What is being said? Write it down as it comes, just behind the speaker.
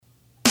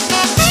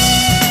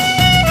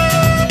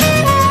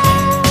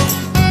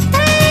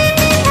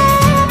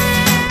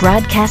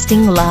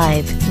Broadcasting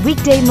live,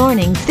 weekday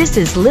mornings, this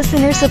is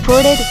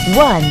listener-supported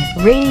One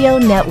Radio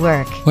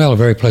Network. Well, a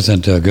very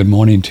pleasant good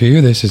morning to you.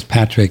 This is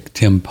Patrick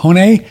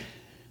Timpone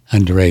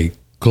under a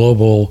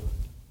global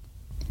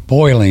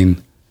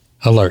boiling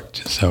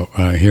alert. So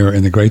here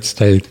in the great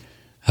state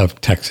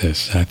of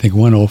Texas, I think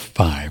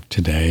 105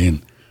 today,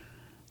 and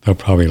they'll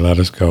probably let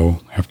us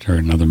go after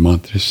another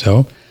month or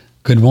so.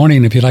 Good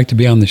morning. If you'd like to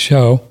be on the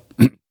show,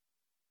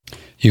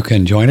 you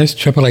can join us,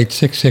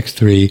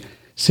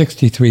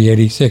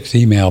 888-663-6386.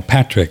 Email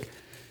Patrick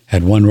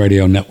at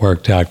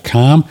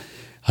oneradionetwork.com.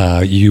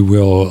 You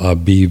will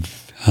be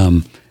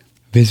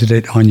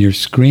visited on your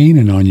screen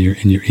and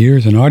in your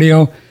ears and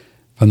audio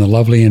from the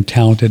lovely and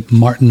talented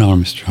Martin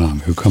Armstrong,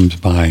 who comes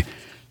by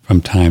from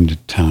time to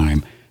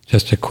time.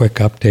 Just a quick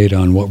update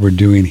on what we're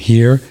doing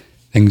here.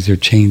 Things are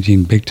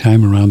changing big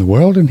time around the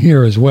world and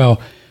here as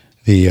well.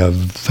 The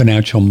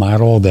financial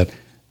model that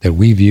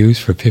we've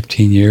used for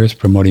 15 years,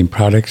 promoting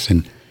products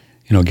and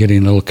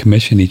getting a little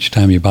commission each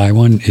time you buy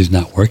one, is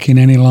not working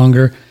any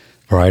longer.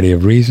 Variety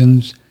of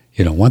reasons.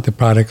 You don't want the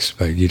products,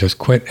 but you just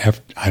quit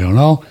after, I don't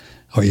know,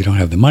 or you don't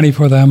have the money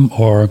for them,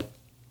 or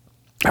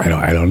I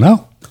don't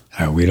know.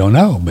 We don't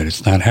know, but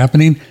it's not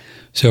happening.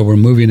 So we're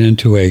moving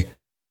into a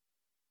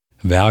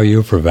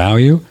value for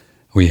value.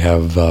 We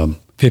have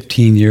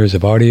 15 years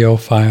of audio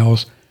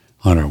files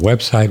on our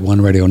website, One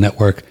Radio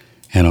Network,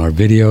 and our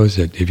videos.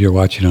 If you're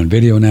watching on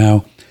video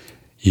now,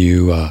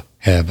 you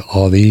have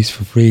all these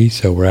for free.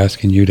 So we're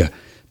asking you to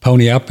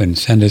pony up and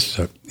send us,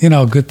 a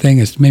good thing.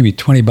 It's maybe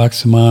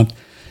 $20 a month,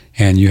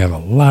 and you have a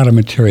lot of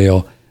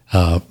material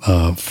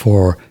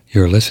for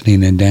your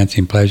listening and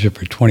dancing pleasure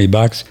for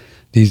 $20.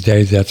 These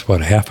days, that's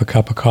what, half a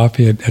cup of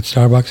coffee at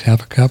Starbucks,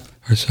 half a cup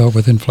or so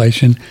with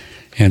inflation.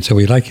 And so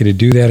we'd like you to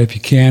do that if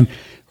you can.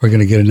 We're going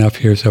to get enough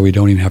here so we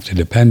don't even have to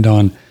depend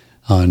on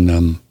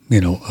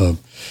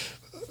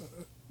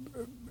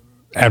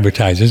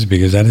advertisers,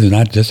 because that is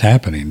not just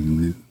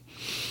happening.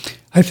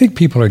 I think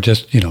people are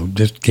just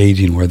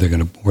gauging where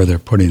they're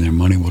putting their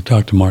money. We'll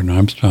talk to Martin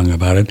Armstrong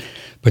about it.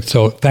 But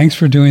so thanks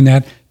for doing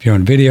that. If you're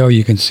on video,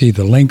 you can see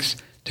the links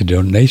to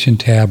donation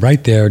tab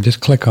right there. Just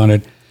click on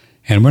it.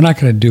 And we're not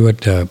going to do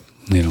it,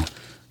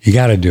 you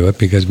got to do it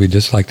because we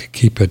just like to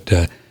keep it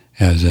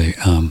as a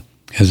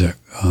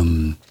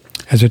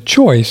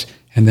choice.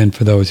 And then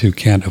for those who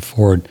can't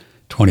afford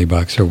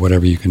 $20 or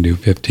whatever you can do,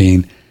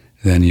 15,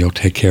 then you'll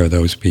take care of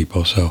those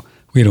people. So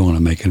we don't want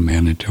to make it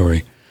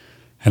mandatory.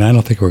 And I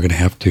don't think we're going to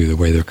have to the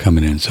way they're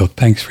coming in. So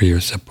thanks for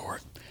your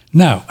support.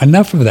 Now,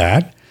 enough of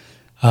that.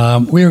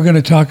 We are going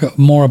to talk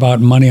more about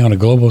money on a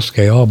global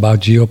scale, about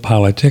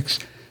geopolitics,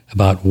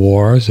 about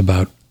wars,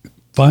 about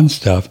fun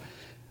stuff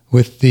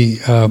with the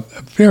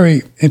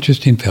very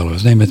interesting fellow.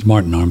 His name is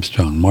Martin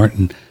Armstrong.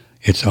 Martin,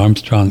 it's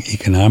Armstrong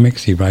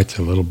Economics. He writes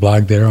a little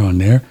blog there.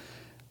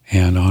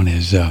 And on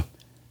his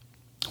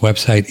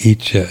website,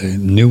 each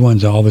new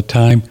ones all the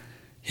time.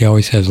 He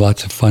always has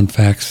lots of fun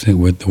facts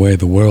with the way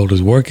the world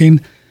is working.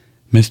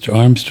 Mr.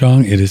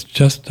 Armstrong, it is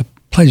just a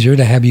pleasure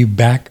to have you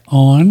back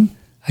on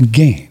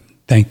again.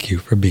 Thank you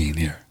for being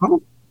here.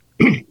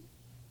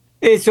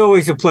 It's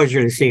always a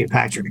pleasure to see you,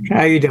 Patrick.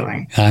 How are you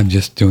doing? I'm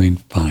just doing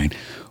fine.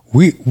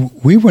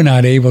 We were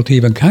not able to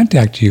even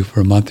contact you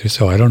for a month or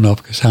so. I don't know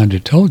if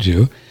Cassandra told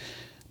you,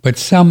 but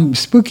some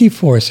spooky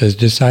forces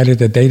decided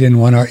that they didn't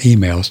want our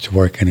emails to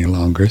work any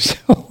longer.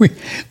 So we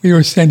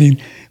were sending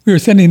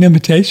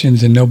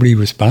invitations and nobody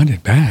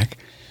responded back.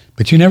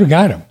 But you never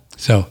got them.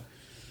 So,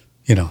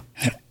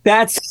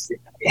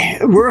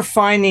 we're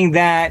finding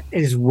that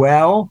as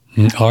well.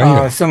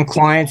 Are you? Some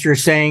clients are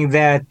saying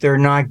that they're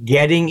not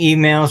getting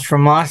emails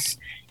from us.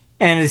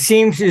 And it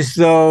seems as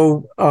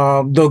though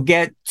they'll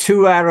get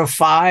 2 out of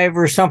 5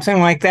 or something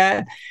like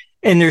that.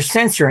 And they're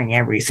censoring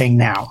everything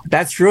now.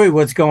 That's really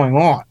what's going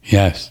on.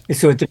 Yes.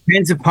 So it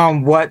depends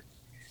upon what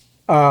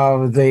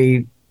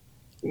the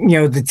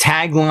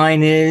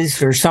tagline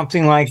is or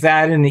something like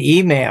that in the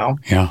email.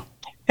 Yeah.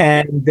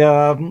 And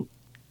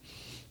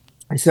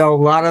so a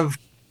lot of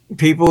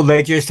people,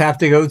 they just have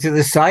to go to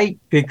the site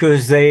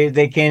because they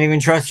can't even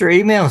trust their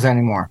emails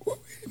anymore.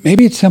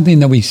 Maybe it's something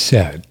that we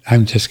said.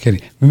 I'm just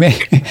kidding.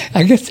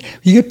 I guess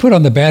you get put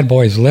on the bad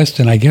boys list,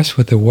 and I guess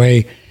with the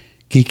way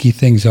geeky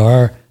things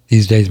are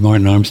these days,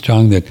 Martin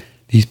Armstrong, that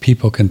these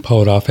people can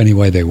pull it off any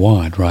way they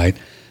want, right?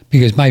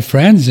 Because my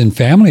friends and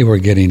family were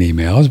getting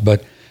emails,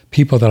 but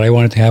people that I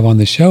wanted to have on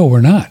the show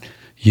were not.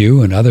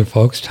 You and other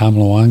folks, Tom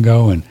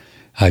Luongo and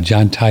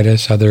John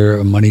Titus,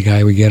 other money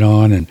guy we get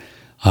on, and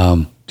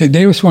they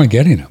just weren't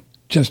getting them.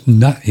 Just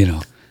not,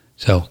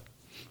 so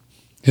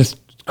just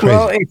crazy.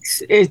 Well,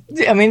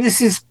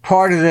 this is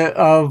part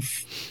of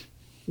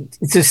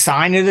it's a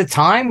sign of the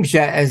times,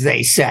 as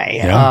they say.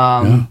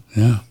 Yeah.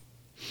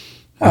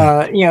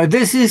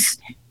 This is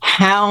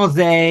how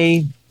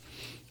they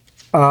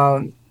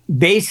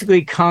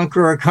basically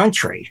conquer a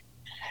country.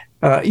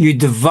 You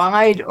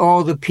divide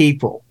all the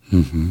people.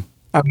 Mm-hmm.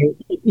 I mean,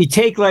 you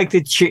take like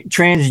the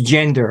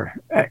transgender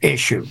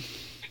issue.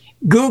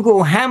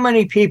 Google how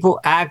many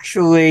people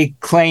actually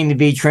claim to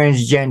be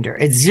transgender.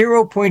 It's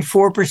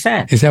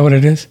 0.4%. Is that what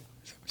it is?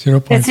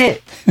 That's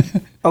it.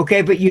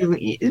 Okay, but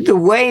the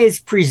way it's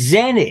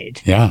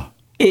presented,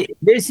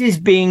 this is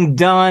being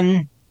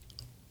done,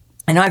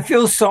 and I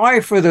feel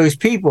sorry for those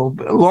people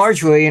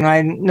largely, and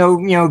I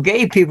know,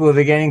 gay people that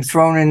are getting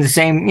thrown in the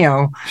same,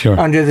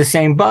 under the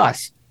same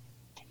bus,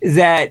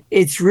 that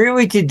it's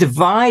really to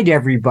divide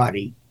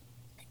everybody.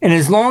 And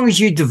as long as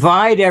you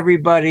divide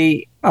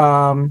everybody,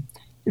 then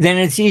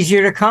it's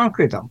easier to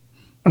conquer them.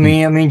 I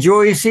mean,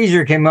 Julius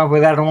Caesar came up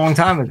with that a long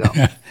time ago.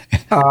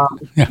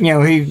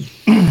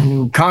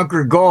 He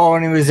conquered Gaul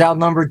and he was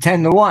outnumbered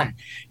 10-1.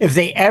 If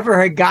they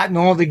ever had gotten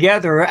all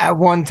together at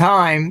one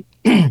time,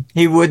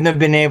 he wouldn't have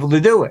been able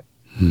to do it.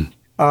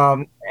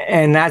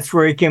 And that's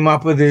where he came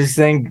up with his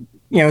thing,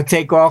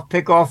 pick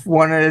off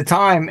one at a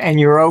time and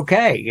you're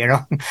okay,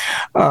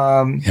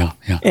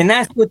 And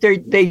that's what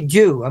they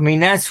do. I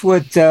mean, that's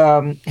what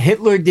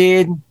Hitler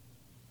did.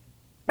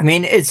 I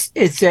mean,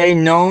 it's a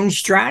known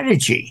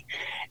strategy.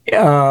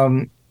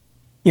 They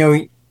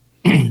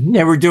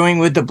were doing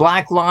with the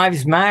Black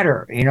Lives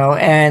Matter,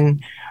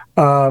 and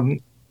I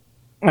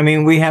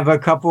mean, we have a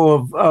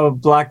couple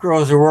of black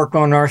girls who work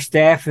on our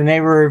staff, and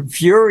they were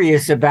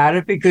furious about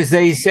it because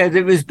they said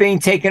it was being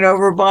taken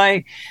over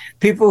by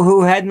people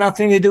who had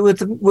nothing to do with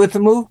the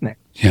movement.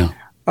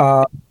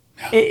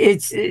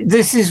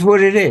 This is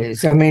what it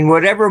is. I mean,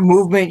 whatever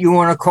movement you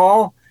want to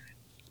call,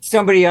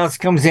 somebody else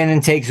comes in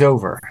and takes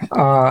over,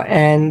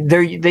 and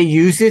they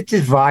use it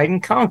to divide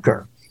and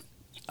conquer.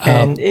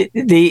 And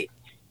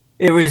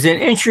there was an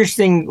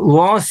interesting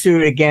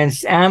lawsuit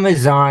against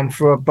Amazon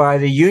by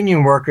the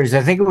union workers.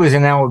 I think it was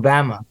in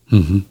Alabama.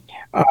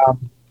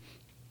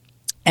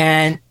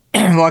 And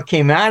what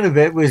came out of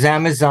it was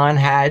Amazon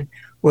had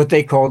what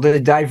they called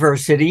a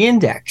diversity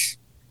index.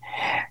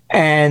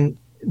 And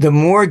the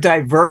more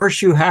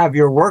diverse you have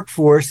your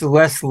workforce, the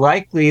less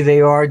likely they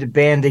are to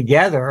band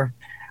together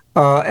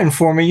and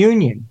form a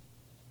union.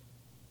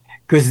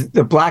 Because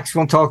the blacks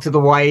won't talk to the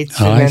whites,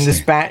 and then the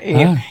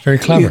Spanish. Very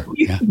clever.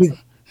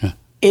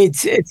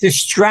 It's a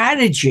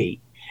strategy,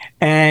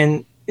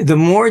 and the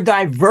more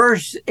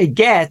diverse it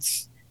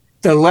gets,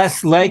 the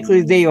less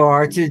likely they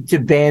are to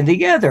band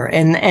together,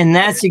 and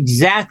that's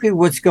exactly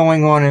what's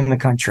going on in the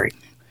country.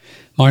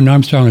 Martin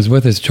Armstrong is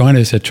with us. Join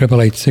us at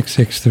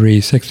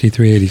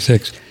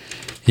 888-663-6386.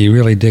 He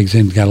really digs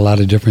in. Got a lot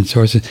of different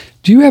sources.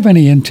 Do you have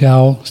any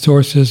intel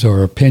sources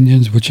or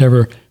opinions,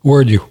 whichever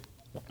word you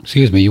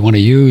want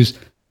to use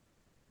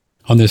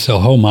on this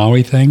whole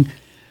Maui thing?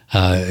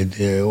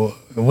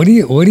 What do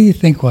you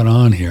think went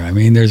on here? I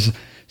mean, there's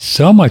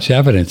so much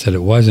evidence that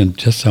it wasn't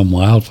just some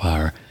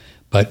wildfire,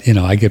 but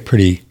I get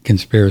pretty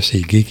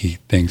conspiracy geeky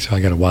things, so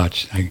I got to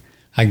watch. I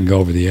can go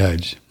over the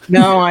edge.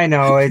 No, I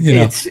know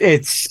it's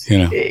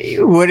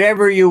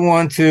whatever you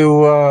want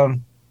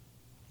to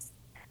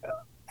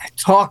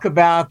talk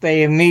about,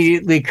 they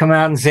immediately come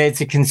out and say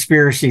it's a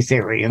conspiracy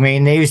theory. I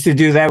mean, they used to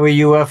do that with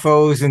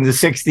UFOs in the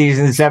 60s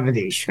and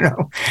 70s,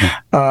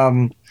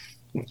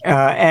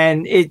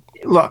 and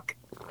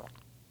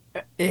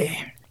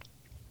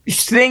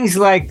things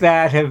like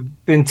that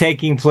have been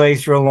taking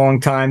place for a long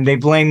time. They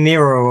blame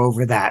Nero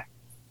over that.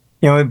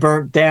 He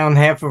burnt down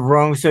half of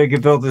Rome so he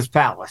could build his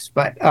palace.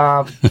 But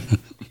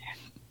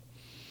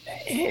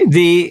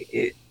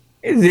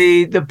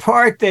the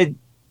part that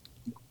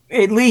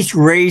at least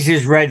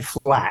raises red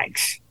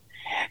flags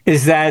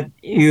is that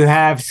you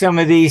have some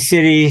of these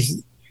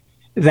cities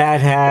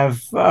that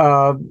have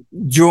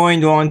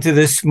joined on to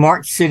the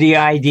smart city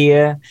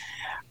idea,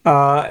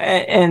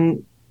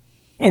 and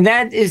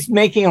that is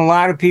making a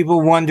lot of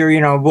people wonder,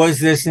 was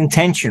this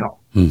intentional?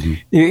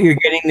 You're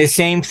getting the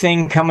same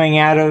thing coming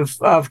out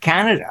of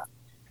Canada,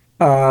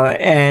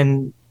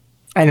 and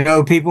I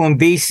know people in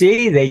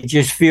BC, they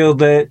just feel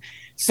that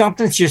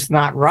something's just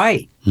not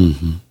right.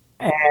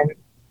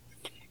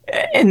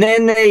 And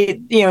then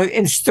they,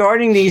 in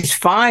starting these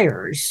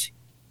fires,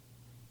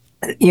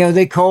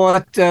 they call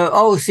it,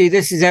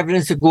 this is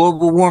evidence of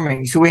global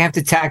warming, so we have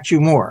to tax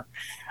you more.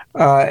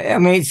 I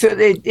mean, so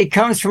it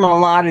comes from a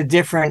lot of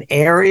different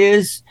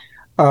areas.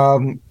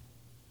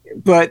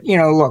 But,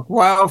 look,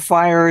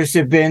 wildfires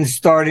have been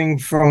starting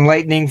from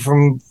lightning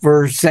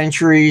for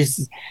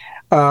centuries.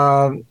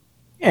 And,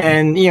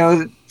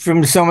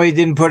 from somebody who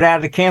didn't put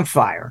out a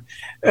campfire.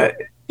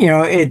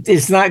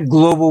 It's not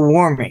global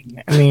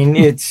warming. I mean,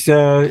 it's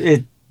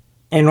in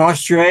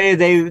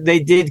Australia, they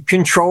did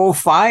control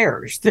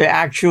fires to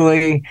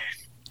actually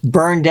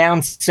burn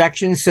down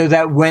sections so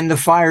that when the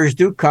fires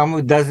do come,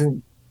 it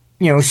doesn't,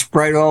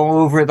 spread all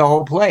over the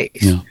whole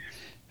place.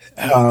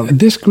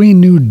 This Green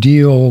New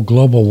Deal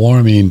global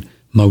warming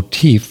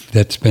motif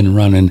that's been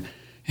running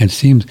and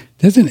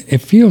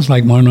it feels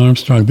like, Martin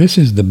Armstrong, this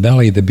is the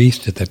belly of the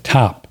beast at the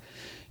top.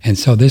 And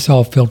so this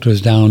all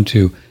filters down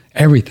to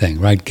everything,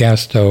 right?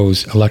 Gas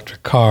stoves,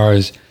 electric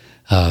cars,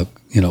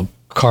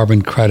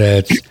 carbon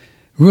credits,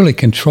 really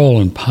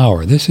control and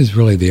power. This is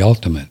really the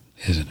ultimate,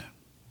 isn't it?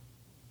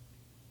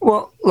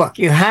 Well, look,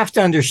 you have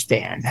to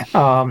understand.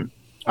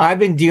 I've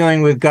been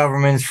dealing with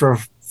governments for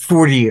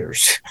 40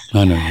 years.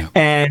 I know. Yeah.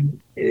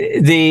 And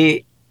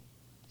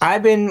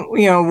I've been,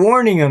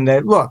 warning them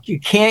that, look, you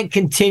can't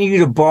continue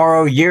to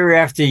borrow year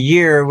after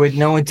year with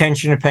no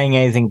intention of paying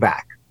anything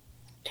back.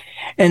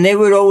 And they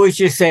would always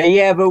just say,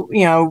 yeah, but,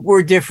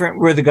 we're different.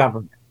 We're the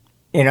government,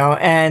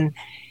 and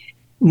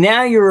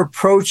now you're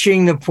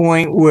approaching the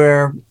point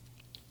where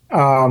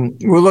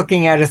we're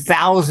looking at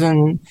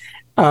 1,000,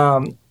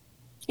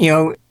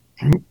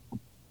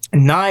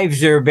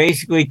 knives are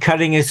basically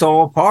cutting us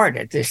all apart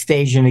at this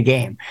stage in the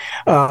game.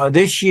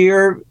 This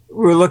year,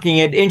 we're looking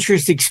at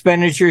interest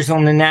expenditures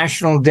on the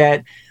national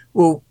debt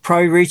will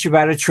probably reach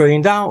about $1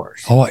 trillion.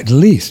 Oh, at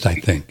least, I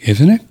think,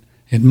 isn't it?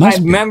 It must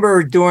be.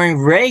 Remember during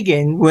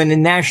Reagan when the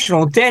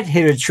national debt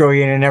hit $1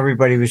 trillion and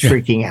everybody was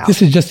freaking out.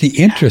 This is just the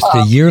interest,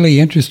 the yearly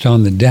interest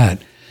on the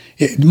debt.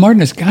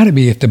 Martin, it's got to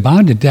be, if the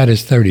bonded debt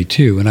is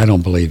 32, and I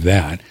don't believe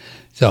that.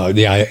 So,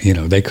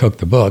 they cook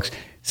the books.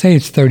 Say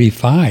it's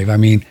 35. I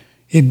mean,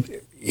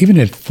 even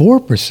at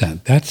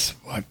 4%, that's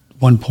what,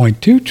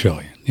 1.2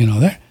 trillion.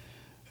 That.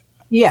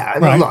 Yeah,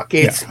 right? Look,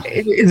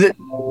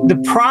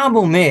 the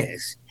problem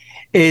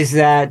is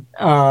that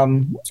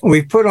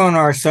we put on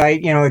our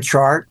site, a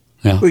chart.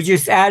 Yeah. We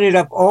just added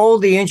up all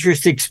the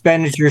interest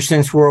expenditures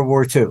since World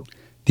War II.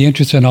 The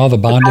interest on all the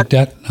bonded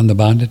debt,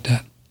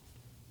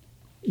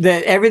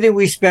 That everything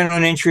we spent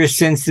on interest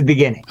since the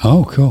beginning.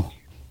 Oh, cool.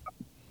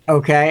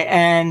 Okay,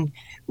 and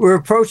we're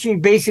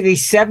approaching basically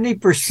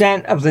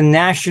 70% of the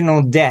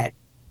national debt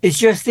is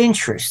just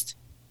interest.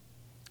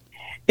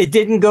 It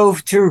didn't go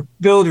to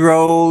build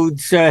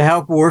roads,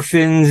 help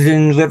orphans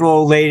and little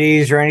old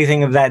ladies or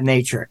anything of that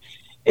nature.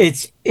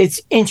 It's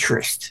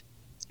interest.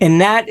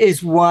 And that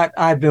is what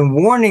I've been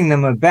warning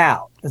them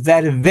about,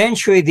 that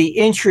eventually the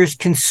interest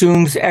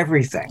consumes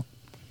everything.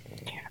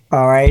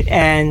 All right.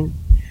 And,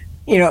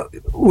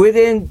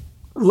 within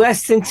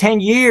less than 10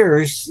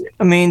 years,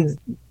 I mean,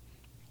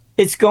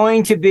 it's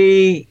going to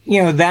be,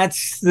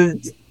 that's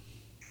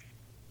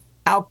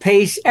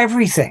outpace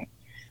everything.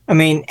 I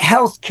mean,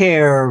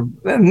 healthcare,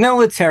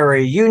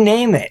 military, you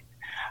name it,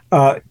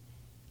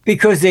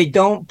 because they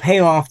don't pay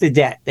off the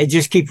debt. They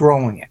just keep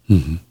rolling it.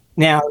 Mm-hmm.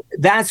 Now,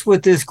 that's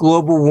what this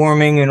global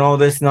warming and all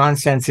this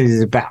nonsense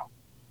is about.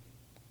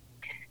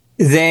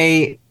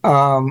 They,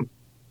 when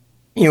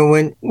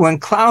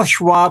Klaus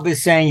Schwab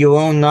is saying you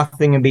own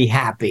nothing and be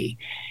happy,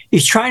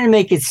 he's trying to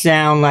make it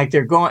sound like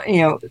they're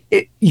going,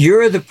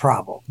 you're the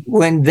problem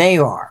when they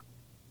are.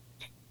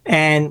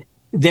 And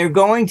they're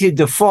going to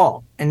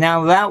default. And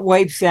now that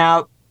wipes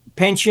out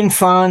pension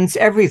funds,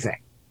 everything.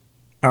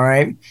 All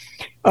right.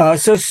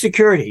 Social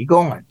Security,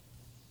 gone.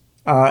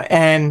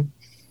 And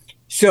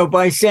so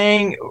by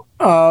saying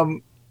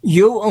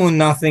you'll own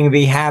nothing and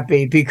be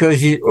happy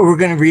because we're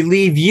going to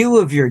relieve you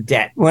of your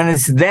debt when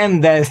it's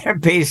them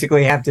that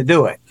basically have to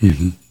do it.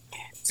 Mm-hmm.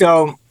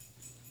 So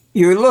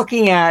you're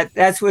looking at,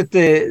 that's what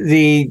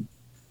the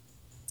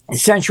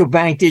central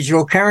bank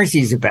digital currency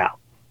is about.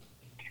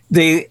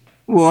 They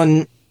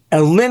will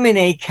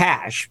eliminate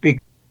cash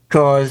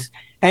because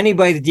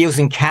anybody that deals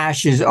in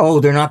cash is,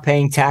 they're not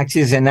paying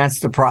taxes, and that's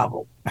the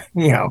problem.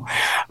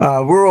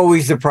 We're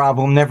always the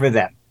problem, never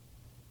them.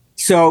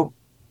 So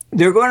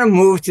they're going to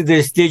move to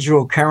this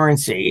digital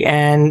currency,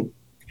 and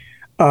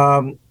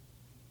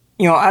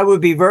I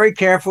would be very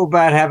careful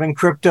about having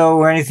crypto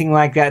or anything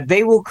like that.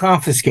 They will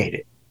confiscate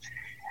it.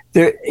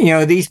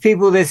 These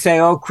people that say,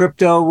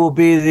 crypto will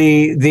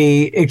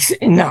be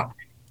no.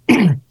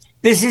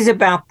 This is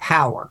about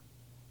power.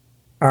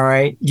 All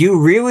right.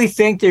 You really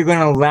think they're going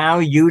to allow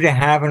you to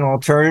have an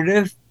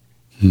alternative?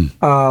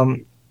 I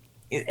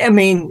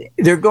mean,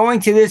 they're going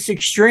to this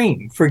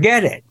extreme.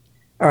 Forget it.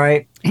 All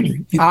right.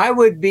 I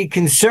would be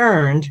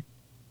concerned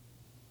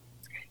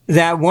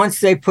that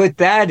once they put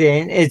that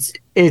in, it's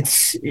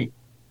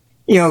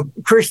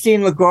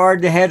Christine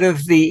Lagarde, the head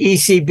of the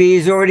ECB,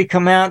 has already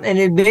come out and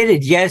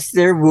admitted, yes,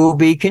 there will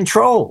be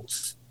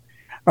controls.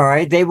 All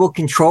right. They will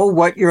control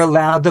what you're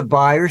allowed to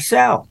buy or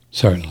sell.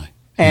 Certainly.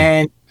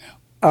 And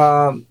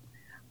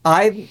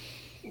I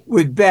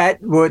would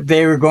bet what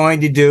they were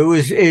going to do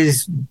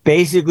is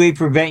basically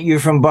prevent you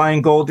from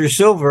buying gold or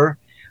silver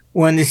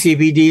when the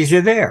CBDs are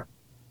there.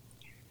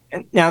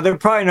 Now, they're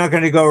probably not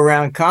going to go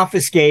around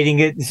confiscating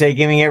it and say,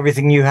 give me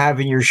everything you have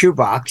in your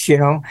shoebox,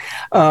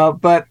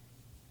 But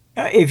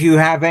if you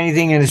have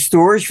anything in a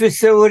storage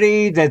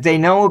facility that they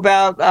know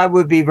about, I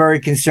would be very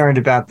concerned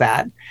about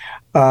that.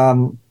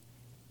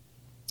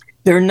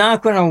 They're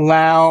not going to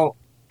allow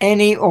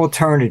any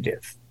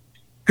alternative,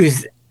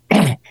 because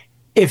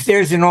if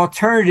there's an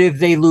alternative,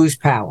 they lose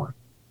power.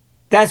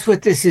 That's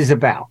what this is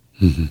about.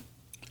 Mm-hmm.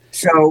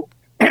 So,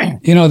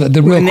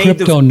 the real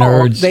crypto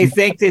nerds, they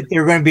think that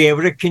they're going to be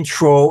able to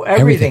control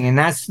everything. And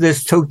that's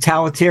this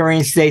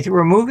totalitarian state that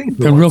we're moving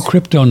towards. The real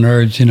crypto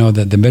nerds,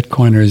 the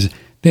Bitcoiners,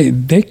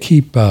 they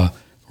keep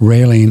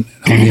railing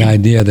on the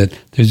idea that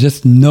there's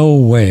just no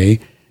way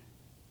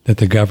that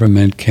the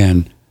government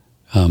can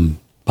bomb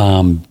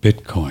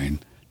Bitcoin.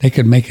 They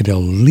could make it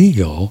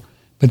illegal,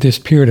 but this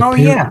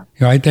peer-to-peer,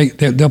 right?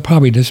 They'll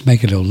probably just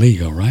make it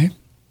illegal, right?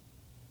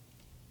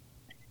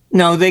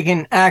 No, they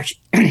can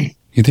actually.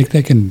 You think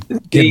they can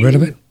get rid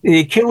of it?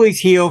 The Achilles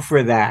heel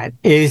for that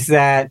is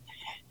that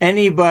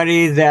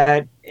anybody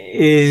that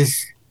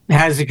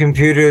has a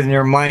computer and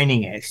they're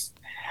mining it.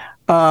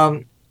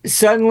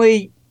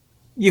 Suddenly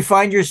you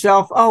find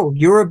yourself, oh,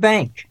 you're a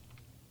bank.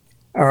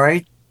 All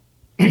right.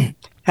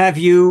 Have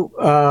you,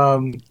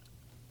 are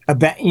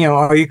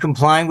you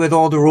complying with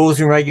all the rules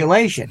and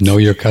regulations? Know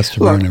your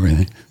customer and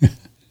everything.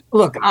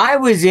 Look, I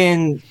was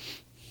in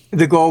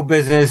the gold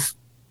business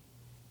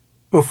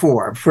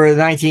before, for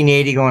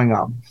 1980 going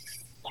up.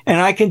 And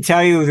I can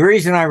tell you the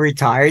reason I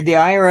retired, the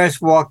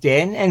IRS walked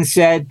in and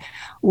said,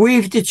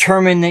 we've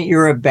determined that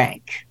you're a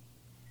bank.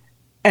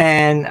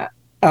 And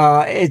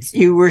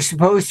you were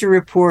supposed to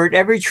report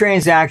every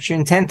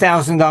transaction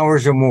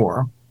 $10,000 or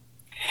more.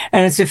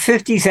 And it's a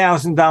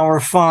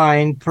 $50,000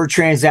 fine per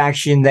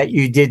transaction that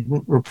you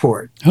didn't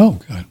report. Oh,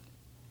 God.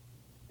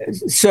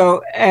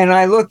 So, and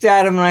I looked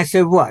at him and I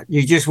said, what,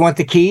 you just want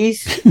the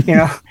keys?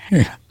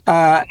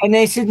 And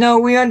they said, no,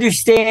 we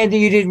understand that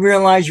you didn't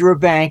realize you were a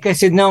bank. I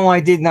said, no, I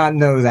did not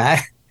know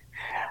that.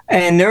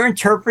 And their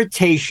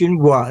interpretation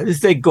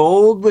was that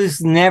gold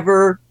was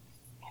never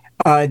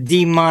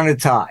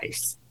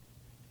demonetized.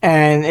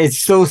 And it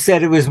still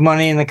said it was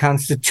money in the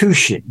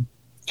Constitution.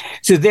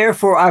 So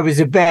therefore, I was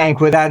a bank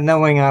without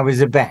knowing I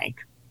was a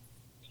bank.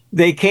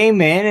 They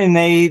came in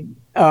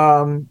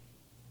and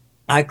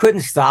I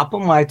couldn't stop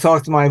them. I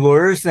talked to my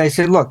lawyers and I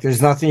said, look,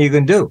 there's nothing you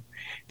can do.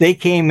 They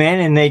came in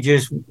and they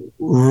just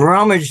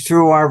rummaged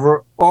through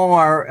all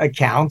our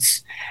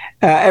accounts,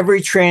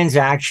 every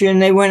transaction.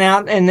 They went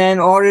out and then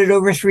audited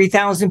over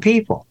 3,000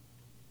 people.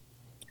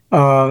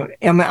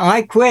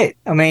 I quit.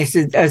 I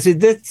said,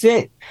 that's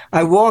it.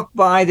 I walked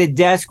by the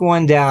desk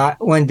one day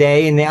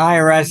and the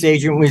IRS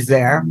agent was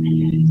there.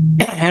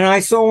 And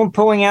I saw him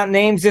pulling out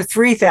names of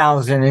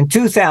 3,000 and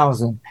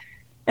 2,000.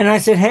 And I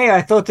said, hey,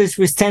 I thought this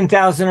was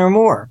 10,000 or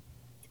more.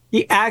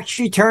 He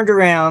actually turned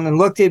around and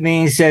looked at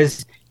me and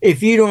says,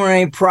 if you don't have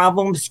any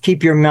problems,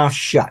 keep your mouth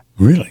shut.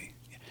 Really?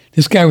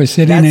 This guy was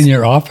sitting in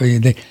your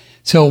office.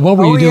 So what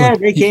were you doing? Yeah,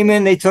 they came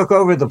in, they took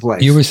over the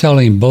place. You were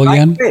selling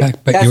bullion?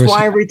 That's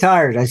why I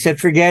retired. I said,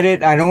 forget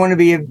it. I don't want to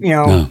be,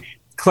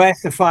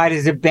 classified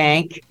as a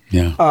bank.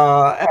 Yeah.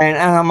 And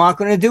I'm not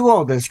going to do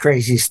all this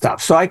crazy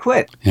stuff. So I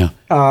quit. Yeah.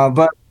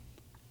 But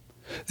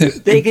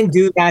they can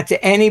do that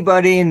to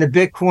anybody in the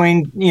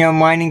Bitcoin,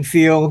 mining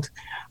field.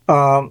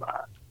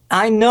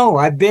 I know.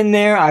 I've been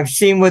there. I've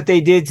seen what they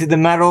did to the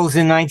metals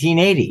in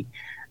 1980.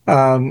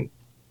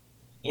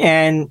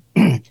 And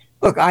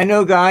look, I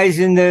know guys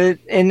in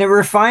the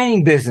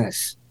refining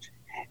business.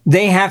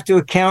 They have to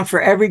account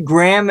for every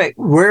gram,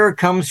 where it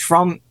comes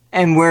from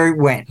and where it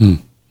went.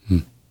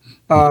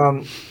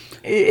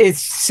 It's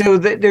so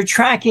that they're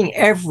tracking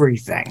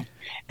everything.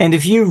 And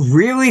if you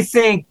really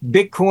think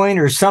Bitcoin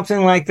or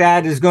something like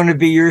that is going to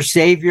be your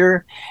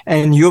savior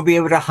and you'll be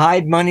able to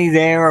hide money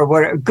there or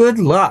whatever, good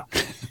luck.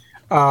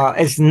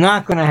 It's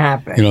not going to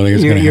happen.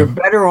 You're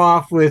better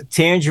off with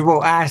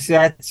tangible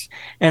assets.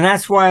 And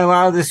that's why a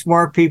lot of the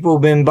smart people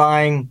have been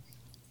buying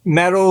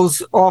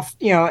metals off,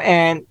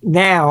 and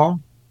now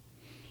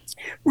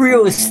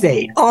real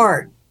estate,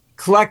 art,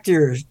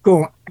 collectors,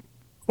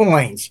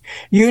 coins,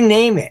 you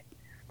name it.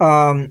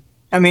 I'm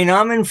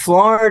in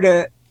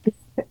Florida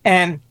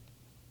and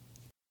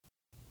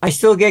I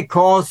still get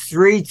calls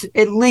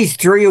at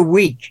least three a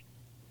week.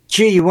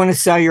 Gee, you want to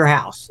sell your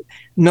house?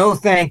 No,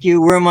 thank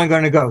you. Where am I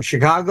going to go?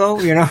 Chicago?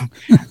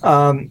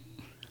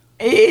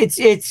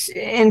 It's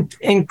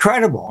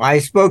incredible. I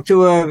spoke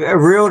to a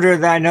realtor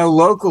that I know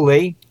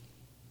locally,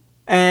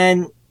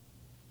 and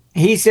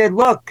he said,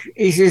 look,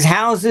 he says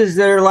houses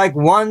that are like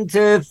 $1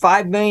 to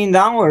 $5 million,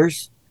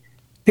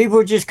 people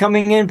are just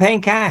coming in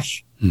paying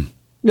cash.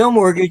 No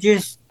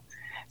mortgages.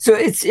 So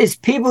it's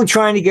people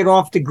trying to get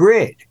off the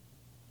grid.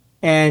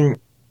 And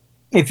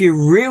if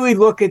you really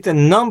look at the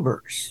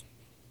numbers,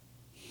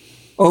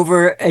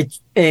 over a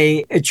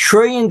 $1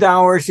 trillion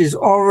has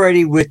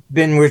already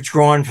been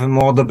withdrawn from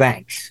all the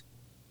banks.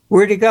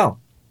 Where'd it go?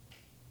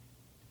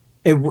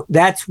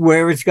 That's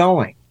where it's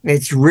going.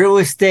 It's real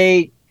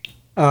estate,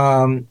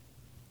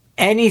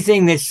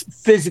 anything that's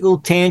physical,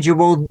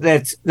 tangible.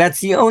 That's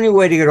the only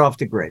way to get off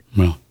the grid.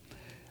 Well,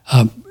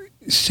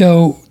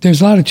 so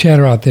there's a lot of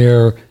chatter out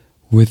there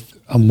with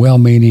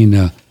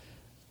well-meaning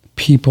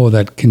people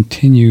that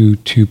continue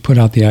to put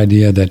out the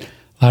idea that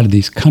a lot of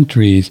these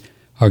countries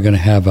are going to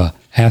have a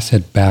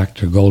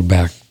asset-backed or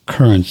gold-backed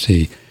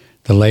currency.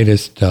 The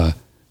latest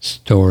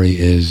story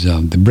is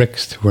the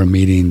BRICS who are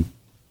meeting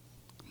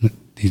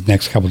these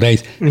next couple of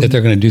days, that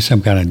they're going to do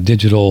some kind of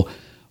digital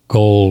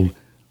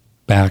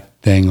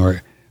gold-backed thing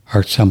or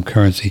some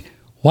currency.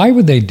 Why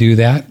would they do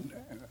that?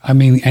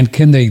 And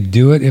can they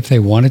do it if they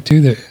wanted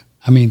to?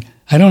 I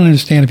don't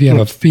understand if you have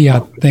a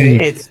fiat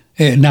thing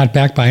not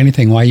backed by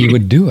anything, why you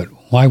would do it.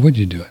 Why would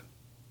you do it?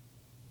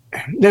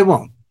 They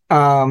won't.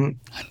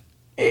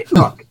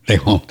 Look, they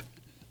won't.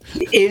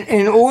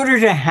 In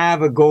order to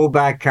have a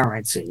gold-backed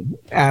currency,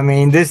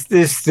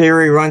 this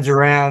theory runs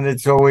around.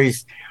 It's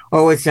always,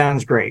 it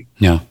sounds great.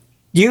 Yeah.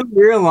 You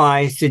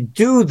realize to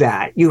do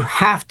that, you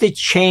have to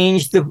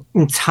change the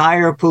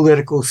entire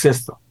political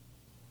system.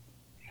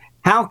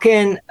 How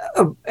can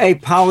a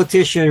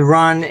politician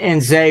run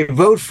and say,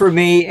 vote for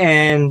me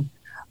and,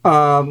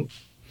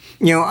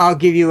 I'll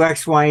give you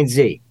X, Y, and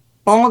Z?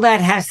 All that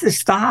has to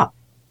stop.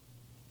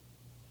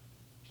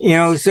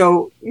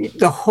 So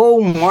the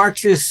whole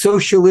Marxist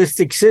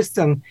socialistic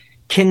system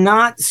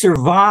cannot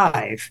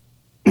survive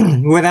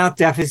without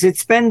deficit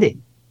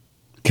spending.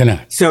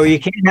 Cannot. So you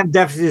can't have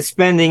deficit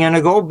spending on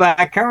a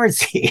gold-backed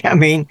currency. I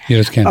mean, you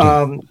just can't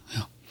do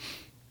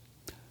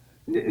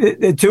it.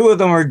 The two of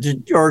them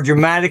are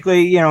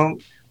dramatically,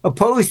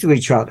 opposed to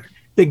each other.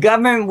 The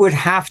government would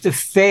have to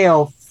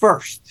fail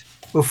first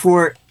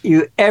before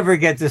you ever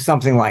get to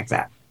something like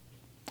that.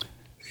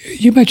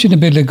 You mentioned a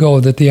bit ago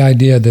that the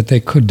idea that they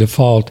could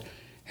default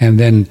and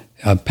then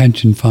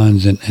pension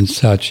funds and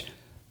such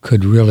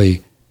could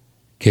really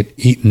get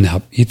eaten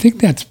up. You think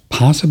that's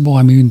possible?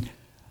 I mean,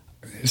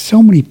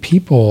 so many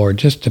people are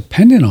just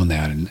dependent on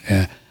that. And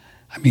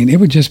it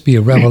would just be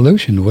a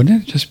revolution,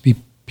 wouldn't it? Just be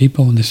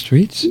people in the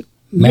streets?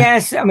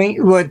 Yes. I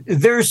mean, what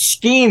their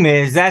scheme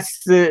is,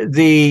 that's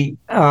the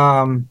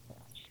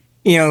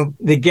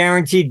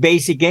guaranteed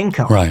basic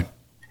income. Right.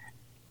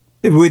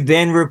 It would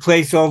then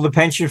replace all the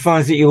pension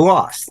funds that you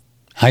lost.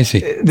 I see.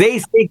 They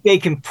think they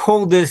can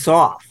pull this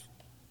off.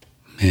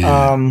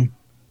 Yeah.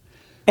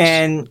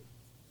 And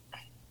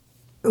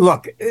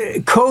look,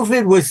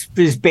 COVID was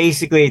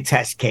basically a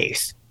test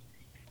case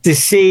to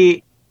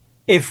see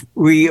if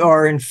we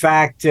are, in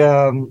fact,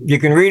 you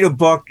can read a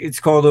book. It's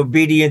called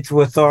Obedient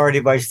to Authority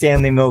by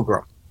Stanley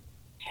Milgram.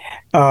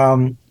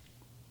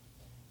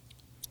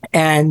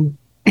 And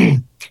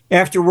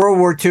after World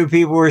War II,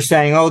 people were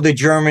saying, oh, the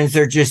Germans,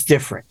 they're just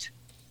different.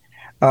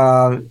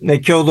 They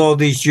killed all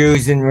these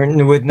Jews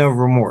with no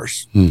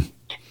remorse.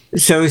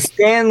 So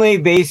Stanley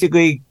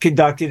basically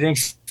conducted an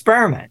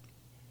experiment.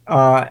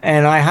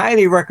 And I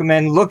highly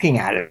recommend looking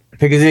at it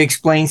because it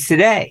explains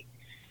today.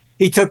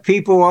 He took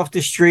people off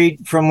the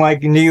street from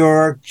like New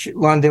York,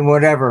 London,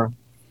 whatever,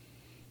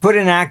 put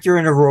an actor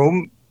in a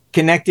room,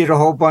 connected a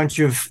whole bunch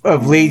of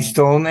leads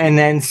to him, and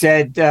then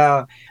said,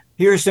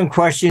 here's some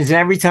questions. And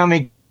every time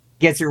he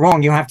gets it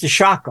wrong, you have to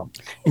shock him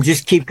and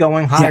just keep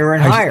going higher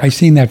and higher. I've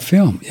seen that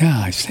film. Yeah,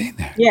 I've seen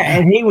that. Yeah,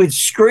 and he would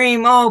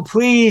scream, oh,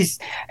 please.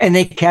 And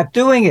they kept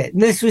doing it.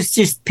 And this was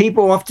just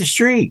people off the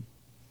street.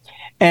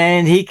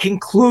 And he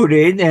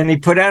concluded, and he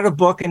put out a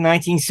book in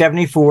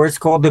 1974. It's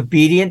called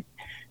Obedient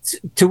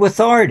to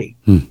Authority.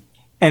 And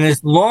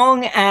as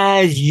long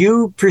as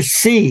you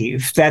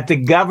perceive that the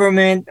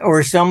government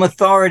or some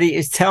authority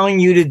is telling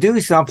you to do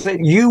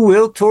something, you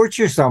will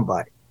torture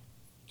somebody.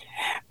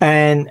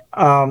 And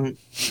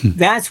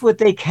that's what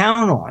they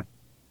count on.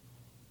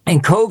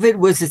 And COVID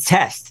was a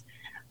test.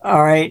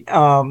 All right.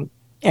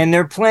 And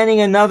they're planning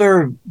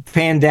another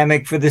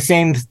pandemic for the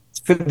same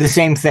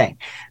thing.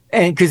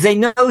 And because they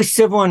know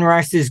civil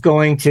unrest is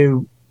going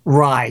to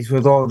rise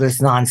with all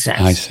this nonsense.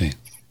 I see.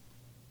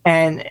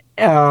 And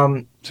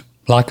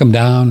lock them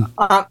down.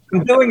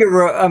 I'm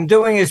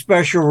doing a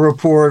special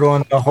report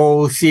on the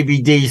whole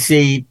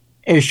CBDC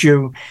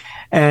issue.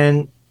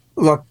 And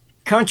look,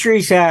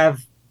 countries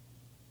have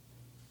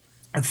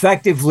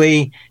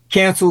effectively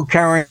canceled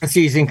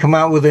currencies and come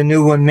out with a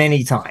new one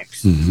many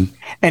times.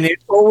 And it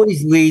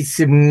always leads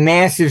to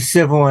massive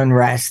civil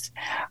unrest.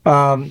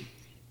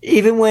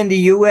 Even when the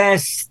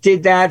U.S.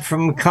 did that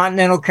from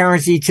continental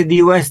currency to the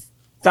U.S.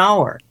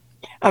 dollar.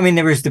 I mean,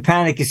 there was the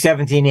panic of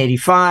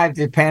 1785,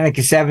 the panic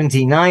of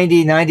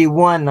 1790,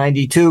 91,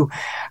 92.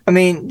 I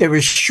mean, there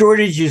was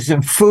shortages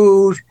of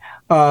food,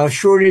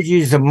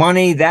 shortages of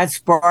money. That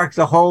sparked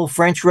the whole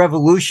French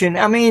Revolution.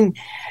 I mean,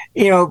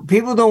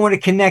 people don't want to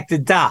connect the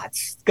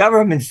dots.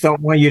 Governments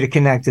don't want you to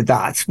connect the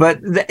dots, but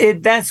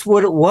that's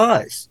what it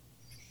was.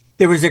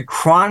 There was a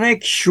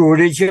chronic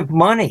shortage of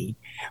money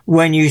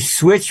when you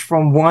switch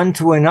from one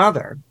to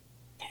another.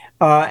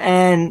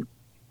 And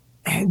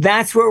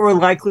that's what we're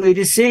likely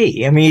to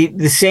see. I mean,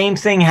 the same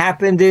thing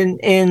happened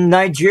in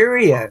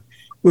Nigeria,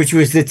 which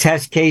was the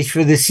test case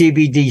for the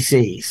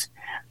CBDCs.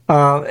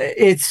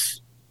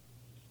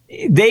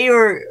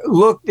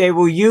 They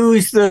will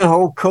use the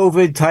whole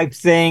COVID type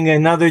thing,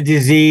 another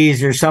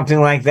disease or something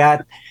like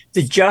that,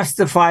 to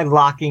justify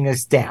locking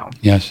us down.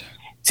 Yes.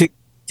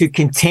 To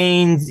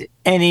contain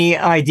any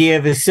idea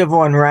of a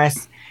civil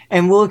unrest,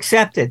 and we'll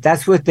accept it.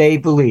 That's what they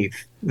believe,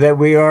 that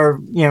we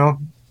are,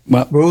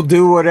 we'll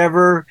do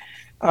whatever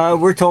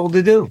we're told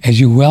to do.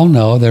 As you well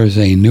know, there's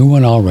a new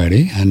one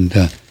already, and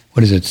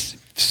what is it,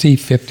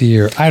 C50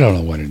 or I don't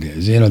know what it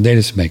is. They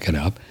just make it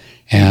up.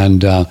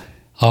 And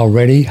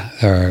already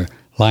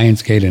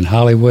Lionsgate in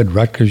Hollywood,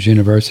 Rutgers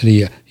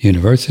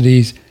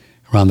universities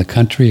around the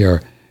country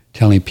are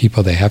telling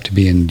people they have to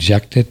be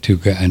injected to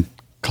go in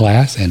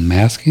class and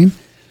masking.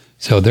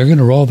 So they're going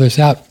to roll this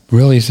out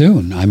really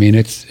soon. I mean,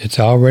 it's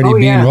already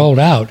being rolled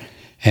out,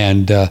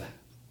 and a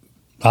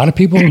lot of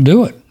people will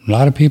do it. A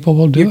lot of people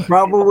will do it. You're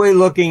probably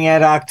looking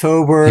at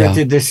October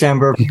to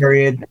December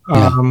period.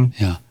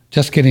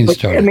 Just getting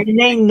started. I mean,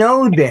 they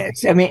know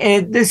this. I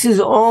mean, this is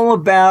all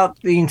about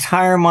the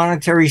entire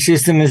monetary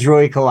system is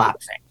really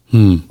collapsing.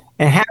 And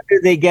how do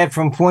they get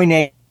from point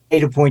A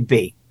to point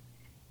B?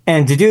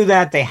 And to do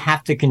that, they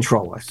have to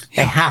control us.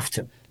 They have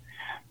to.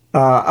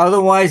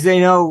 Otherwise, they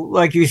know,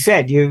 like you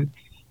said,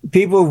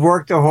 people have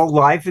worked their whole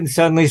life, and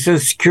suddenly Social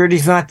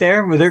Security's not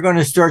there. Well, they're going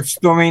to start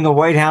storming the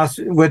White House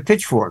with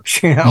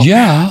pitchforks.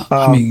 Yeah,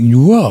 I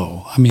mean,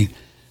 whoa. I mean,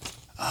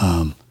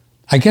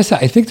 I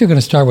think they're going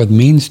to start with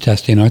means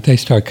testing, aren't they?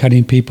 Start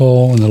cutting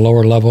people in the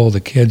lower level,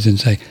 the kids, and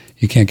say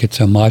you can't get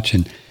so much,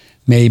 and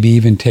maybe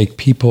even take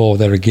people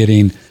that are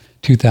getting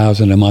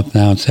 $2,000 a month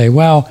now and say,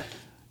 well,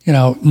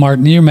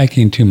 Martin, you're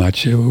making too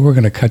much. We're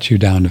going to cut you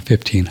down to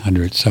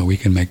 $1,500 so we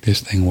can make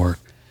this thing work.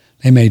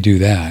 They may do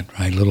that,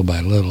 right, little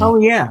by little. Oh,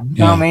 yeah.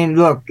 I mean,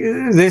 look,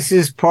 this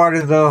is part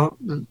of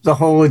the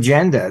whole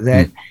agenda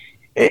that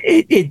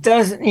it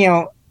doesn't,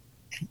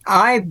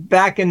 I,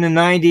 back in the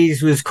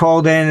 90s, was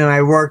called in and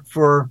I worked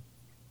for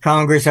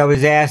Congress. I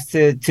was asked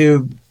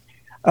to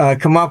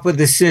come up with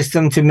a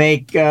system to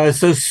make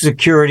Social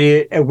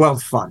Security a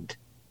wealth fund.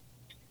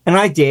 And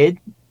I did.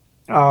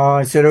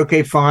 I said,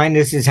 okay, fine.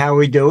 This is how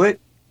we do it.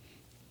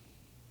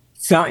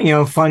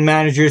 So, fund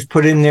managers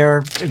put in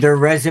their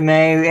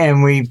resume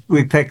and we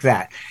pick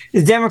that.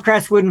 The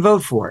Democrats wouldn't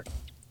vote for it.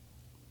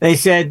 They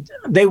said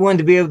they wanted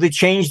to be able to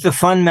change the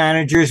fund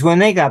managers when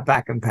they got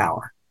back in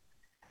power.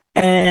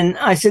 And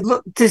I said,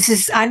 look,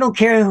 I don't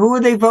care who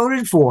they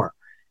voted for.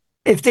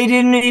 If they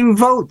didn't even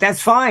vote,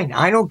 that's fine.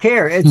 I don't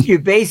care. You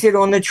base it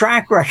on the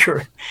track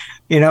record.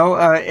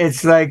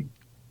 It's like,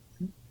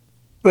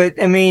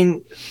 but I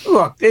mean,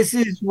 look, this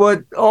is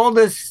what all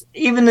this,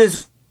 even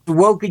this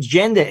woke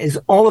agenda is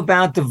all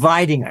about,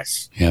 dividing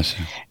us. Yes,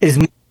 sir. As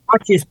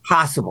much as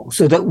possible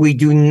so that we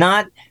do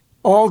not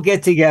all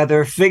get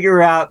together,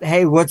 figure out,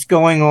 hey, what's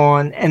going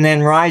on, and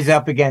then rise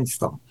up against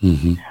them.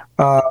 Mm-hmm.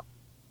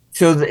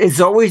 So it's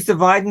always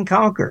divide and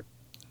conquer.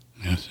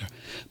 Yes, sir.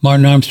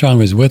 Martin Armstrong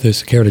is with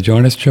us. Care to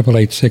join us?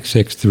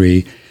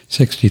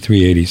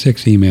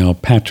 888-663-6386. Email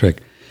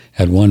Patrick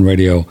at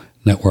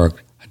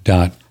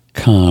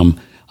oneradionetwork.com.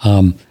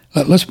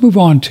 Let's move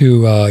on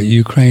to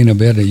Ukraine a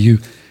bit.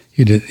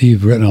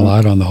 You've written a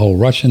lot on the whole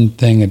Russian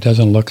thing. It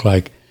doesn't look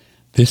like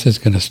this is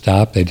going to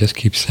stop. They just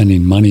keep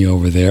sending money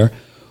over there.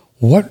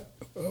 What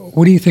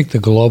do you think the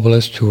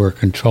globalists who are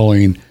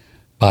controlling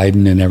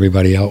Biden and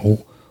everybody else,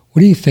 what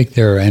do you think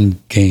their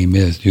end game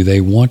is? Do they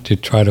want to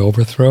try to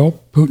overthrow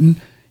Putin?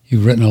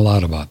 You've written a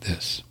lot about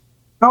this.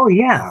 Oh,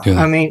 yeah.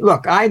 I mean,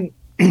 look, I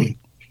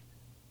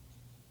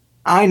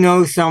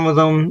know some of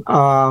them.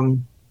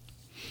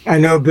 I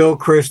know Bill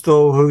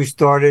Kristol, who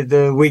started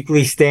the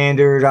Weekly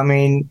Standard. I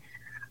mean,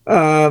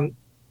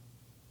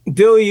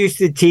 Bill used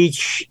to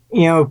teach,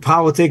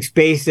 politics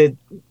based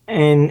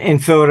in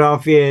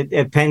Philadelphia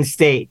at Penn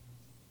State.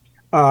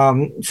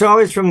 So I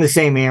was from the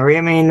same area.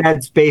 I mean,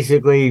 that's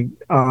basically,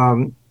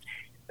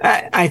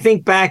 I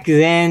think back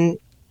then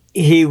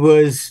he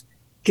was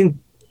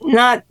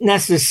not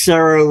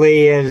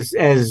necessarily as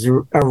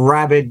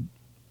rabid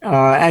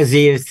as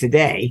he is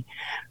today,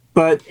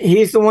 but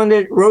he's the one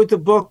that wrote the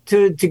book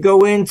to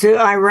go into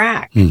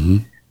Iraq. Mm-hmm.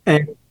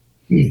 And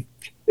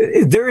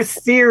their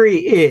theory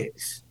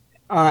is,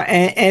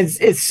 and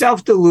it's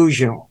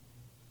self-delusional,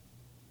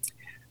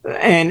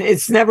 and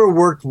it's never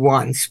worked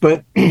once,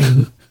 but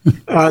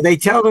they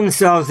tell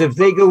themselves if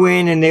they go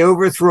in and they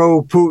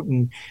overthrow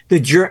Putin,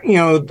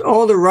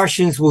 all the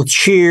Russians will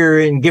cheer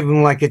and give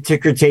him like a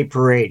ticker tape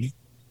parade.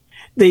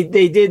 They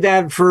did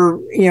that for,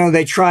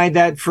 they tried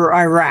that for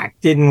Iraq.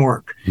 Didn't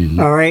work. Mm-hmm.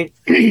 All right.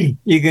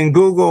 You can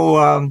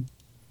Google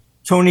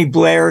Tony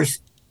Blair's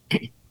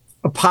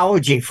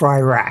apology for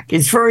Iraq.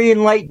 It's very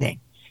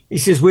enlightening. He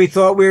says, we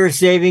thought we were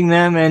saving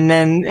them, and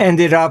then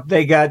ended up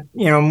they got,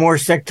 more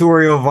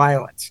sectorial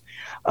violence.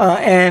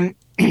 And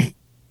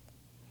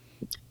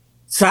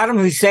Saddam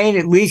Hussein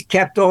at least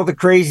kept all the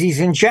crazies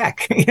in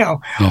check.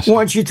 Yes.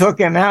 Once you took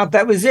him out,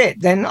 that was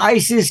it. Then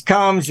ISIS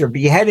comes, they're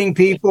beheading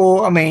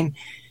people. I mean,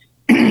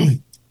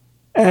 they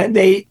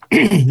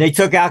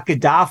took out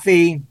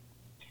Gaddafi.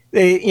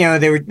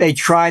 They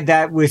tried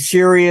that with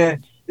Syria.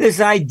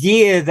 This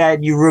idea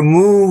that you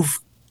remove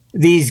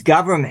these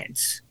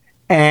governments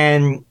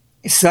and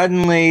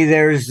suddenly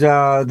there's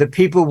the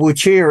people will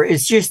cheer,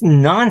 it's just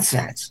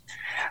nonsense.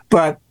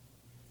 But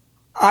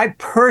I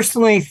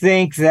personally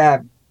think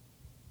that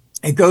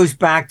it goes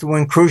back to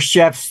when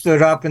Khrushchev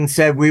stood up and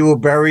said, we will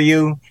bury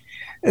you,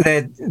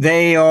 that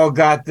they all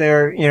got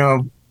their,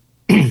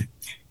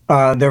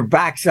 their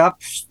backs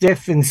up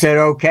stiff and said,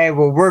 okay,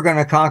 well, we're going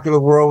to conquer the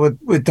world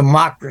with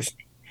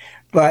democracy.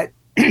 But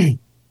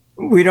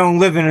we don't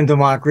live in a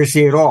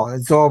democracy at all.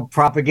 It's all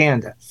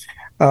propaganda.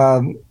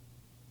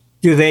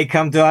 Do they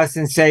come to us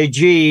and say,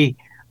 gee,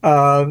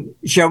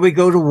 shall we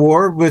go to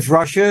war with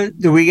Russia?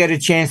 Do we get a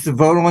chance to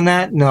vote on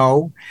that?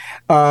 No.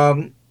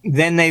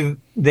 Then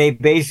they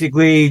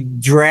basically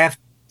draft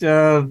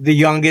the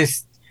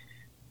youngest.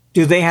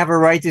 Do they have a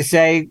right to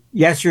say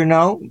yes or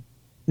no?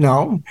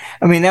 No.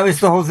 I mean, that was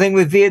the whole thing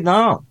with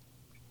Vietnam.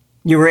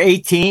 You were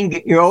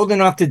 18. You're old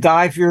enough to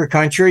die for your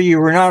country. You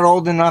were not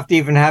old enough to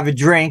even have a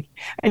drink.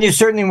 And you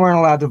certainly weren't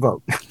allowed to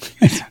vote.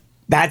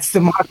 That's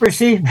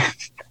democracy.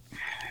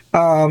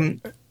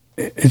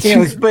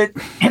 But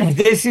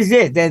this is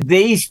it.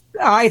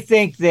 I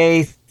think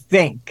they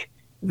think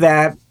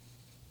that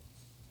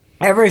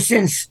ever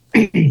since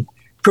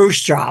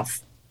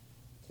Khrushchev,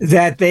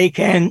 that they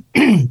can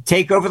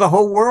take over the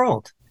whole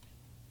world.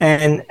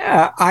 And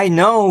I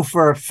know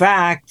for a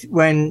fact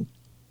when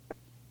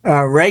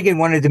Reagan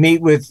wanted to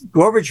meet with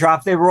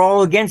Gorbachev, they were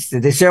all against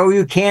it. They said, "Oh,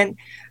 you can't,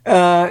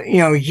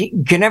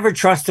 you can never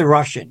trust a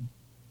Russian.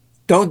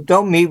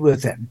 Don't meet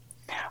with him."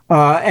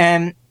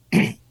 And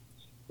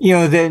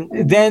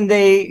then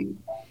they,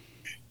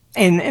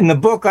 in the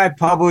book I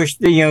published,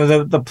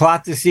 the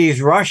plot to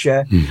seize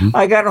Russia,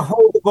 I got a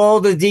hold of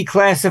all the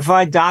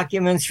declassified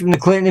documents from the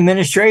Clinton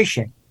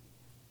administration.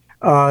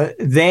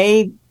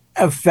 They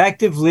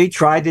effectively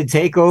tried to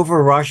take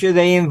over Russia.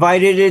 They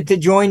invited it to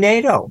join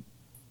NATO.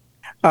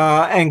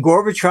 And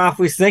Gorbachev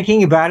was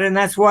thinking about it, and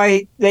that's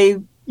why they,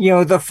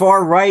 the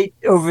far right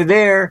over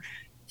there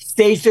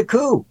staged a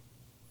coup.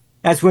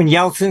 That's when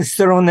Yeltsin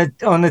stood on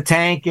the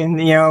tank and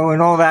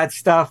and all that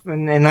stuff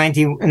in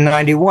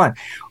 1991.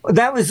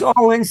 That was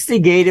all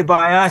instigated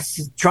by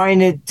us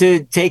trying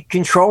to take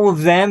control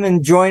of them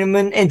and join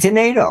them into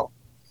NATO.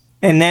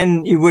 And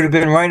then you would have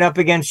been right up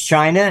against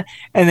China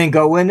and then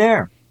go in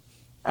there.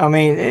 I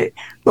mean,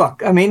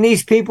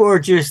 these people are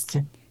just,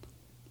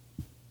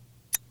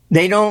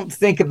 they don't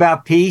think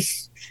about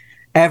peace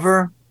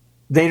ever.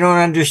 They don't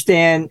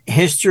understand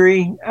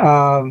history.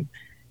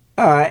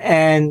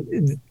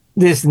 And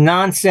this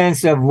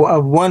nonsense of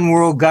one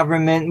world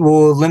government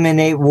will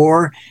eliminate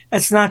war,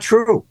 that's not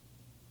true.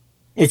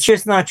 It's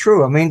just not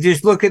true. I mean,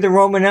 just look at the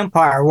Roman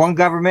Empire, one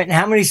government.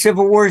 How many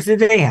civil wars did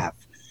they have?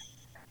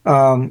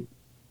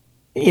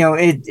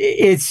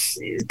 It's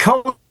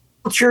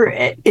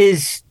culture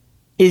is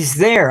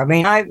there. I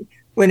mean,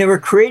 when they were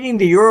creating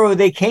the euro,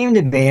 they came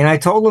to me and I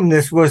told them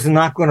this was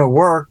not going to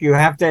work. You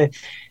have to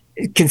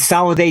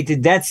consolidate the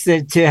debts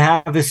to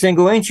have a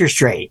single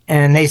interest rate.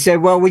 And they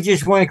said, well, we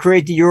just want to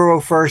create the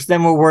euro first,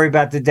 then we'll worry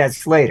about the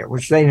debts later,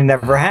 which they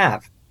never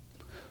have.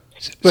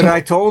 But I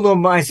told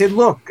them, I said,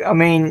 look, I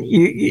mean,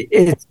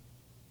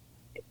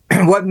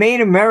 what made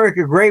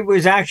America great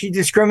was actually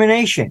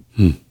discrimination.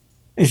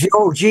 They said,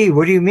 oh, gee,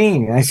 what do you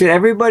mean? I said,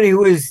 everybody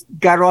who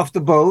got off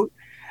the boat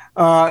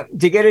to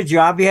get a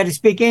job, you had to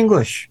speak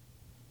English.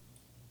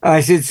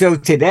 I said, so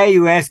today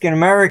you ask an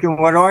American,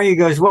 what are you? He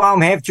goes, well,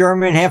 I'm half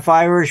German, half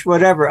Irish,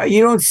 whatever.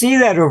 You don't see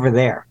that over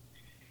there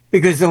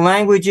because the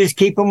languages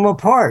keep them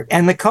apart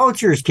and the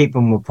cultures keep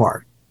them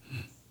apart.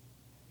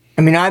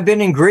 I mean, I've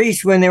been in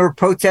Greece when they were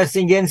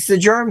protesting against the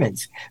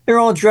Germans. They're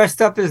all dressed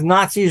up as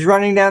Nazis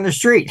running down the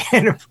street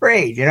and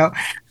afraid, I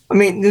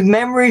mean, the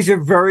memories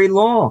are very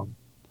long.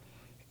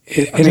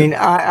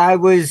 I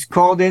was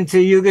called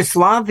into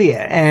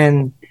Yugoslavia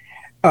and,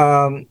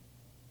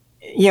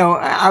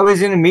 I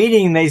was in a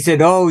meeting and they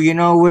said, oh,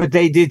 what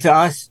they did to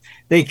us?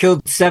 They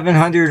killed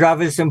 700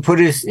 of us and put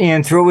us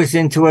and threw us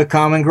into a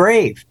common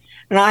grave.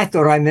 And I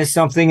thought I missed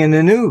something in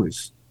the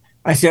news.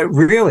 I said,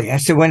 really? I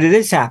said, when did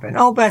this happen?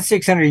 Oh, about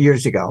 600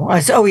 years ago. I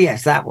said, oh,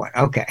 yes, that one.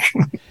 Okay.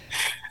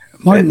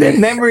 Martin, the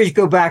memories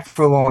go back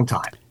for a long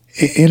time.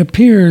 It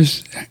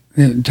appears,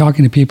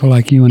 talking to people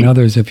like you and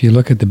others, if you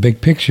look at the big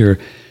picture,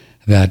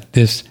 that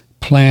this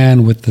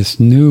plan with this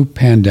new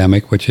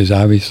pandemic, which is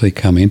obviously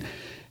coming,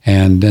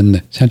 and then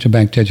the central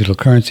bank digital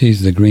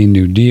currencies, the Green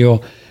New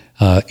Deal,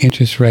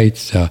 interest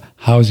rates,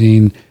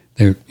 housing,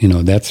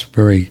 that's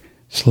very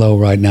slow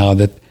right now.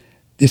 That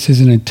this is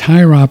an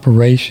entire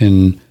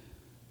operation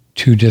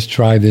to just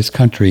drive this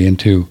country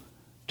to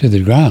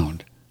the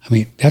ground. I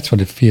mean, that's what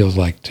it feels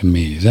like to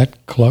me. Is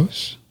that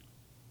close?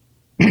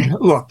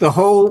 Look, the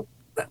whole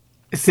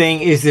thing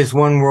is this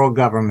one world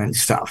government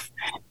stuff.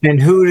 And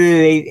who do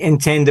they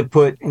intend to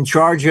put in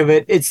charge of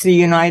it? It's the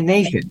United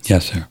Nations.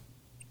 Yes, sir.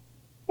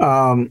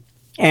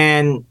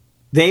 And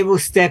they will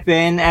step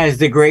in as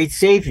the great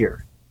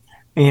savior,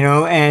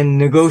 and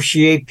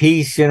negotiate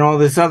peace and all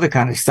this other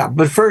kind of stuff.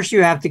 But first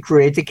you have to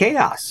create the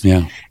chaos.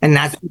 Yeah. And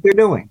that's what they're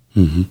doing.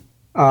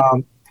 Mm-hmm.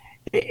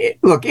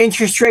 Look,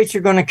 interest rates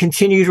are going to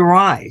continue to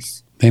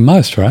rise. They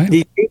must, right?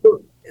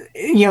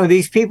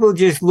 These people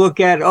just look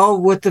at,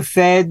 what the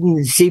Fed and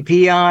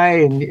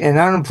CPI and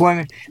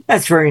unemployment,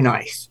 that's very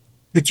nice.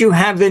 But you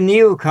have the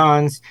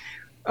neocons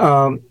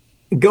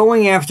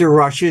going after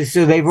Russia,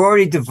 so they've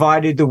already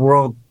divided the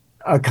world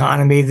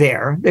economy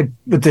there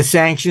with the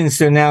sanctions.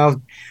 So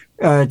now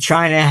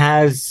China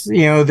has,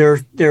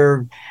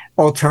 their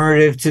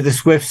alternative to the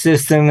SWIFT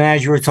system,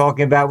 as you were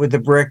talking about with the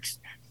BRICS.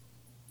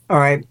 All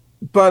right.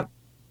 But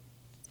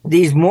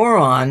these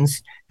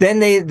morons, then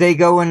they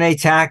go and they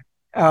attack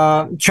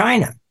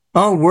China.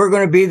 Oh, we're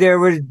going to be there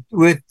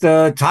with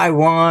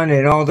Taiwan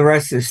and all the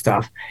rest of this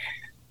stuff.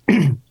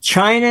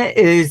 China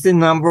is the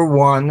number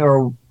one,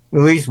 or at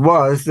least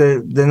was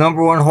the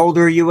number one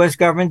holder of U.S.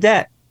 government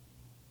debt.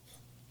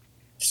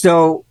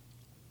 So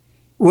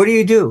what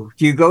do? Do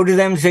you go to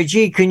them and say,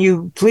 gee, can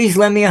you please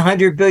lend me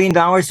 $100 billion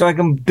so I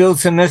can build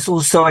some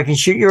missiles so I can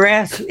shoot your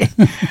ass?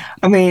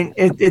 I mean,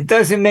 it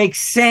doesn't make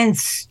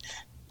sense.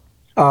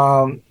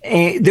 And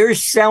they're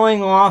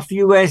selling off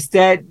U.S.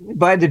 debt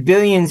by the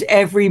billions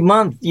every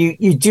month.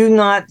 You do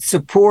not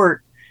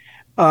support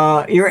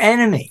your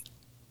enemy.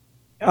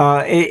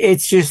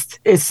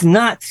 It's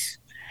nuts.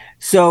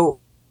 So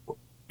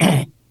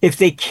if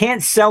they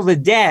can't sell the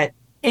debt,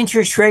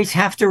 interest rates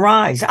have to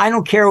rise. I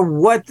don't care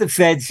what the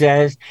Fed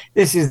says.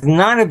 This is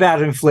not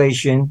about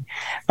inflation.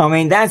 I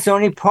mean, that's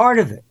only part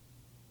of it.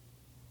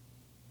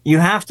 You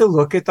have to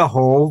look at the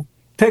whole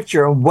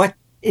picture of what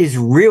is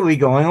really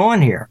going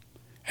on here.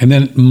 And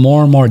then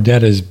more and more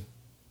debt is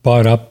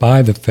bought up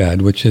by the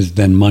Fed, which is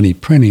then money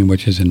printing,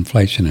 which is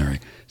inflationary.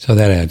 So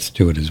that adds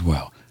to it as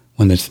well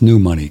when there's new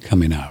money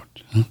coming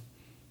out. Huh?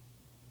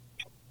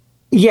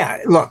 Yeah,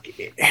 look,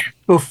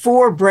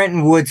 before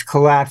Bretton Woods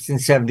collapsed in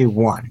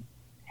 71,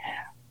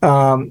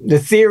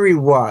 the theory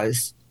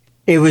was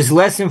it was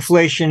less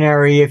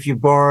inflationary if you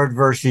borrowed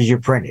versus you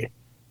printed.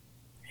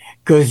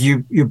 Because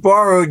you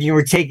borrowed, you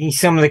were taking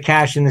some of the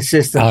cash in the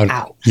system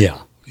out.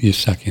 Yeah, you're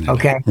sucking it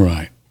okay. out.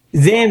 Right.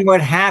 Then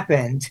what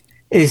happened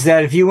is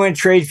that if you went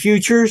trade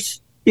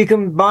futures, you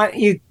can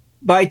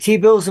buy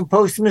T-bills and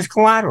post them as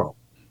collateral.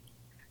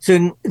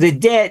 So the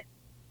debt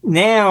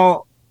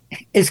now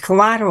is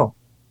collateral.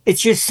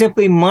 It's just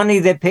simply money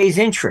that pays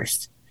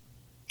interest.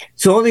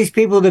 So all these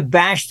people that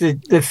bash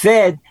the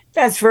Fed,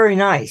 that's very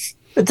nice.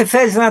 But the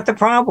Fed's not the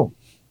problem.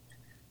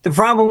 The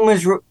problem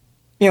is,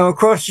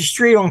 across the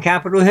street on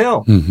Capitol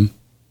Hill.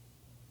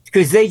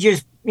 Because they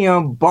just,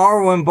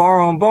 borrow and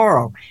borrow and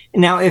borrow.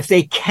 Now, if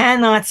they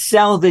cannot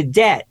sell the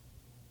debt,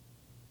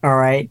 all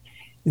right,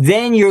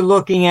 then you're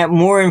looking at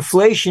more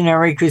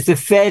inflationary because the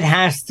Fed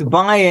has to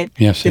buy it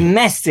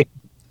domestic.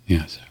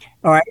 Yes.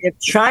 All right. If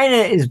China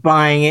is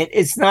buying it,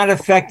 it's not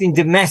affecting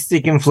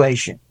domestic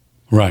inflation.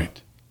 Right.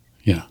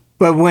 Yeah.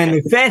 But when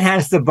the Fed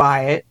has to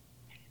buy it,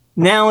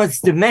 now it's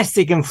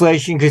domestic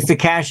inflation because the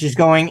cash is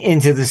going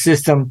into the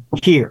system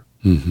here.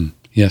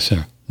 Yes,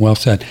 sir. Well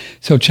said.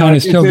 So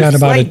China's still got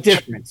about a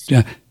difference.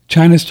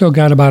 China's still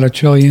got about $1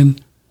 trillion.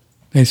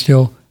 They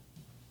still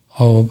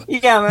hold.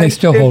 Yeah,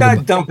 they're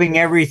not dumping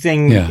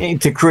everything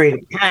to create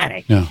a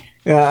panic.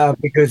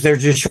 Because they're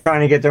just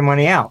trying to get their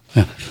money out.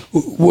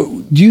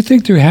 Do you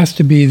think there has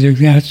to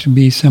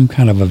be some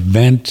kind of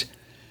event,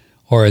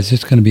 or is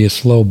this going to be a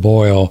slow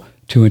boil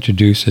to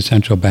introduce the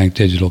central bank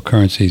digital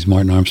currencies,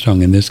 Martin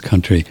Armstrong, in this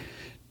country?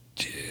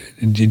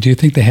 Do you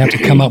think they have to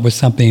come up with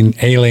something,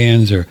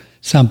 aliens or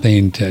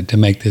something, to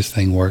make this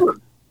thing work?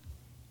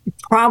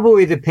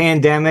 Probably the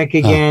pandemic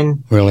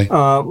again. Really?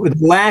 The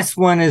last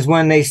one is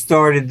when they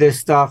started this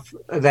stuff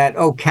that,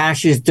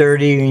 cash is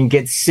dirty and you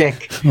get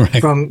sick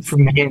from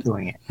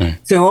handling it. Right.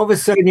 So all of a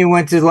sudden you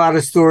went to a lot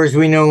of stores,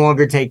 we no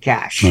longer take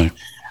cash. Right.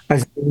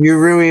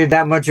 You're really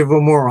that much of a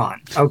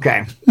moron.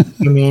 Okay.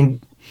 I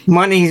mean,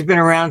 money's been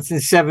around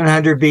since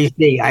 700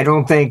 BC. I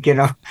don't think,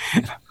 a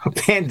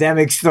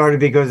pandemic started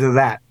because of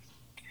that.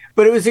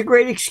 But it was a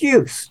great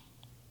excuse.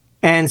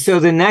 And so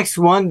the next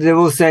one, they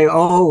will say,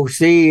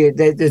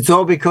 it's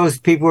all because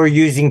people are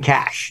using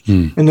cash.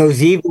 And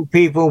those evil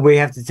people, we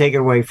have to take it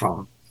away from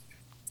them.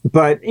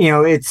 But,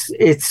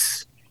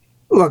 it's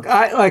look,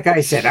 like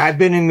I said, I've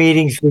been in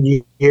meetings for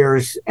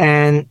years,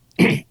 and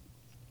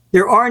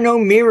there are no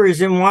mirrors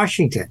in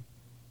Washington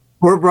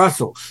or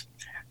Brussels.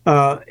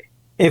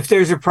 If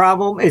there's a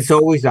problem, it's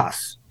always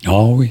us.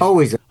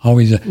 Always.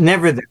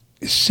 Never them.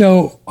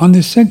 So on the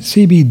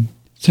CB,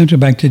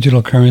 central bank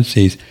digital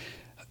currencies,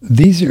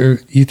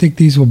 you think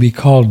these will be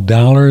called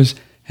dollars?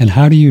 And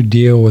how do you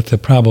deal with the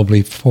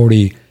probably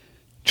 40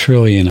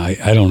 trillion,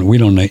 we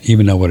don't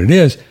even know what it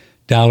is,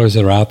 dollars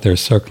that are out there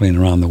circling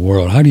around the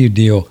world? How do you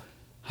deal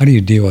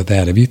with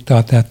that? Have you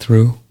thought that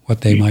through,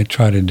 what they might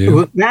try to do?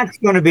 Well, that's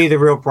going to be the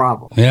real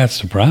problem. Yeah,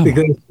 that's the problem.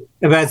 Because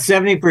about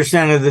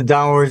 70% of the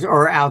dollars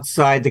are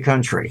outside the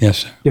country. Yes,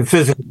 sir. The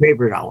physical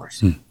paper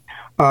dollars.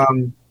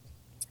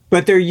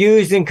 But they're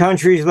used in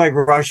countries like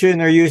Russia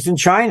and they're used in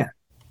China.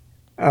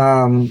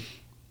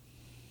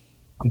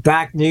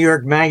 Back New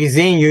York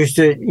Magazine used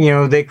to,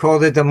 they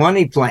called it the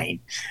money plane.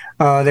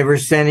 They were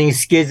sending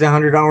skids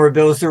 $100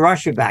 bills to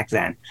Russia back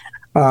then.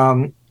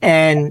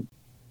 And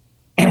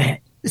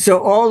so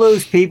all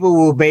those people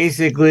will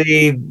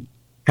basically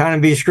kind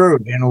of be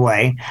screwed in a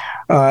way.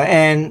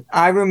 And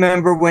I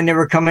remember when they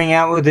were coming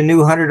out with a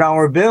new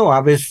 $100 bill, I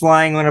was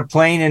flying on a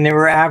plane and there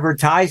were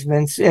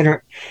advertisements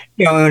on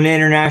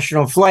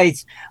international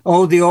flights.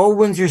 Oh, the old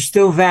ones are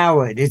still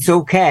valid. It's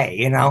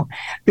okay,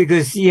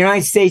 because the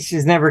United States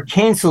has never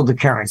canceled the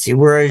currency,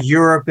 whereas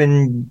Europe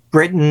and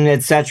Britain,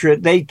 etc.,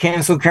 they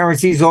cancel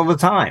currencies all the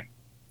time.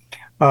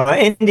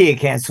 India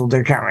canceled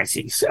their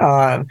currencies.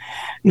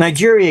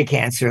 Nigeria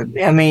canceled.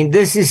 I mean,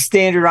 this is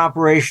standard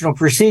operational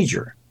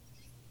procedure.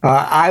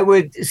 I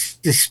would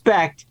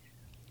suspect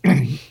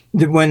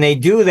that when they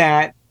do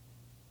that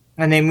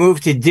and they move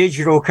to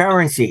digital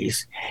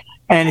currencies,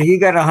 and if you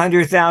got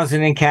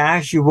 100,000 in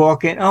cash, you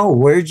walk in,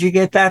 where'd you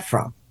get that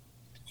from?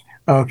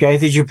 Okay,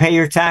 did you pay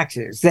your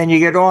taxes? Then you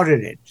get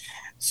audited.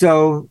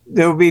 So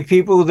there'll be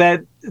people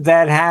that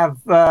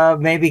have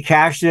maybe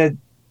cash that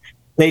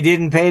they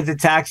didn't pay the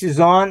taxes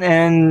on,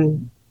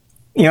 and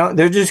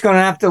they're just going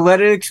to have to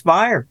let it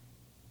expire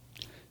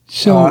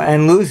So,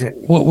 and lose it.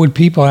 what would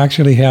people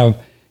actually have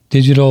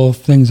digital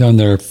things on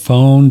their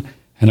phone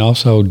and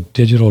also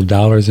digital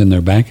dollars in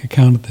their bank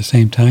account at the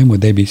same time?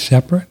 Would they be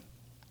separate?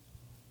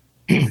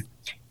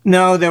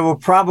 No, they will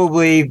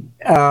probably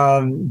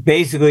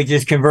basically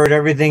just convert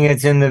everything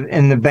that's in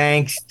the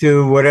banks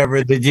to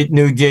whatever the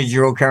new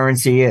digital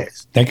currency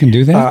is. They can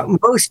do that?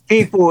 Most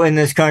people in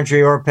this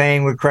country are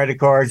paying with credit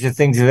cards or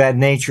things of that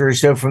nature.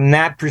 So from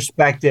that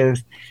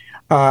perspective,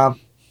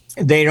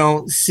 they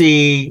don't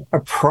see a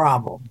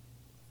problem.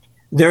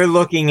 They're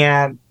looking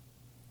at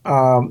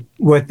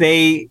what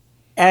they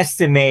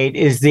estimate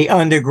is the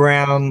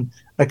underground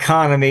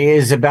economy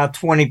is about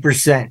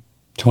 20%.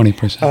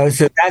 20%.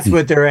 So that's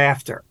what they're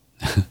after.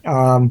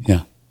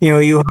 Yeah.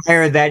 You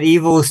hire that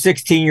evil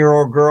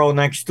 16-year-old girl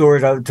next door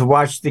to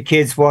watch the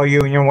kids while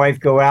you and your wife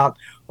go out.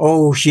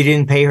 Oh, she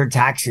didn't pay her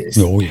taxes.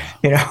 Oh, yeah.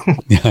 Yeah,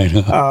 I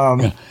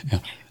know.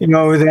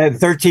 That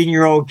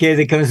 13-year-old kid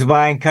that comes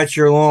by and cuts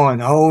your lawn.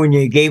 Oh, and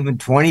you gave him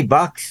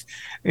 $20.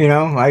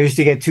 I used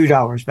to get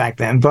 $2 back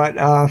then, but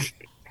I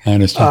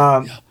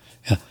understand.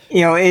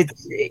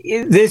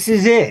 this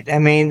is it. I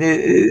mean,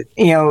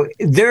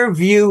 their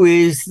view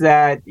is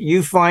that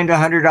you find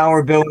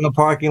 $100 bill in the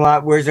parking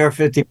lot. Where's our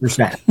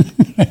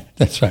 50%?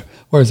 That's right.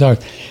 Where's ours?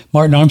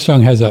 Martin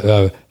Armstrong has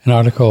an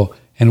article,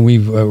 and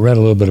we've read a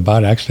little bit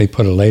about it. Actually,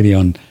 put a lady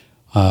on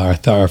our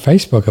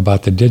Facebook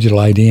about the digital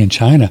ID in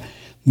China.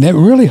 They're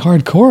really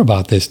hardcore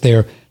about this.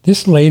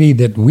 This lady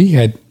that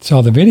we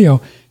saw the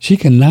video, she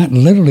cannot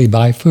literally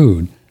buy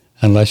food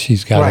unless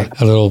she's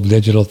got a little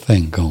digital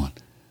thing going.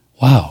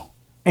 Wow.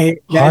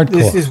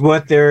 This is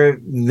what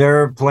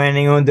they're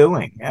planning on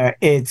doing.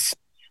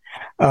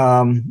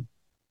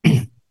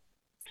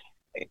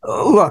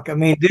 Look, I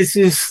mean, this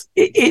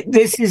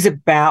is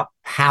about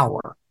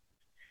power.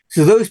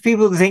 So those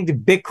people that think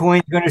that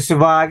Bitcoin is going to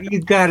survive,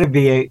 you got to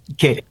be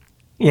kidding.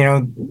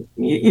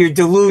 Your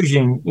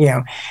delusion.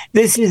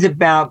 This is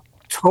about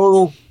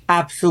total,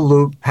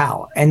 absolute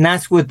power, and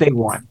that's what they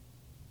want.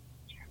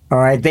 All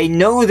right. They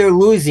know they're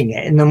losing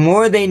it. And the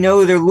more they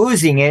know they're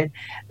losing it,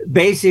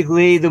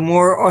 basically, the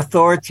more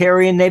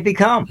authoritarian they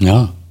become.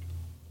 Yeah.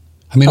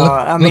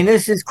 I mean,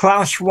 this is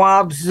Klaus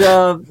Schwab's,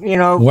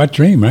 wet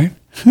dream, right?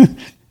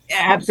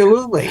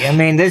 Absolutely. I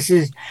mean, this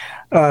is,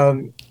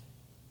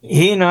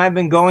 he and I have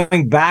been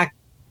going back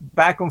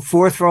and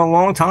forth for a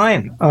long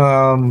time.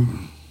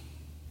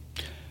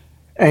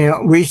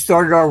 We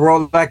started our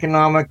World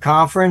Economic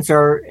Conference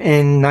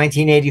in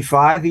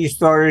 1985. He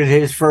started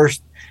his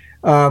first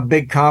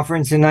big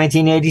conference in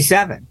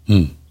 1987.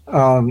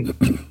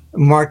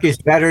 Marcus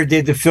Better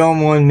did the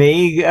film on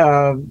me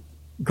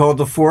called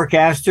The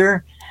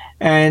Forecaster,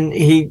 and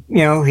he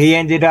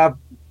ended up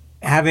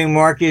having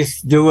Marcus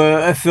do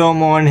a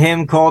film on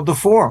him called The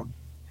Forum.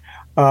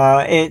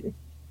 The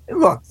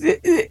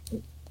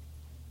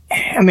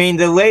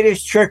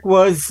latest trick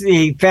was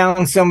he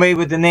found somebody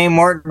with the name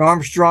Martin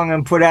Armstrong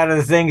and put out of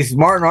the things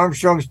Martin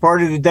Armstrong's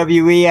part of the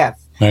WEF.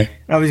 Right.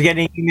 I was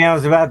getting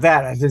emails about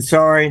that. I said,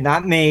 sorry,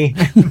 not me.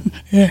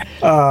 Yeah.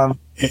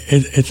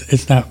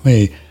 It's not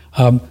me.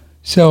 Let's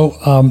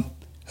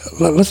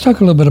talk a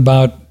little bit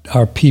about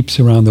our peeps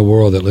around the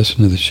world that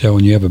listen to the show,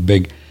 and you have a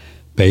big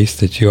base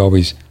that you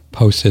always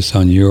post this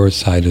on your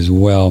site as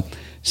well.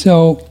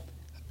 So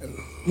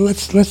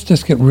let's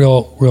just get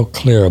real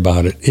clear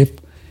about it.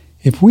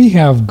 If we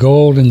have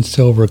gold and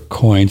silver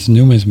coins,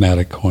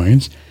 numismatic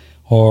coins,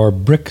 or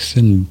bricks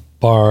and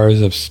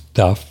bars of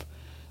stuff,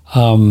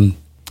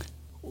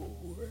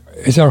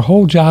 is our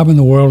whole job in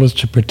the world is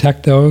to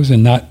protect those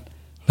and not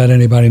let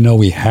anybody know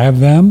we have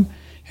them,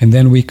 and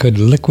then we could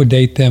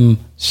liquidate them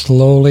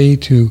slowly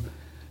to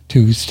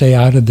stay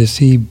out of the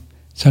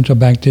central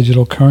bank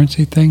digital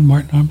currency thing,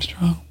 Martin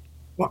Armstrong?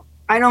 Well,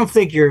 I don't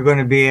think you're going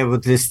to be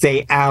able to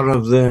stay out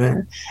of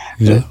the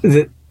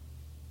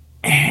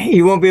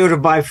you won't be able to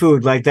buy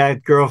food like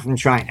that girl from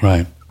China.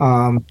 Right.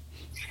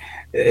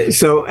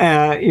 So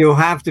you'll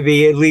have to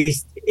be at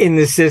least in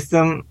the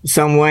system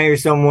some way or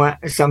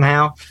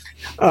somehow.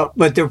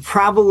 But there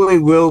probably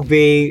will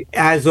be,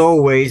 as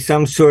always,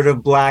 some sort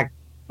of black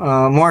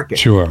market.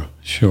 Sure.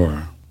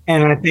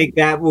 And I think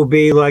that will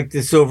be like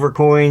the silver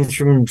coins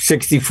from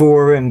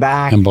 64 and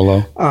back. And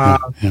below.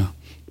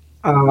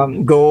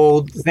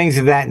 Gold, things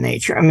of that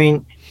nature. I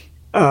mean,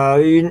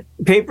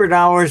 paper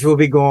dollars will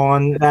be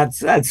gone, that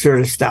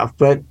sort of stuff.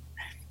 But,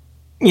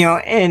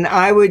 and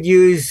I would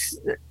use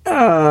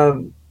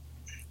the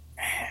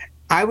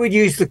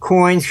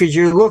coins because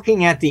you're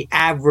looking at the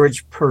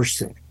average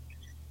person.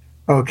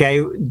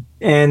 Okay.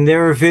 And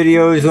there are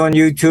videos on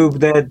YouTube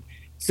that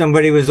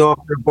somebody was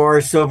offered a bar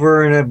of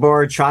silver and a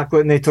bar of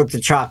chocolate, and they took the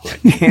chocolate,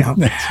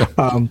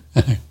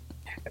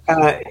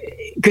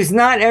 because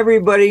not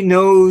everybody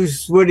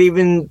knows what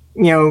even,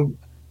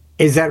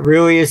 is that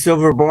really a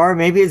silver bar?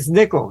 Maybe it's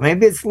nickel,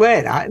 maybe it's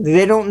lead.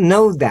 They don't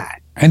know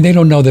that. And they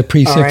don't know that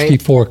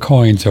pre-64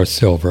 coins are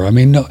silver. I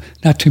mean, no,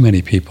 not too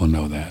many people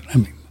know that. I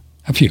mean,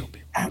 a few people.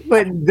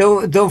 but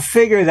they'll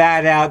figure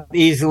that out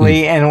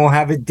easily, and we'll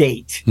have a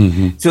date.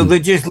 So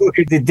they'll just look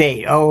at the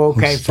date. Oh,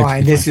 okay,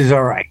 fine. This is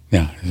all right.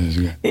 Yeah, this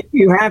is good.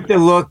 You have to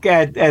look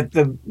at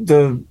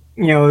the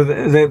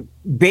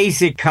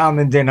basic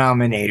common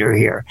denominator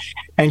here,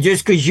 and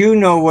just because you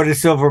know what a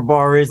silver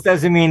bar is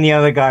doesn't mean the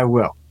other guy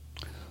will.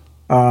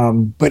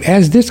 But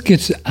as this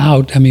gets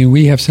out, I mean,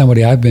 we have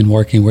somebody I've been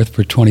working with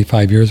for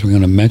 25 years. We're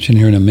going to mention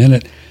here in a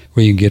minute,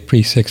 where you can get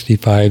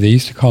pre-65. They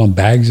used to call them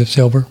bags of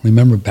silver.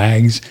 Remember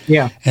bags?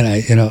 Yeah. And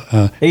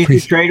they used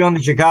to trade on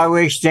the Chicago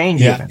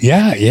Exchange.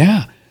 Yeah,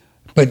 yeah.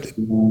 But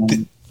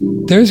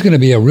there's going to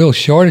be a real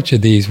shortage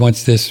of these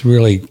once this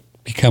really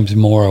becomes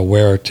more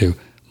aware to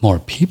more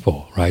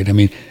people, right? I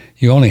mean,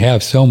 you only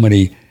have so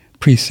many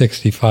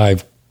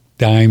pre-65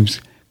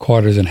 dimes,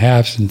 quarters, and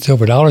halves, and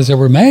silver dollars that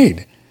were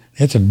made.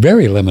 It's a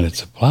very limited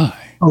supply.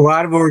 A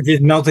lot of them were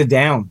just melted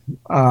down.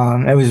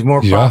 It was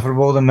more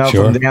profitable to melt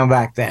them down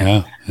back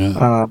then.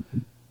 Yeah.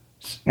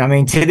 I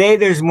mean, today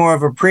there's more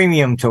of a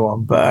premium to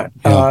them, but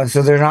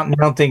so they're not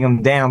melting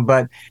them down.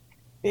 But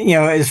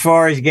as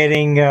far as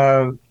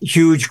getting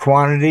huge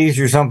quantities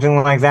or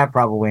something like that,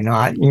 probably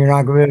not. You're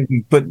not going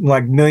to put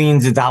like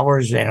millions of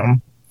dollars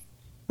in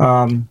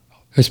them.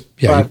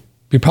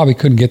 You probably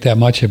couldn't get that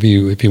much if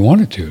you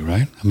wanted to,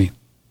 right? I mean,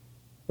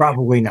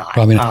 probably not.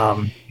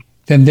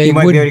 Then you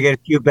might be able to get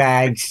a few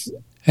bags.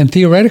 And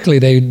theoretically,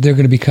 they're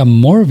going to become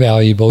more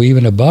valuable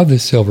even above the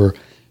silver,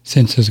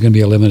 since there's going to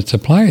be a limited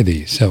supply of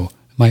these. So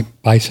might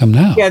buy some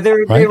now. Yeah,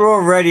 they're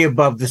already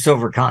above the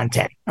silver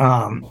content.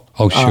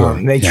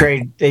 Sure.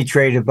 They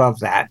trade above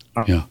that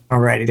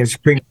already. There's a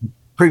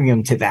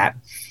premium to that.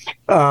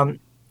 But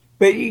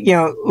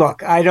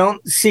look, I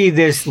don't see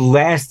this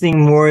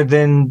lasting more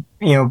than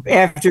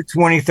after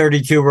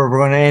 2032, where we're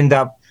going to end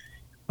up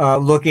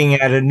looking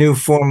at a new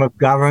form of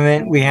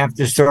government. We have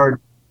to start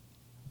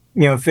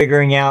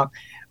figuring out.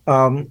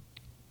 I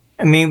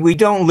mean, we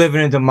don't live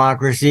in a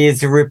democracy.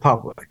 It's a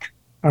republic.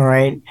 All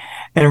right.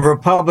 And a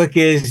republic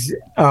is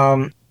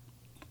a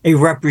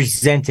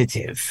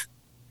representative.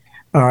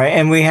 All right.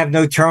 And we have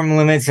no term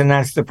limits, and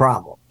that's the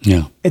problem.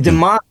 Yeah. The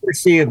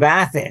democracy of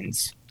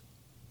Athens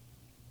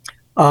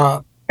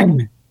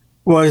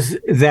was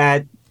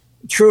that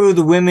true,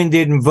 the women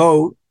didn't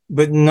vote,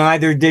 but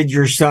neither did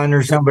your son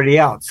or somebody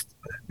else.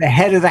 The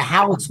head of the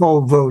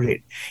household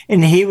voted,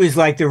 and he was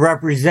like the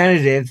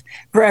representative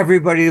for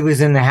everybody that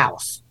was in the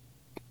house.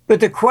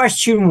 But the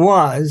question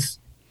was,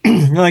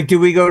 like, do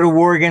we go to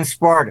war against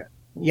Sparta?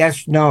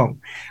 Yes, no.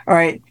 All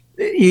right.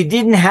 You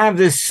didn't have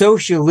this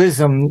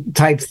socialism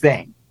type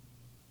thing.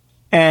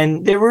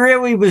 And there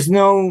really was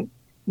no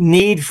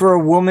need for a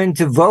woman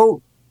to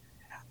vote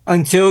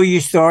until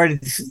you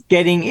started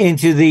getting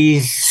into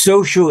these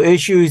social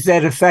issues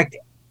that affect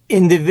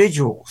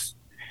individuals.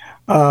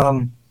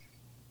 And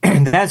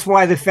that's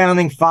why the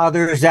founding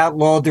fathers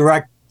outlawed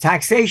direct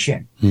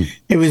taxation.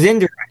 It was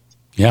indirect.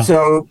 Yeah.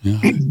 So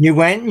you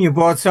went and you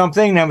bought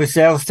something that was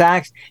sales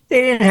tax.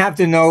 They didn't have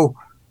to know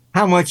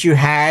how much you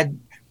had.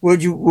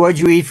 What'd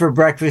you eat for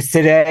breakfast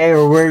today,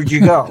 or where'd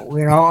you go?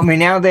 I mean,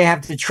 now they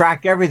have to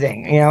track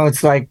everything.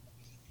 It's like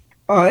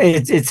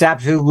it's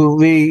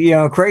absolutely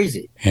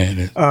crazy. Yeah, it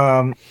is.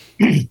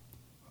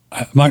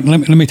 Martin,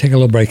 let me take a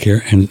little break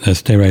here and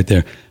stay right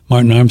there.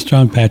 Martin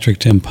Armstrong, Patrick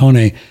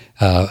Timpone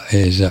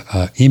is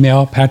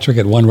email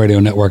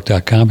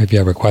patrick@oneradionetwork.com if you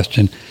have a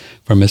question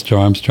for Mr.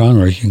 Armstrong,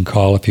 or you can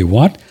call if you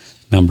want.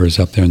 Numbers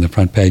up there on the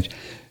front page.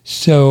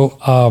 So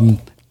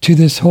to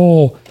this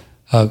whole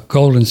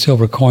gold and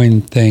silver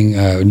coin thing,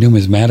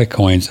 numismatic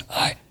coins,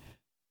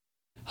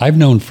 I've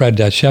known Fred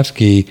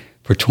Dashevsky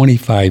for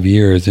 25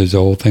 years. There's a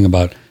whole thing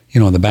about,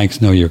 the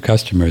banks know your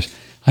customers.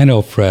 I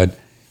know Fred,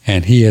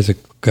 and he has a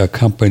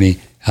company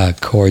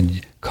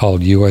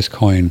called U.S.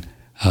 Coin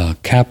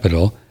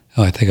Capital.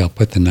 Oh, I think I'll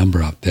put the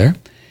number up there.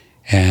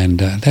 And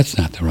that's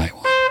not the right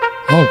one.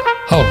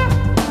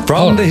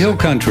 From the Hill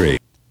Country.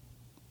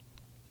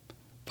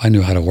 If I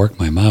knew how to work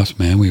my mouse,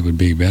 man, we would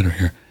be better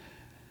here.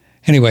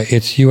 Anyway,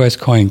 it's U.S.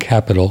 Coin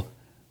Capital,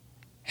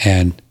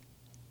 and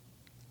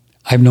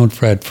I've known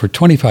Fred for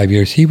 25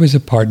 years. He was a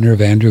partner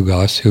of Andrew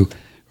Goss, who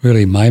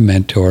really my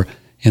mentor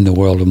in the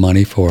world of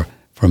money for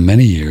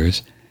many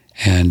years.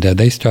 And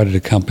they started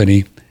a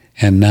company,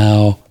 and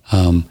now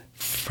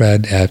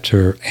Fred,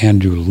 after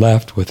Andrew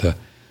left with a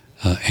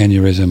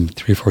aneurysm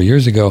 3 or 4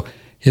 years ago,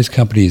 his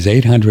company is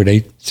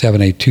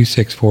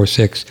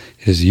 800-878-2646.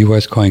 It is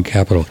U.S. Coin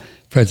Capital.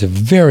 Fred's a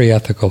very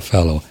ethical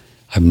fellow.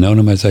 I've known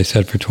him, as I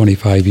said, for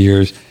 25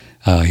 years.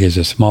 He has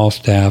a small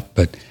staff,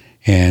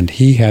 and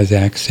he has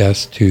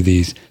access to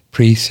these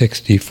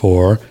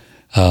pre-64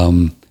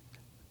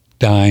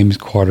 dimes,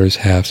 quarters,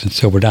 halves, and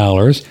silver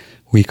dollars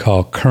we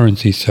call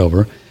currency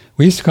silver.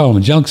 We used to call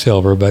them junk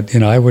silver, but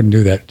I wouldn't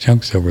do that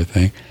junk silver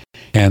thing.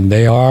 And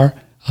they are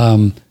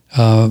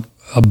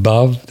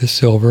above the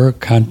silver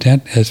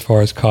content as far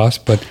as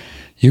cost, but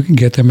you can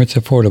get them. It's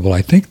affordable.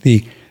 I think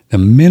the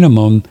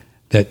minimum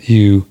that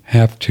you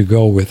have to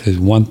go with is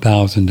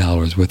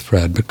 $1,000 with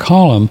Fred. But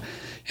call him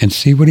and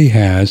see what he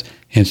has,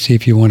 and see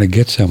if you want to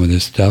get some of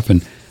this stuff.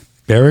 And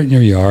bury it in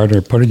your yard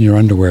or put it in your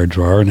underwear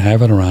drawer and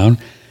have it around,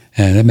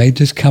 and it may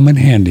just come in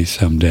handy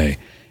someday.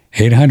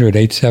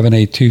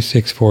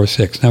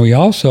 800-878-2646. Now, he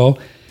also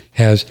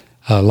has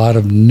a lot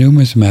of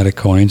numismatic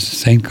coins.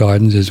 St.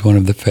 Gaudens is one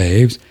of the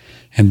faves,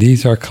 and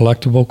these are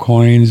collectible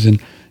coins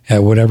and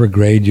at whatever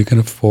grade you can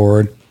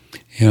afford,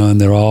 and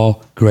they're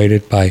all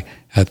graded by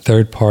a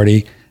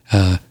third-party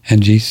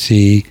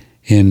NGC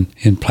in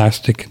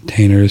plastic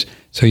containers,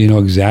 so you know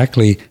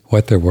exactly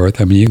what they're worth.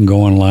 I mean, you can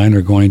go online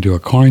or go into a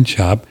coin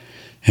shop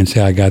and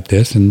say, I got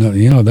this, and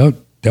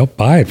they'll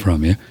buy it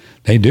from you.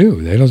 They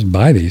do. They just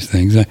buy these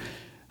things.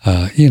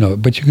 But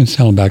you can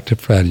sell them back to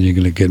Fred, and you're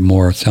going to get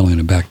more selling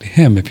them back to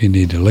him if you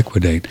need to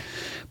liquidate.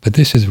 But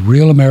this is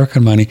real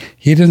American money.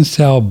 He doesn't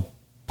sell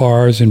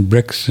bars and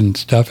bricks and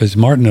stuff, as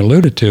Martin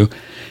alluded to.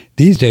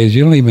 These days,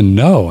 you don't even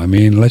know. I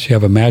mean, unless you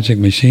have a magic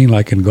machine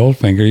like in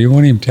Goldfinger, you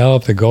won't even tell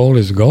if the gold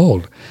is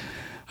gold.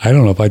 I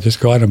don't know if I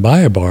just go out and buy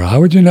a bar. How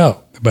would you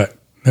know? But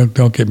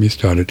don't get me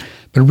started.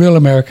 But real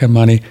American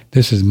money,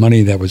 this is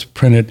money that was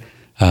printed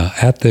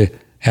at the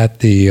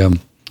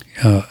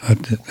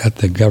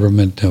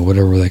government,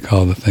 whatever they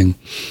call the thing,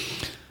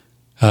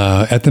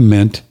 at the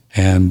mint,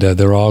 and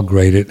they're all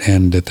graded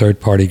and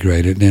third-party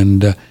graded,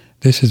 and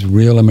this is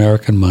real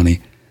American money.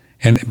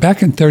 And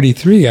back in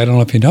 33, I don't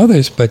know if you know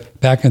this, but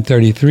back in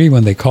 33,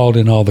 when they called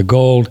in all the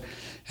gold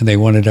and they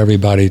wanted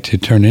everybody to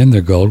turn in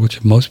their gold,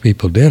 which most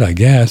people did, I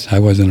guess, I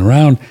wasn't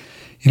around,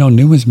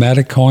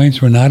 numismatic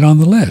coins were not on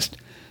the list.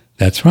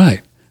 That's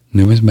right.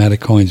 Numismatic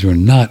coins were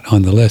not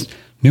on the list.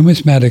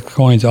 Numismatic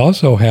coins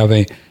also have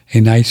a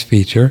nice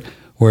feature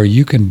where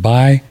you can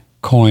buy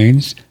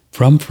coins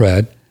from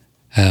Fred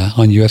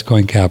on U.S.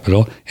 Coin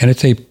Capital, and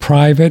it's a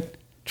private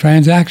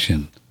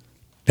transaction.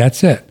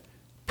 That's it.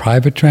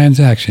 Private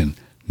transaction.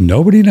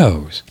 Nobody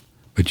knows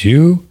but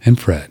you and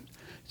Fred.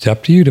 It's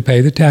up to you to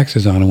pay the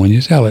taxes on it when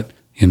you sell it.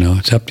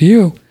 It's up to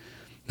you.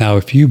 Now,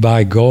 if you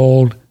buy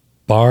gold,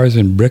 bars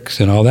and bricks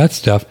and all that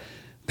stuff,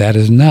 that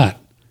is not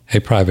a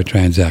private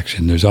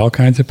transaction. There's all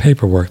kinds of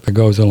paperwork that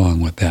goes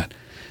along with that.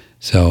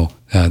 So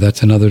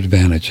that's another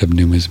advantage of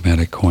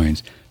numismatic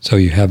coins. So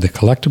you have the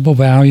collectible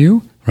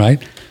value,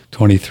 right?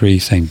 23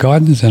 St.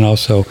 Gaudens, and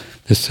also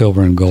the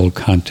silver and gold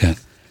content.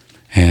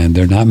 And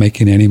they're not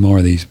making any more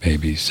of these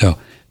babies. So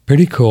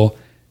pretty cool.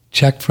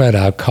 Check Fred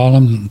out. Call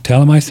him.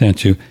 Tell him I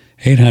sent you.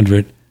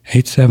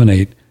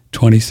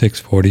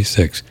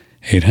 800-878-2646.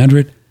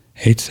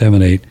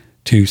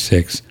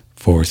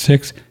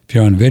 800-878-2646. If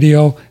you're on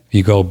video, if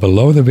you go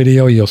below the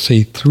video, you'll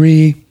see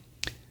 3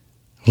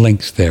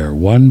 links there.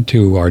 One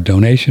to our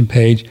donation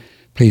page.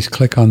 Please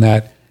click on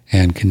that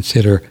and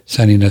consider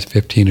sending us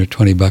 $15 or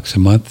 $20 a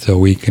month so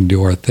we can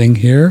do our thing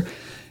here,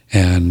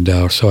 and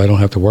so I don't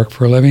have to work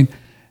for a living.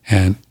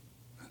 And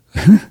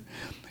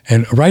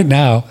and right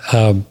now,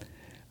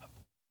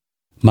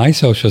 my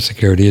Social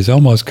Security is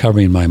almost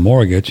covering my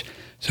mortgage,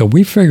 so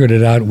we figured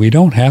it out. We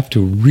don't have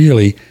to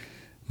really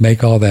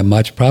make all that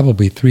much,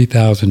 probably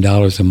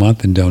 $3,000 a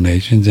month in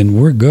donations, and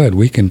we're good.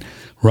 We can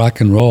rock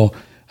and roll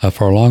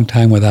for a long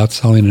time without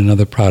selling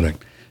another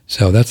product.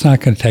 So that's not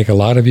going to take a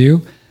lot of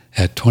you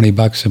at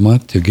 $20 a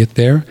month to get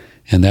there,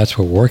 and that's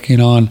what we're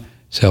working on.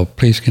 So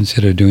please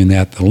consider doing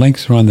that. The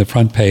links are on the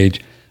front page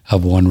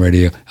of One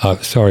Radio,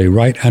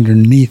 right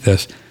underneath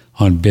us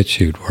on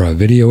BitChute, where our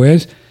video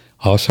is.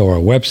 Also our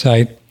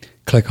website,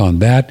 click on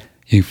that.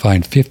 You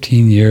find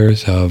 15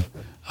 years of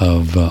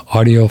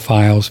audio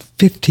files,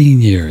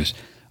 15 years,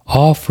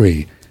 all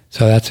free.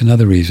 So that's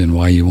another reason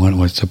why you want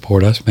to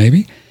support us,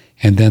 maybe.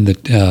 And then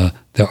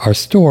our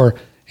store,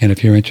 and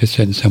if you're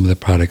interested in some of the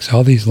products,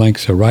 all these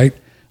links are right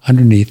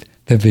underneath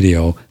the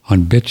video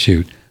on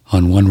BitChute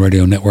on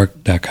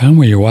OneRadioNetwork.com,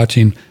 where you're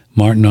watching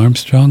Martin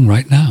Armstrong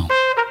right now.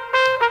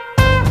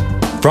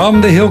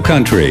 From the Hill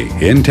Country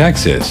in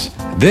Texas,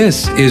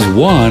 this is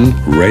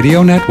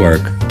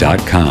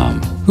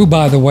OneRadioNetwork.com. Who,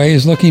 by the way,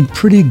 is looking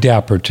pretty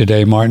dapper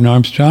today, Martin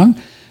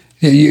Armstrong.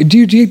 Do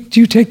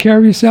you take care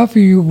of yourself? Are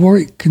you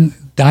worry,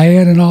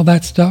 diet and all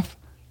that stuff?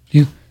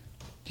 Do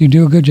you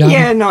do a good job?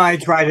 Yeah, no, I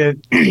try to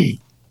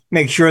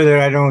make sure that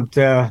I don't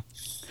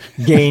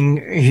gain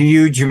a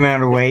huge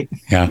amount of weight.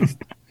 Yeah.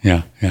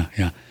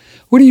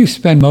 What do you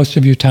spend most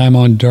of your time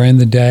on during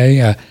the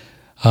day?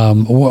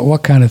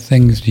 What kind of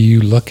things do you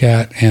look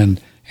at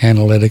and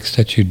analytics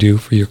that you do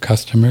for your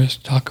customers?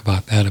 Talk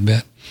about that a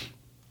bit.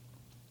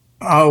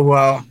 Oh,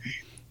 well,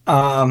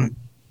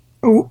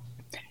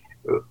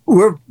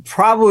 we're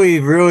probably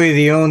really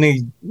the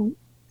only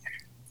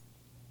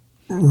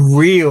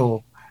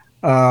real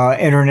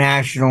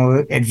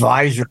international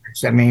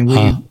advisors. I mean,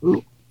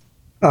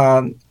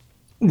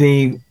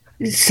 the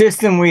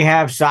system we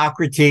have,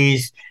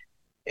 Socrates,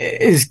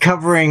 is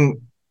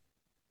covering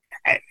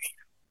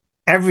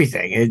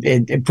everything.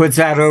 It puts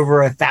out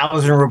over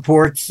 1,000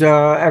 reports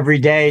every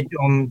day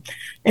on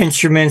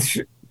instruments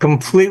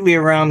completely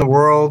around the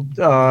world.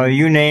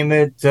 You name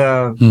it,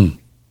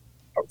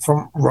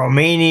 from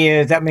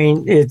Romania. I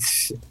mean,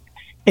 it's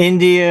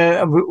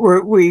India.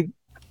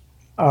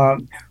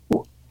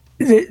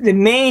 The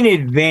main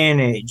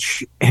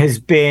advantage has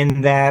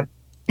been that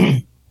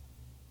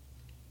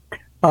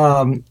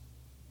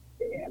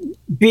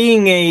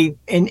being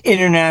an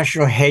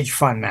international hedge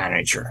fund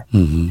manager,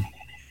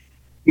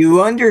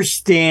 you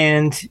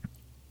understand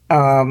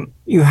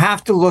you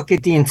have to look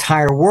at the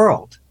entire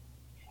world.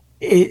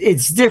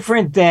 It's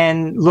different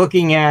than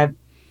looking at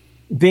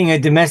being a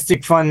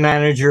domestic fund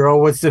manager. Oh,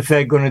 what's the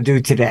Fed going to do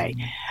today?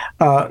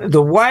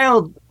 The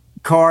wild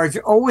cards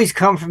always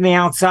come from the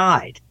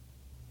outside.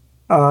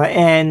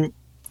 And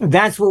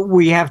that's what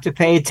we have to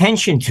pay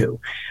attention to.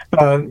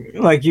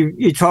 Like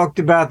you talked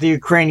about the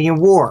Ukrainian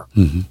war.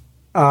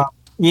 The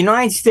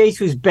United States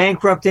was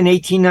bankrupt in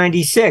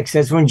 1896.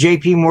 That's when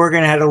J.P.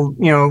 Morgan had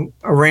to,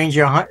 arrange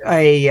a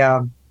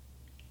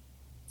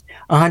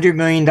 $100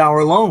 million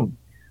loan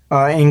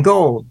in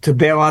gold to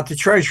bail out the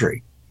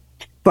Treasury.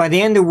 By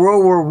the end of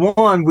World War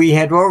I, we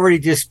had already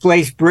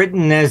displaced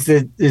Britain as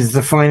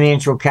the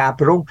financial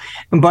capital.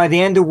 And by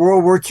the end of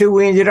World War II,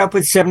 we ended up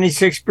with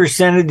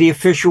 76% of the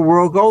official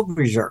world gold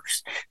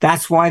reserves.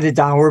 That's why the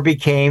dollar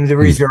became the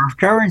reserve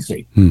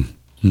currency.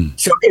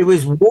 So it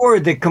was war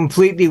that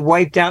completely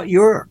wiped out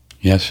Europe.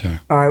 Yes,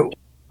 sir.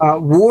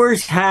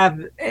 Wars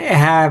have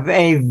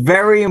a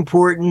very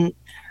important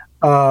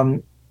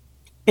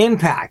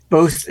impact,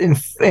 both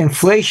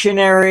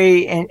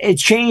inflationary, and it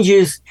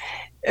changes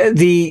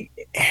the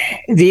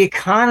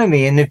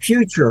economy and the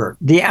future,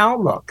 the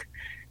outlook.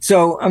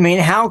 So, I mean,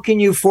 how can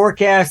you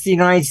forecast the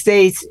United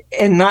States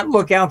and not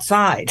look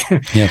outside?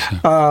 Yes, sir.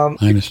 I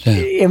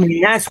understand. I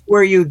mean, that's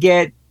where you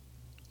get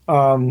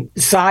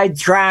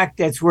sidetracked.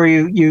 That's where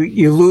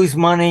you lose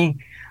money.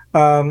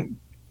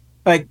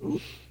 Like,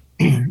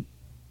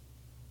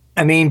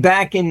 I mean,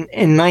 back in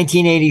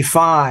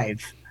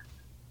 1985,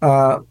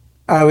 I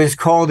was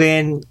called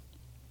in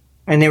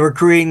and they were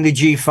creating the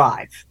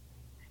G5.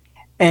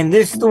 And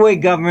this is the way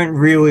government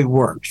really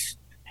works.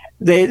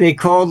 They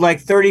called like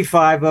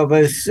 35 of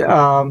us,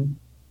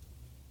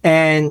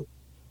 and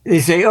they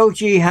say, "Oh,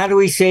 gee, how do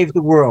we save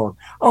the world?"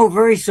 "Oh,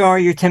 very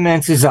sorry, your 10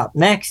 minutes is up.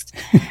 Next."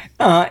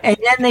 And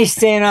then they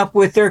stand up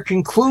with their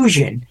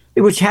conclusion,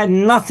 which had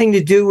nothing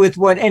to do with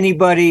what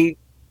anybody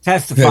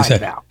testified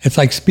about. It's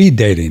like speed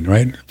dating,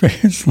 right?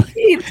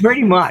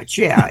 Pretty much,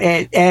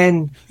 yeah.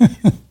 And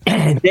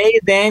they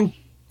then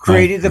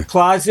created the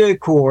Plaza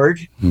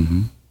Accord.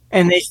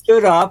 And they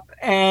stood up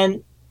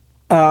and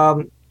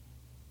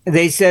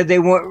they said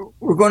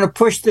we're going to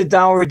push the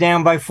dollar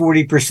down by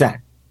 40%.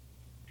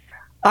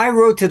 I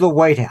wrote to the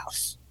White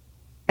House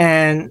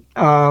and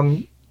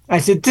I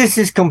said, this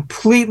is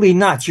completely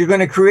nuts. You're going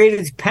to create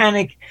a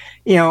panic,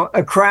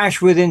 a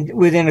crash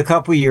within a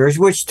couple of years,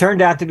 which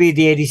turned out to be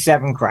the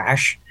 87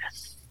 crash.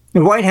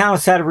 The White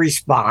House had to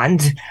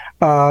respond.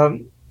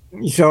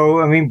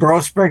 So, I mean,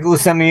 Burl Sprinkler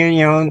sent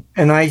me, a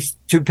nice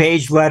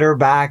 2-page letter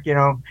back,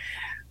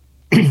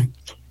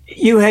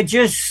 You had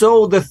just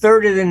sold a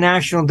third of the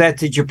national debt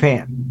to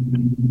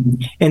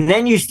Japan. And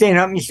then you stand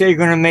up and you say you're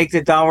going to make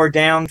the dollar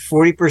down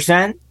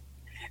 40%.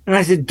 And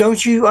I said,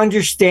 don't you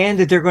understand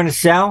that they're going to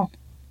sell?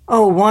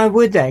 Oh, why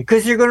would they?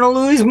 Because they're going to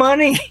lose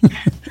money.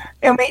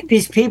 I mean,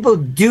 these people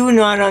do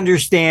not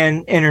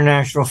understand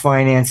international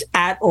finance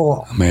at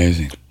all.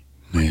 Amazing.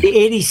 The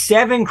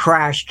 87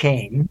 crash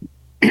came.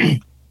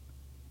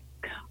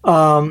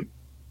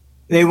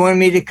 They wanted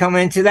me to come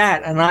into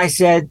that. And I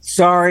said,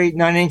 sorry,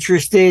 not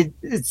interested.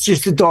 It's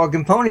just a dog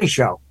and pony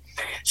show.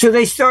 So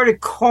they started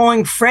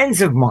calling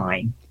friends of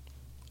mine.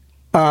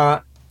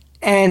 And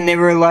they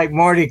were like,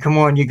 Marty, come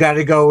on, you got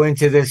to go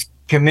into this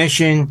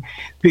commission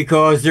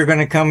because they're going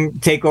to come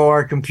take all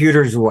our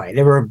computers away.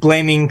 They were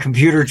blaming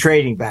computer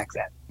trading back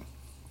then.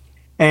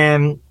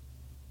 And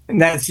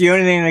that's the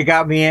only thing that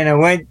got me in. I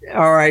went,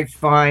 all right,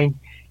 fine.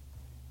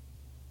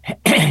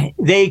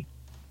 They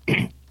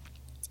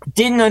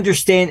didn't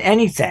understand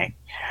anything.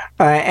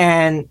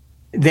 And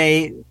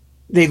they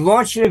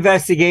launched an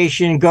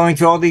investigation going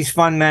to all these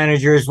fund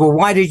managers. Well,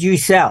 why did you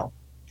sell?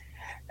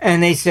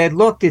 And they said,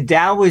 look, the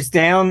Dow was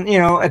down,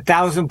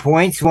 1,000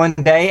 points one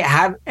day.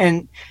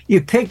 And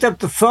you picked up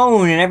the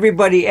phone and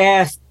everybody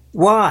asked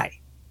why.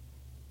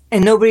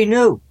 And nobody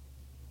knew.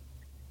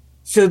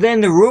 So then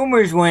the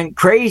rumors went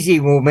crazy.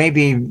 Well,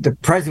 maybe the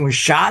president was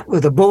shot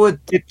with a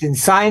bullet dipped in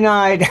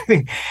cyanide. I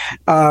mean,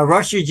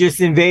 Russia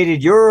just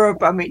invaded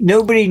Europe. I mean,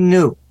 nobody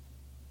knew.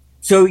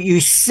 So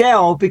you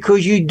sell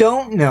because you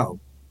don't know.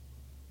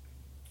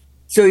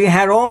 So you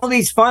had all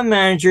these fund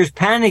managers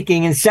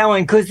panicking and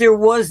selling because there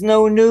was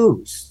no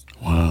news.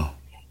 Wow.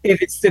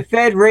 If it's the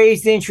Fed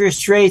raised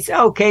interest rates,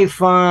 okay,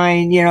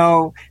 fine.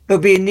 There'll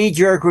be a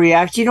knee-jerk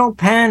reaction. You don't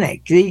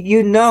panic.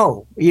 You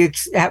know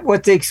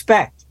what to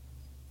expect.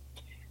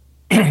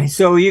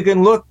 So you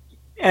can look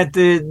at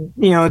the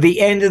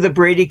end of the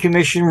Brady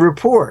Commission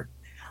report.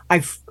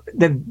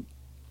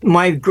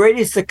 My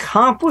greatest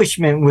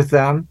accomplishment with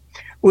them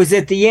was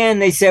at the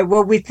end. They said,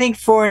 well, we think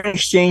foreign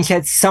exchange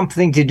had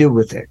something to do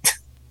with it.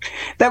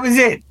 That was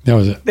it.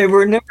 They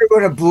were never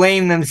going to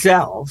blame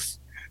themselves.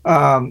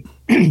 Or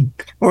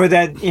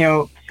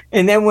that,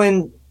 and then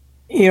when,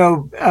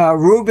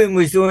 Rubin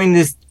was doing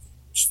this,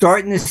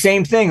 starting the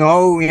same thing.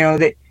 Oh,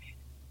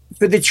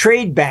 for the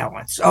trade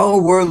balance.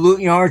 Oh,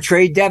 our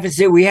trade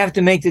deficit. We have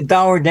to make the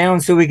dollar down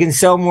so we can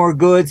sell more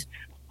goods.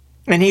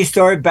 And he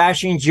started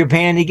bashing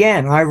Japan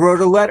again. I wrote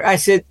a letter. I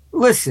said,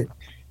 listen,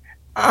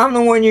 I'm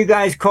the one you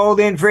guys called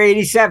in for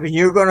 87.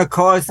 You're going to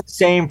cause the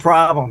same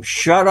problem.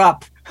 Shut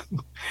up.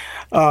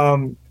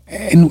 Wow.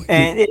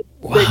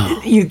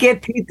 You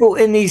get people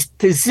in these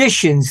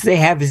positions, they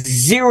have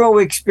zero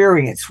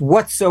experience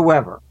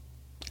whatsoever.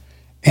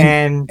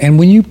 And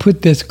when you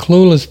put this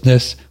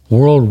cluelessness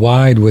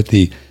worldwide with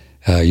the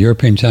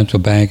European Central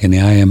Bank and the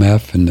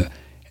IMF and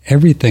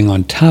everything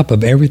on top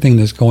of everything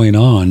that's going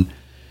on,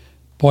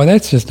 boy,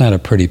 that's just not a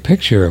pretty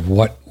picture of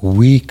what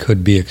we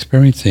could be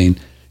experiencing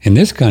in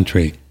this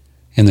country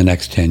in the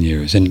next 10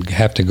 years and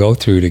have to go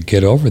through to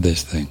get over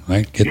this thing,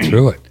 right? Get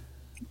through it.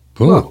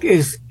 Ooh, look,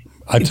 it's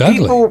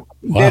people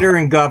ugly. that are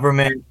in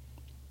government,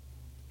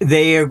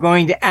 they are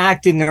going to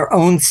act in their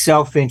own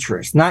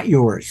self-interest, not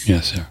yours.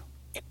 Yes, sir.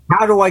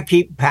 How do I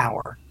keep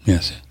power?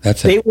 Yes, sir.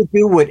 That's They it. will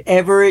do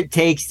whatever it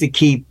takes to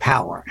keep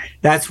power.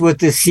 That's what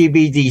the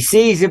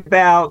CBDC is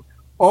about.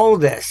 All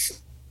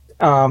this.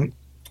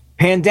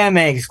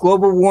 Pandemics,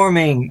 global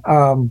warming.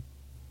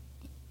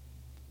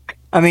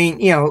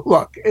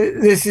 Look,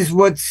 this is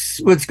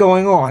what's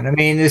going on. I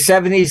mean, the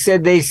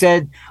 70s they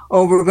said,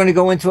 oh, we're going to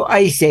go into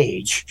ice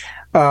age.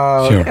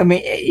 Sure. I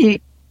mean,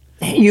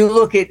 you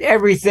look at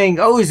everything,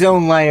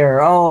 ozone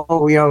layer. Oh,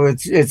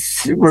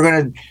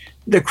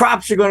 the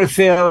crops are going to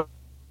fail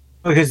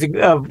because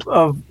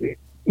of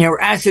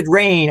acid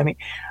rain.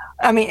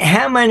 I mean,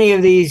 how many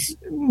of these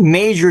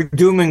major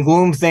doom and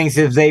gloom things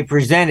have they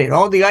presented?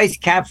 All the ice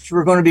caps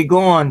were going to be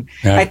gone,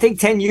 Yeah. I think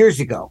 10 years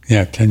ago.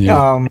 Yeah, 10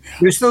 years.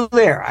 You're still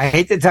there. I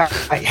hate to tell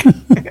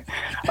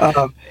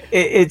you.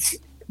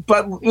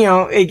 But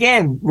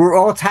again, we're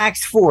all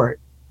taxed for it.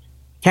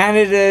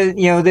 Canada,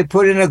 they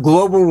put in a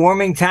global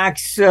warming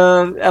tax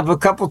of a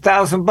couple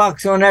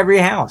 $1,000 on every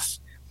house.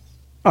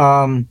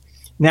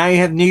 Now you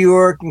have New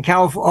York and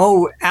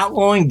California,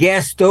 outlawing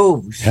gas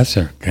stoves. Yes,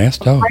 sir. Gas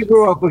stove. I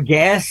grew up with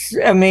gas.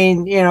 I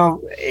mean,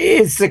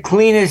 it's the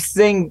cleanest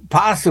thing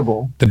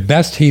possible. The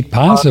best heat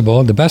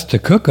possible, the best to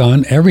cook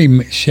on.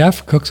 Every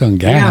chef cooks on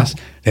gas.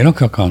 Yeah. They don't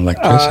cook on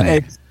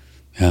electricity.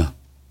 Yeah.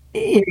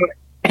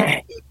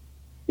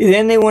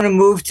 Then they want to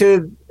move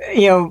to,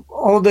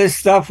 all this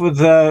stuff with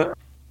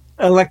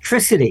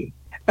electricity.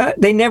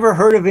 They never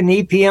heard of an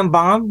EPM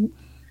bomb.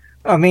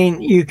 I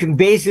mean, you can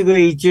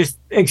basically just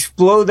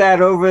explode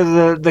that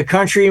over the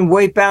country and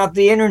wipe out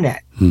the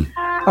internet.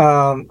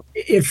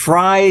 It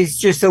fries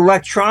just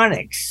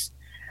electronics.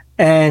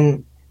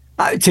 And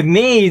to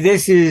me,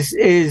 this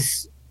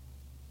is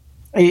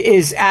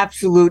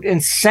absolute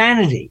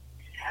insanity.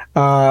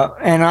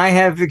 And I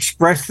have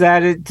expressed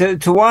that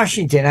to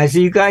Washington. I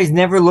said, you guys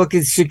never look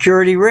at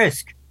security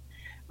risk.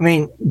 I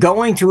mean,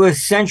 going to a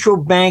central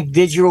bank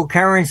digital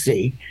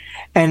currency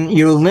and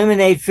you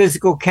eliminate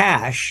physical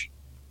cash,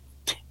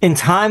 in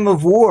time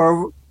of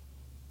war,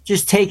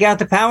 just take out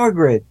the power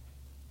grid.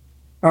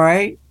 All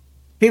right?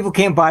 People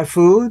can't buy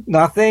food,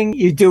 nothing.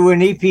 You do an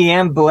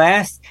EPM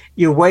blast,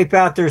 you wipe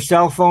out their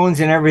cell phones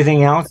and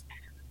everything else.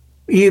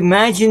 You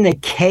imagine the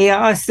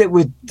chaos that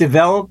would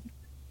develop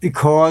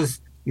because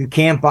you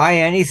can't buy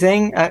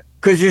anything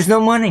because there's no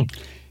money.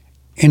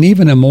 In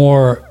even a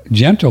more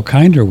gentle,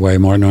 kinder way,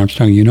 Martin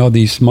Armstrong,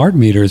 these smart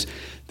meters,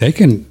 they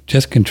can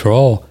just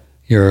control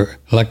your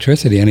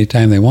electricity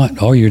anytime they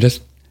want. Oh,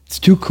 it's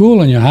too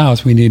cool in your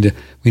house. We need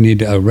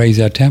to raise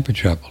that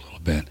temperature up a little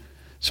bit.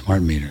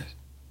 Smart meters.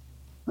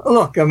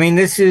 Look, I mean,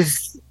 this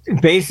is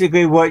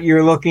basically what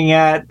you're looking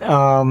at. You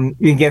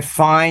can get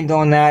fined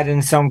on that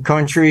in some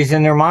countries,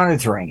 and they're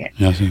monitoring it.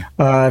 Yes, sir.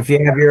 If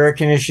you have your air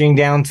conditioning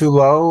down too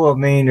low,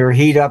 or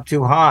heat up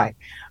too high.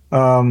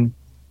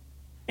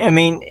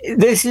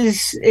 This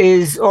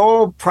is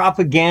all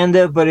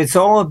propaganda, but it's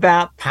all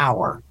about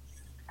power.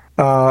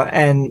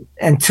 And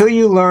until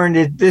you learn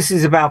that this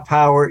is about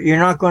power, you're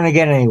not going to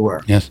get anywhere.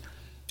 Yes.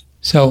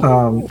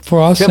 So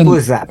for us, simple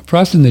as that. For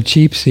us in the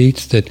cheap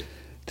seats that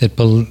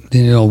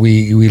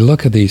we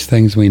look at these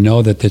things, we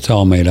know that it's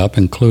all made up,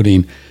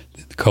 including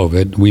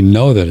COVID. We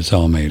know that it's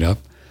all made up.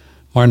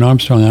 Martin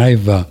Armstrong,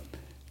 I've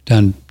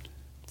done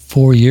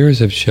 4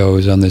 years of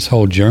shows on this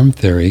whole germ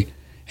theory,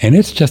 and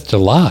it's just a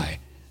lie.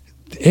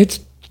 It's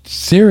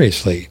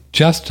seriously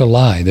just a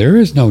lie. There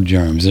is no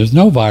germs. There's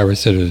no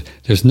virus.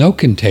 There's no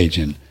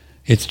contagion.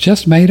 It's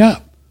just made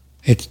up.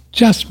 It's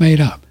just made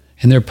up.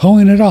 And they're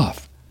pulling it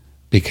off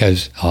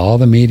because all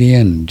the media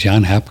and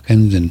John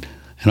Hopkins and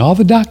all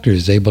the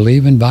doctors, they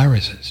believe in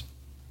viruses.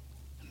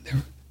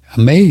 They're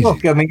amazing.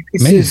 Look, I mean,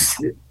 this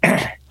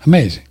amazing.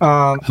 Amazing.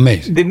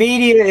 Amazing. The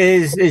media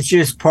is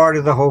just part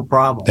of the whole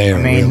problem. They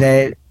are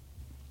really.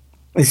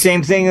 The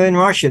same thing in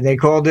Russia. They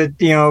called it,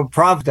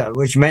 Pravda,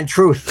 which meant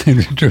truth.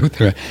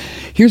 Truth, right.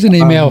 Here's an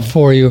email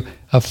for you.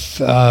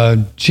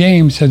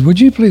 James says, would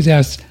you please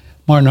ask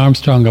Martin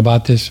Armstrong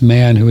about this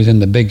man who was in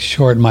The Big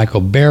Short,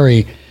 Michael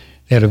Berry?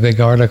 They had a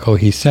big article.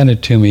 He sent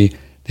it to me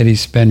that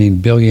he's spending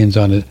billions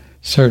on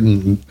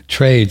certain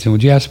trades. And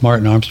would you ask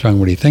Martin Armstrong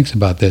what he thinks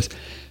about this?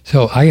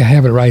 So I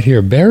have it right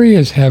here. Berry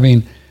is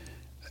having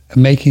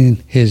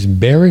making his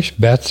bearish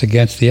bets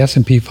against the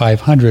S&P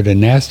 500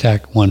 and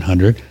NASDAQ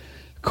 100.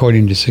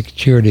 According to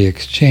Security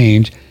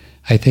Exchange,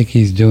 I think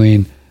he's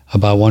doing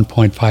about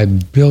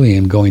 1.5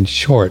 billion going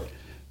short.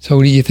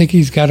 So do you think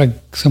he's got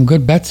some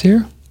good bets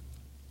here?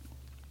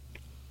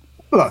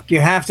 Look, you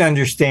have to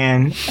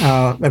understand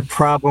the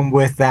problem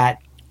with that.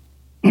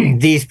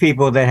 These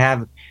people that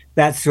have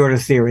that sort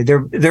of theory,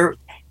 they're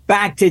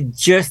back to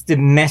just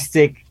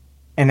domestic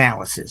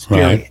analysis.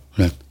 Period.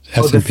 Right.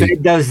 So the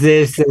Fed does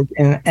this,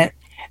 and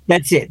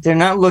that's it. They're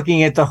not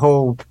looking at the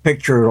whole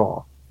picture at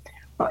all.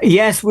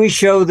 Yes, we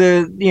show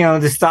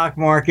the stock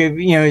market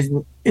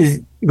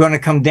is going to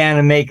come down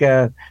and make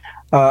a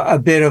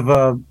bit of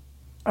a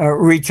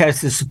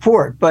retest of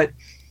support, but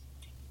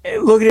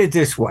look at it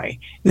this way: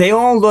 they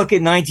all look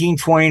at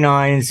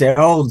 1929 and say,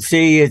 "Oh,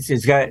 see,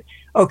 it's got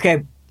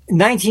okay."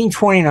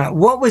 1929.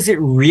 What was it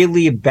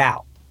really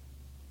about?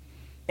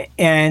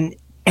 And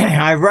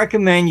I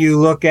recommend you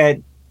look at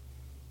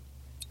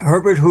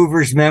Herbert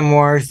Hoover's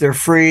memoirs. They're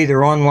free.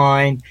 They're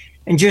online,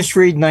 and just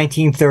read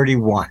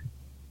 1931.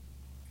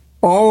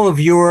 All of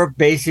Europe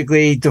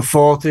basically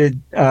defaulted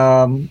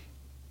permanently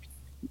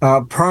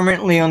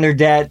on their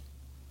debt.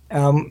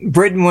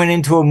 Britain went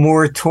into a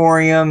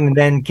moratorium and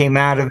then came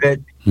out of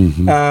it.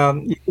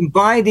 Mm-hmm. You can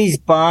buy these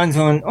bonds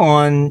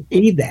on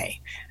eBay.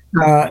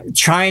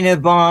 China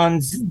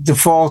bonds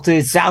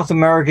defaulted. South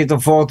America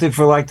defaulted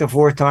for like the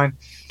fourth time.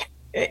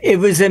 It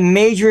was a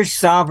major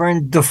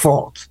sovereign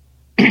default.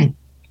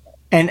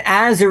 And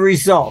as a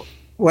result,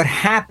 what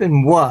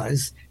happened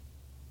was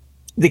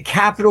the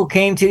capital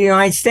came to the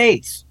United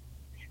States.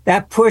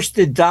 That pushed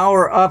the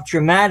dollar up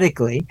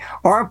dramatically.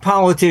 Our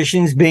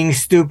politicians being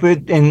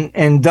stupid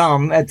and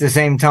dumb at the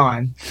same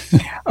time.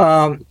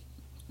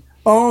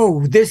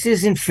 Oh, this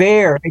isn't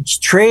fair. It's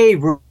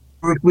trade.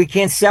 We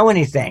can't sell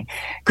anything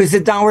because the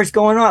dollar's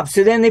going up.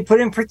 So then they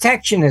put in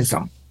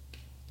protectionism.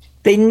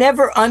 They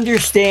never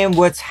understand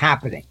what's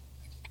happening.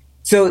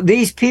 So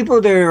these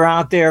people that are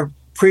out there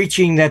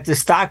preaching that the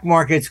stock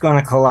market's going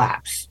to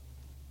collapse,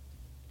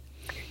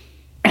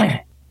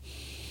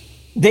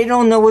 they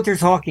don't know what they're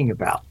talking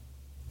about.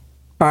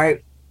 All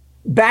right.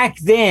 Back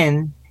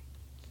then,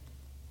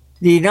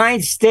 the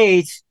United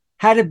States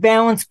had a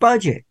balanced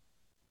budget.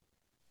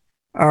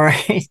 All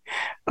right.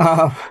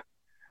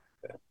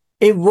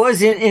 It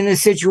wasn't in the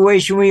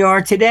situation we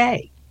are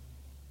today.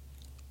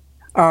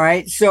 All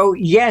right. So,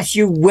 yes,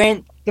 you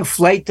went to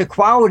flight to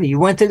quality. You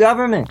went to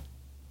government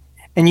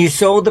and you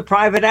sold the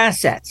private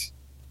assets.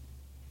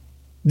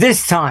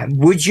 This time,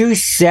 would you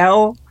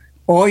sell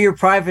all your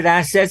private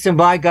assets and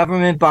buy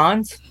government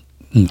bonds?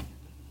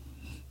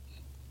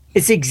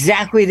 It's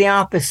exactly the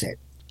opposite.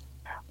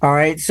 All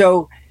right.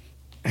 So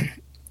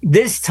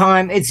this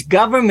time it's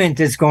government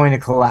that's going to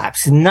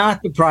collapse,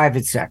 not the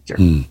private sector.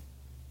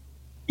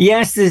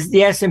 Yes,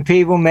 the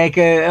S&P will make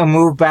a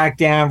move back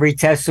down,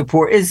 retest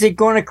support. Is it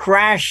going to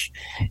crash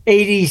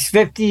 80,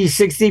 50,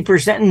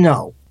 60%?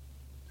 No.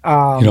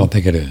 You don't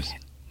think it is?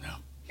 No.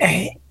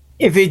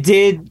 If it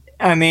did,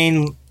 I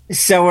mean,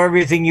 sell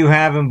everything you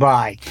have and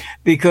buy.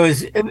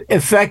 Because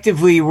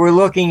effectively, we're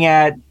looking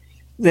at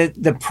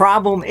the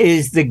problem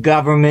is the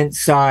government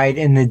side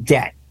and the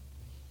debt.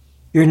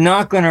 You're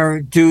not going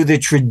to do the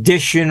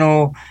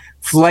traditional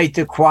flight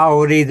to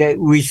quality that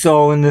we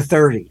saw in the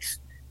 30s.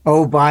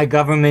 Oh, buy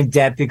government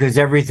debt because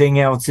everything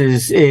else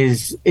is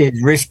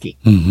risky.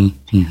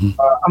 Mm-hmm, mm-hmm.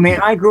 I mean,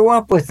 I grew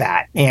up with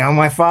that. You know,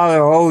 my father,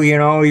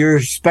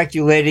 you're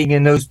speculating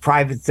in those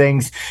private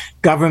things.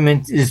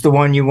 Government is the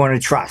one you want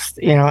to trust,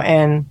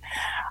 and,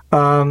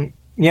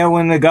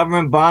 when the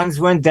government bonds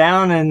went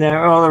down and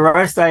all the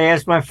rest, I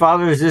asked my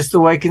father, is this the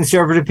way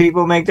conservative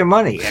people make their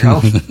money,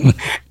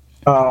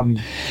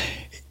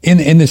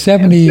 In the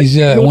 70s...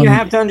 you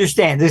have to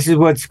understand, this is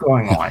what's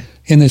going on.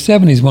 In the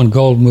 70s, when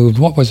gold moved,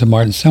 what was it,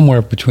 Martin?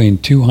 Somewhere between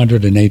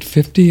 200 and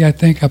 850, I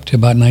think, up to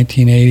about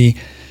 1980.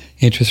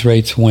 Interest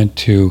rates went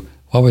to,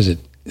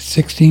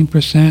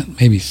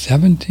 16%, maybe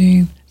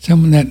 17?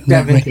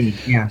 17,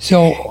 yeah.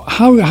 So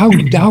how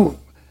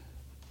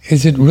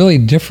is it really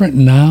different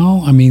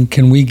now? I mean,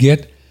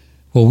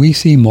 will we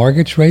see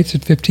mortgage rates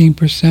at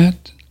 15%,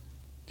 do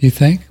you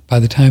think, by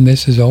the time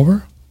this is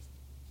over?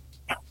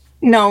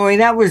 No, I mean,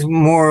 that was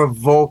more of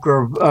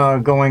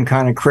Volcker going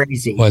kind of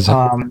crazy. Was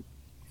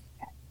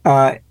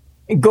it?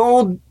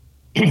 Gold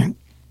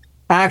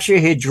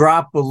actually had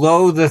dropped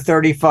below the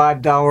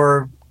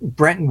 $35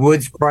 Bretton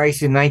Woods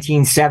price in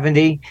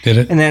 1970. Did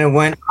it? And then it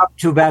went up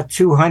to about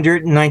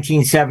 200 in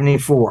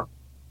 1974.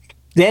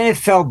 Then it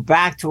fell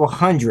back to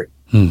 100.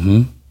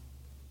 Mm-hmm.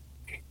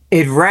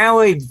 It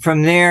rallied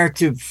from there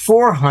to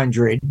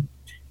 400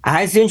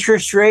 as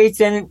interest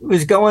rates, and it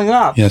was going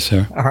up. Yes,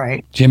 sir. All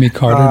right. Jimmy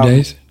Carter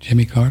days.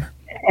 Jimmy Carter.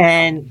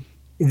 And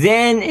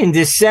then in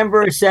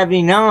December of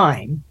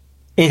 79,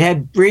 it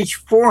had breached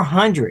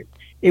 400.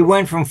 It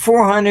went from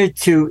 400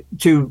 to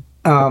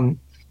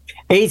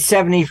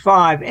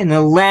 875 in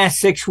the last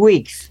 6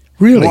 weeks.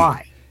 Really?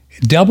 Why?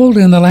 Doubled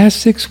in the last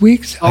 6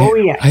 weeks? Oh,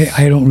 yes.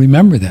 I don't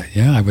remember that.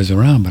 Yeah, I was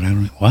around, but I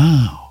don't.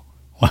 Wow.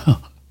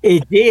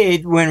 It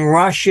did when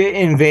Russia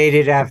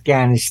invaded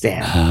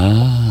Afghanistan.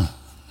 Ah,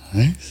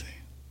 I see.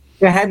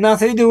 It had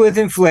nothing to do with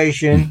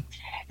inflation.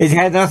 It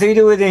had nothing to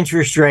do with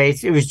interest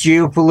rates. It was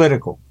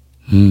geopolitical.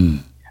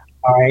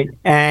 All right.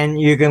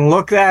 And you can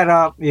look that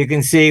up. You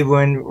can see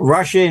when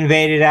Russia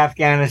invaded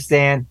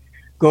Afghanistan,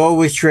 gold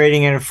was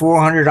trading at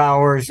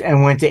 $400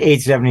 and went to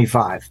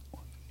 $875.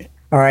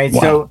 All right.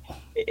 Wow. So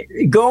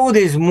gold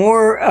is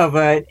more of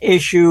an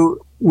issue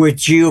with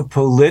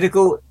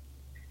geopolitical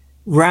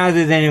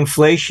rather than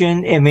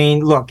inflation. I mean,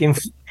 look,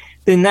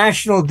 the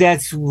national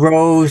debts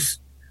rose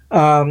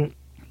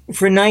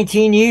for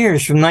 19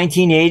 years from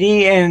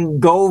 1980, and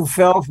gold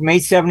fell from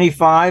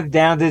 875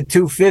 down to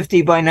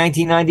 250 by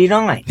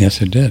 1999.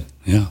 Yes, it did.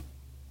 Yeah.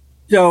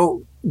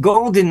 So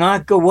gold did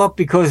not go up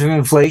because of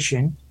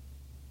inflation.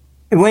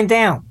 It went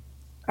down.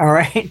 All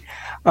right.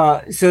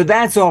 So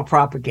that's all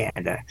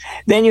propaganda.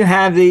 Then you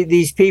have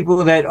these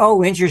people that,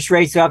 interest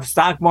rates up,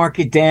 stock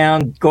market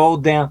down,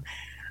 gold down.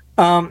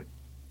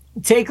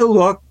 Take a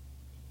look.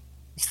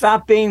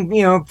 Stop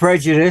being,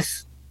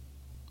 prejudiced.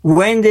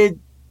 When did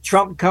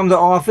Trump come to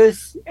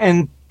office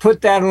and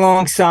put that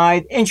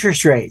alongside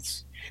interest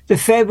rates? The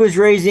Fed was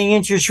raising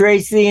interest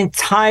rates the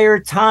entire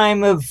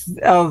time of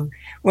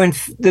when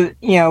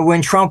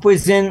when Trump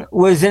was in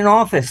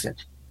office.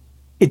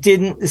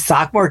 The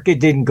stock market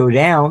didn't go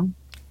down.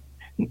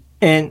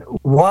 And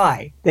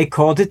why? They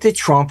called it the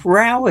Trump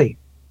rally.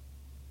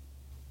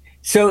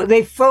 So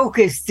they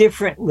focus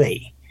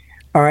differently.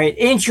 All right.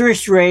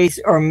 Interest rates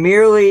are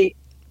merely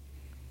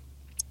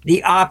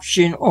the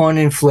option on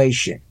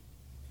inflation.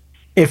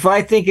 If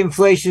I think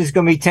inflation is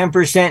going to be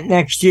 10%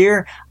 next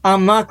year,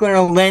 I'm not going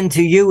to lend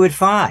to you at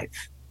 5%.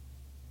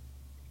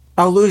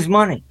 I'll lose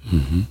money.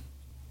 Mm-hmm.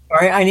 All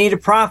right. I need a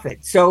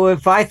profit. So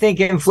if I think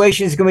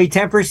inflation is going to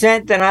be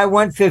 10%, then I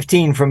want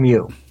 15 from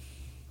you.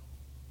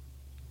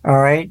 All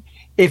right.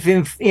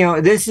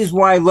 This is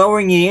why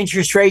lowering the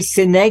interest rates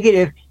to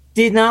negative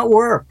did not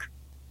work.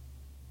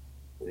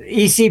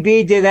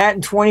 ECB did that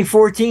in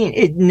 2014.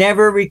 It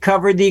never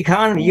recovered the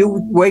economy. You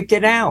wiped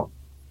it out.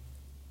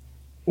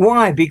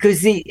 Why?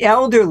 Because the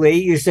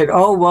elderly, you said,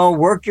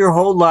 work your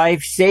whole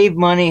life, save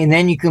money, and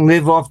then you can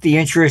live off the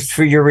interest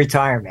for your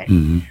retirement.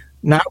 Mm-hmm.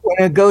 Not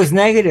when it goes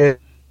negative.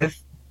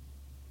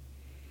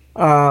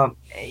 All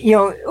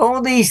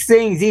these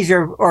things, these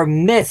are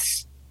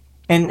myths.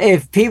 And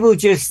if people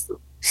just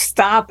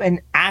stop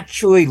and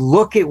actually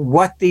look at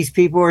what these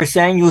people are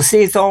saying, you'll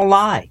see it's all a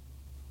lie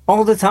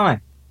all the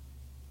time.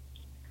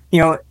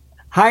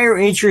 Higher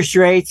interest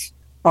rates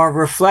are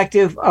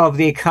reflective of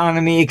the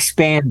economy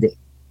expanding.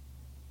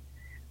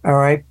 All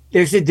right.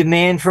 There's a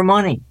demand for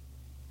money.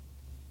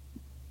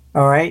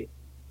 All right.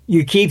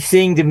 You keep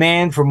seeing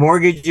demand for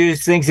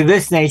mortgages, things of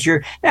this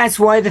nature. That's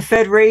why the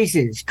Fed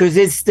raises, because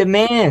it's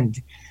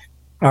demand.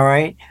 All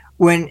right.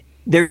 When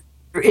there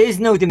is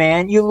no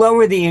demand, you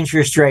lower the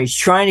interest rates,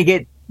 trying to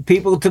get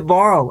people to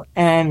borrow.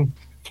 And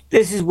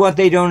this is what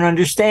they don't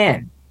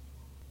understand.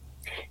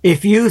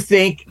 If you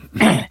think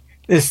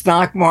the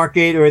stock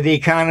market or the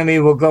economy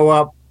will go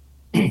up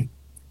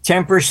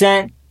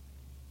 10%,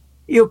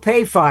 you'll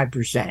pay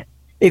 5%.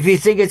 If you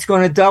think it's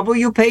going to double,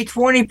 you'll pay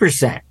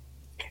 20%.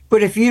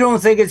 But if you don't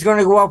think it's going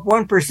to go up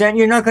 1%,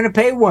 you're not going to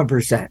pay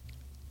 1%.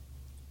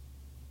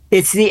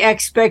 It's the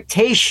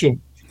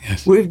expectation.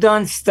 Yes. We've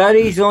done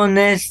studies on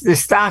this. The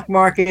stock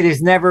market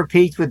has never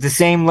peaked with the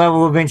same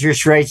level of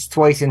interest rates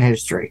twice in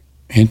history.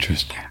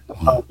 Interesting.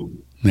 Well,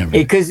 never.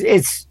 Because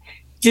it's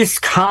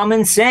just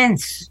common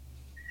sense.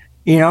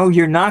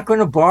 You're not going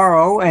to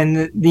borrow.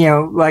 And,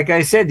 like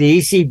I said, the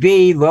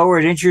ECB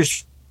lowered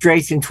interest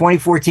rates in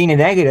 2014 to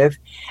negative,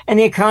 and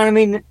the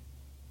economy,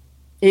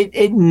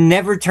 it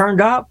never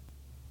turned up.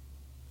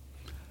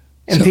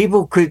 And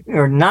people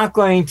are not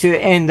going to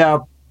end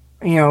up,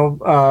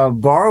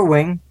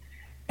 borrowing.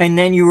 And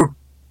then you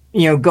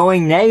were,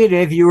 going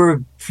negative. You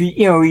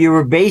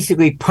were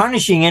basically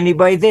punishing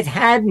anybody that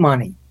had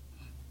money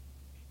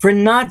for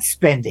not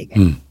spending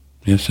it.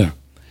 Yes, sir.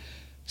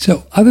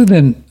 So other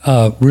than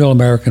real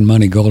American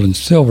money, gold and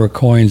silver,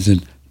 coins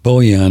and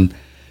bullion,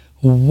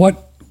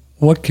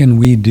 what can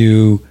we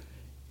do,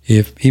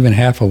 if even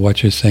half of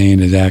what you're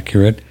saying is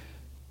accurate,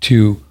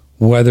 to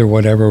weather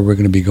whatever we're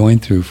going to be going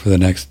through for the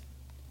next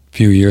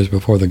few years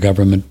before the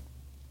government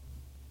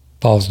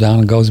falls down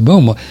and goes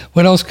boom?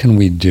 What else can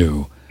we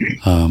do?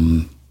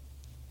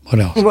 What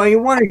else? Well, you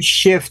want to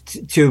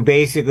shift to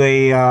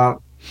basically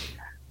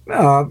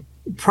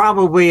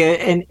probably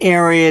an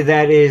area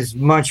that is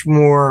much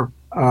more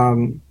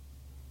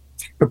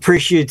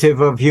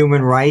appreciative of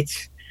human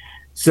rights.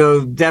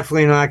 So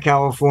definitely not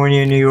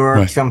California, New York,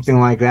 right. Something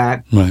like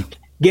that. Right.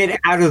 Get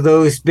out of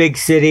those big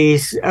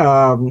cities.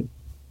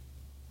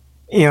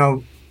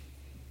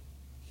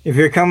 If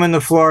you're coming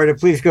to Florida,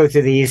 please go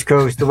to the East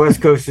Coast. The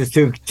West Coast is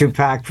too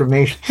packed for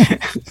me.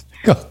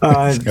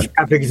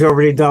 Traffic is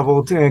already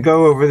doubled.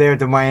 Go over there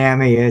to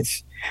Miami.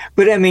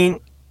 But I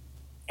mean,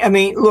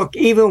 look,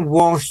 even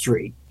Wall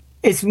Street,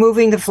 it's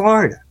moving to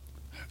Florida.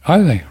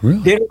 Are they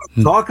really? They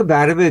don't talk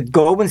about it, but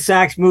Goldman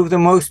Sachs moved the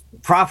most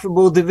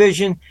profitable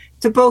division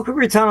to Boca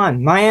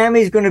Raton.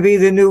 Miami's going to be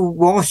the new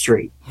Wall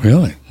Street.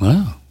 Really?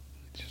 Wow.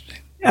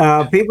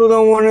 People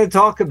don't want to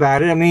talk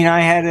about it. I mean,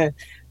 I had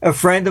a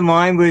friend of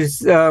mine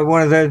was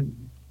one of the,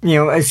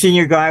 a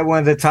senior guy, one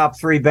of the top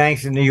 3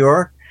 banks in New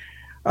York.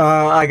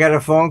 I got a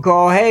phone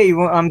call. Hey,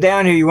 I'm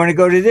down here. You want to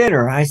go to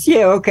dinner? I said,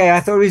 yeah, okay. I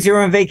thought he was here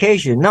on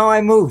vacation. No,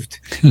 I moved.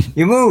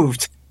 You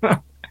moved.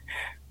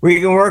 We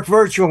can work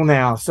virtual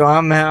now. So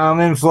I'm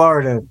in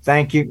Florida.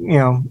 Thank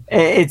you.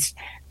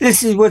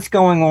 This is what's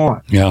going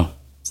on. Yeah.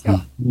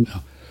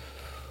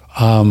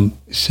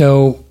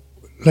 So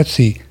let's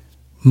see.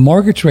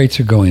 Mortgage rates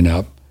are going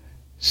up.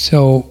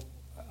 So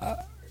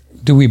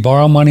do we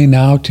borrow money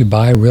now to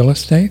buy real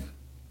estate?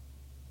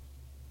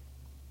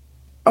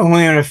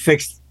 Only on a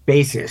fixed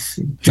basis.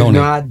 Do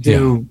not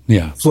do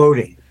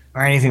floating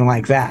or anything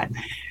like that.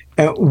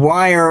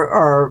 Why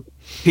are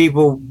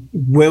people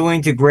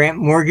willing to grant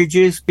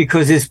mortgages?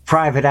 Because it's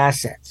private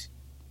assets.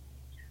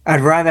 I'd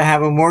rather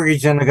have a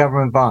mortgage than a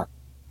government bond.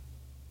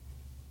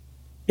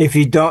 If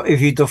you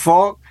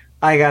default,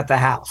 I got the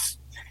house.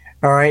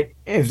 All right.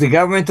 If the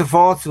government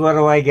defaults, what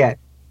do I get?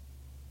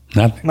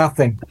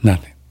 Nothing.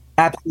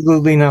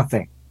 Absolutely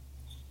nothing.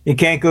 You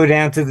can't go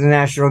down to the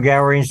National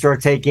Gallery and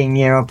start taking,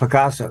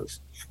 Picassos.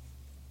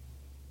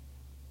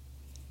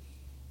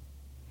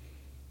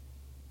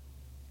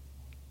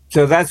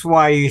 So that's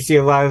why you see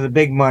a lot of the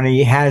big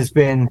money has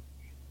been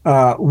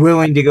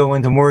willing to go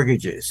into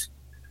mortgages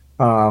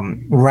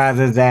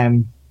rather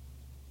than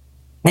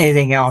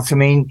anything else. I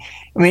mean,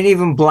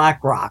 even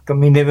BlackRock. I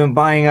mean, they've been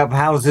buying up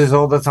houses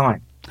all the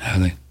time.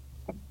 Have they?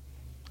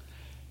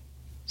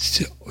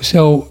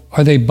 So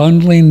are they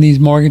bundling these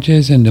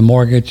mortgages into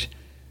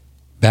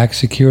mortgage-backed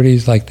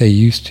securities like they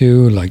used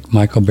to, like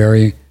Michael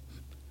Berry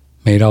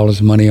made all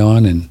his money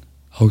on in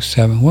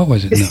 2007? What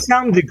was it? To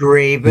some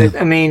degree, but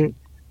I mean,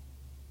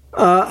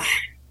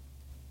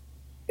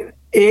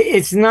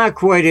 it's not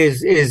quite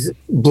as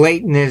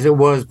blatant as it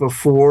was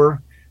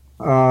before.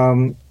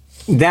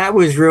 That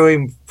was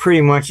really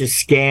pretty much a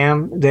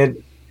scam that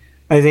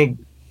I think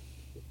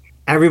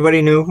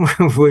everybody knew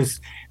was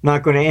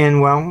not going to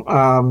end well.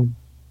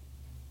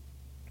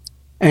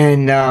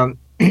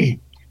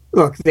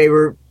 Look, they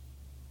were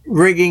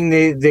rigging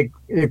the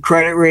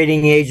credit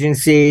rating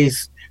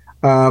agencies,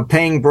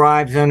 paying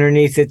bribes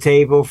underneath the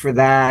table for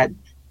that.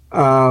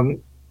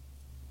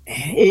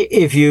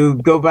 If you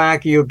go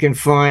back, you can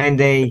find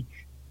they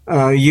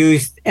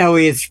used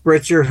Elliot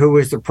Spritzer, who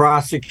was the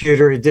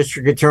prosecutor, a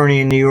district attorney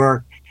in New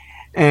York,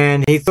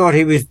 and he thought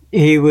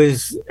he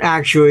was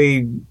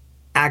actually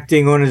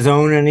acting on his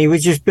own, and he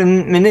was just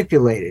been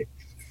manipulated.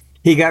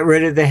 He got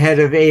rid of the head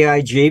of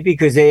AIG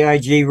because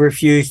AIG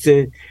refused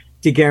to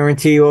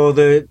guarantee all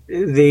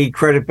the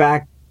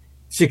credit-backed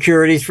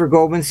securities for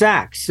Goldman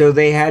Sachs. So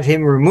they had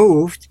him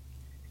removed,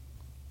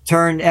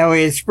 turned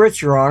Elliot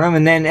Spritzer on him,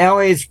 and then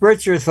Elliot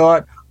Spritzer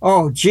thought,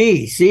 oh,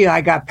 gee, see,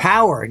 I got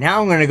power.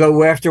 Now I'm going to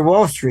go after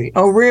Wall Street.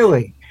 Oh,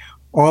 really?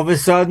 All of a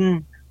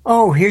sudden,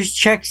 oh, here's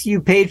checks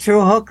you paid to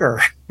a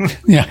hooker.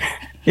 Yeah.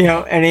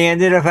 And he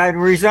ended up having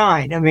to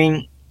resign. I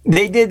mean,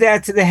 they did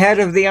that to the head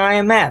of the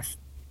IMF,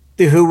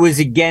 who was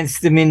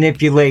against the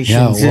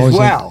manipulations as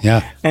well.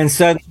 Yeah. And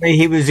suddenly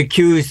he was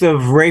accused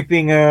of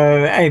raping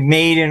a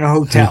maid in a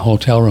hotel. In a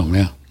hotel room,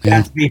 yeah.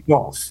 That's to be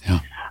false. Yeah.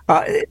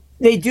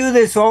 They do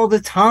this all the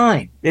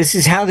time. This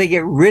is how they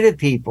get rid of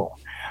people.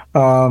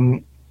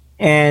 Look,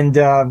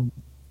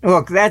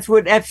 that's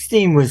what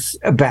Epstein was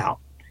about.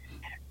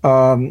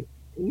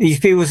 These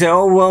people say,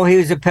 oh, well, he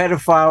was a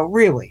pedophile.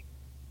 Really?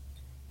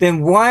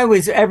 Then why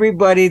was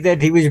everybody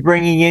that he was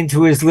bringing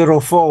into his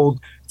little fold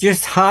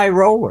just high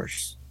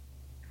rollers?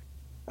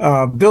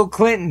 Bill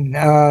Clinton,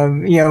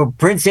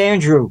 Prince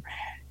Andrew,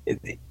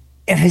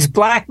 and his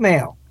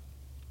blackmail.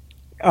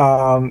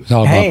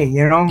 Hey,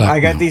 I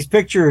got these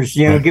pictures,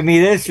 right. Give me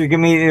this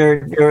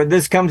or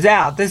this comes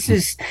out. This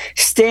is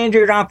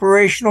standard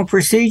operational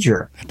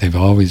procedure. They've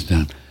always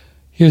done.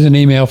 Here's an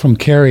email from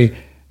Kerry.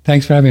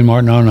 Thanks for having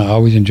Martin on. I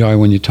always enjoy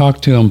when you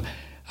talk to him.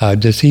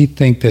 Does he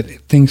think that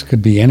things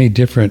could be any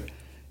different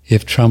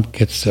if Trump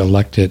gets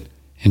elected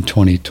in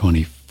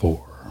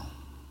 2024?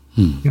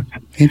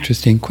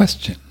 Interesting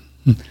question.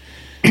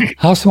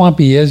 How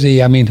swampy is he?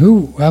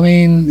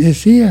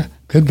 Is he a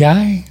good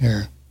guy,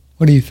 or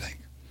what do you think?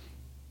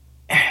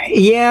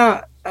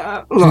 Yeah,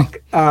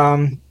 look,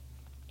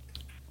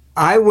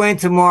 I went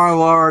to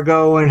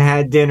Mar-a-Lago and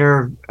had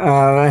dinner,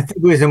 I think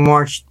it was in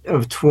March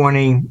of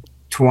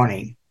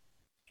 2020.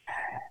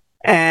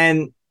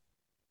 And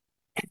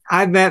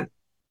I met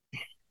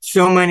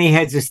so many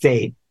heads of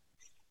state.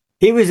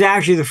 He was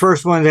actually the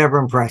first one that ever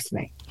impressed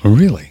me. Oh,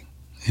 really?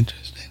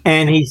 Interesting.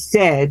 And he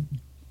said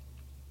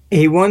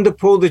he wanted to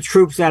pull the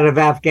troops out of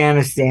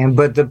Afghanistan,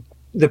 but the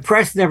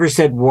press never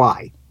said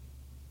why.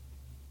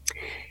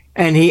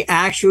 And he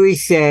actually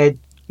said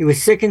he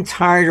was sick and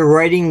tired of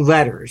writing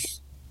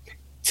letters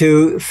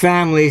to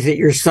families that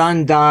your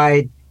son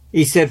died.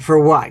 He said, for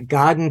what?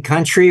 God and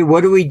country?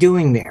 What are we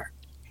doing there?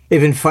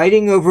 They've been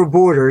fighting over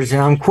borders,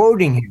 and I'm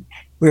quoting him.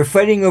 We're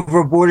fighting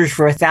over borders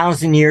for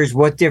 1,000 years.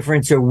 What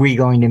difference are we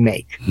going to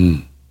make?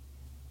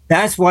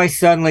 That's why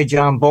suddenly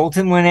John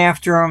Bolton went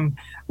after him.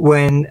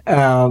 When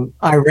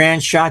Iran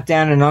shot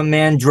down an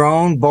unmanned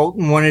drone,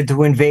 Bolton wanted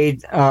to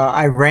invade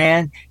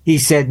Iran. He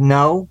said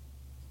no.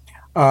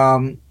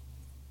 I've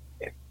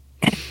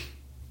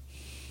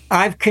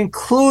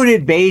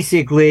concluded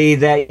basically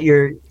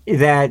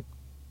that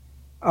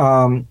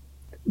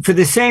for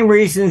the same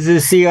reasons the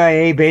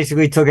CIA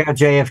basically took out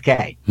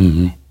JFK.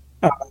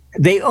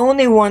 They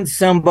only want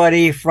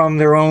somebody from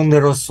their own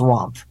little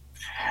swamp.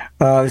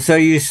 So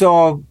you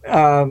saw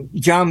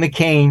John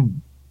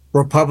McCain,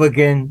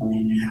 Republican.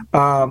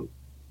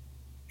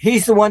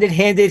 He's the one that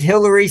handed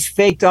Hillary's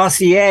fake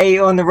dossier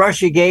on the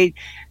Russiagate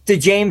to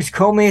James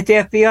Comey at the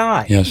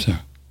FBI. Yes, sir.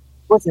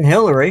 It wasn't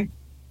Hillary.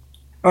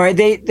 All right,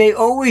 they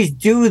always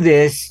do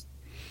this.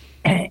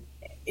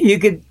 He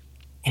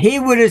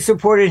would have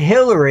supported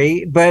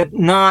Hillary, but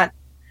not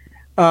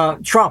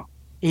Trump.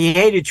 He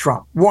hated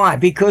Trump. Why?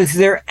 Because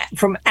they're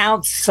from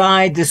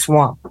outside the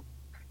swamp.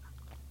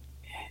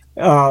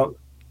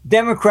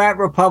 Democrat,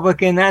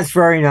 Republican, that's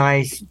very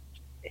nice.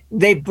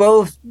 They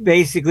both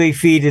basically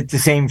feed at the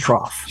same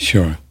trough.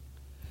 Sure.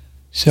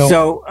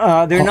 So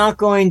they're not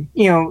going,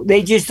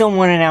 they just don't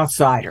want an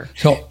outsider.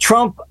 So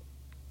Trump,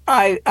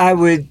 I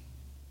would,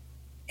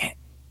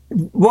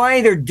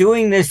 why they're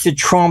doing this to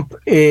Trump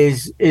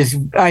is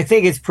I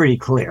think it's pretty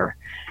clear.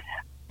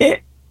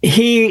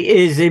 He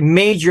is a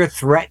major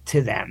threat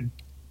to them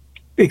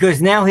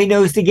because now he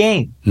knows the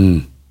game.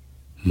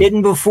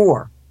 Didn't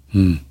before.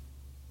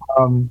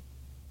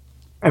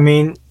 I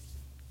mean,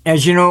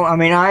 as you know,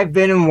 I've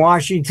been in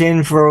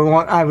Washington for a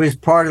long. I was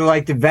part of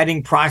like the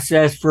vetting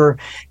process for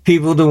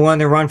people to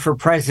want to run for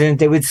president.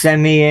 They would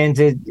send me in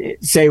to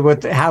say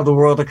how the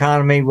world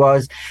economy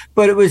was,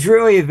 but it was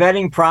really a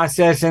vetting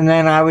process. And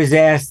then I was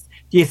asked,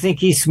 "Do you think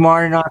he's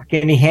smart enough?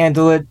 Can he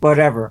handle it?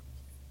 Whatever."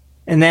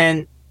 And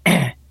then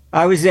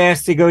I was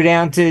asked to go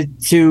down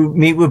to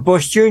meet with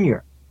Bush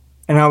Jr.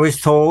 And I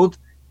was told,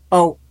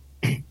 "Oh,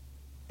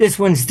 this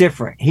one's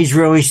different. He's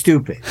really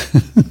stupid."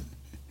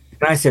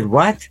 And I said,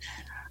 "What?"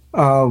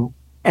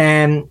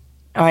 And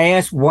I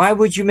asked, "Why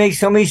would you make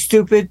somebody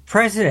stupid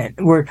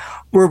president?" Where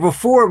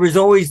before it was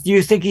always, "Do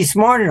you think he's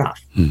smart enough?"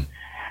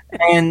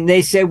 And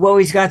they said, "Well,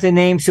 he's got the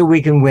name so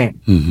we can win."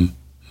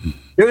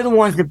 They're the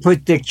ones that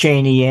put Dick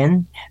Cheney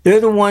in.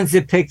 They're the ones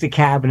that picked the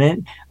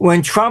cabinet.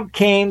 When Trump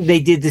came, they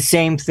did the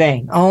same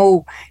thing.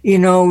 "Oh,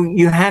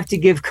 you have to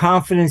give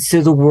confidence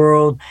to the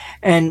world,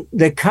 and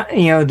the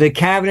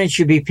cabinet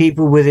should be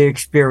people with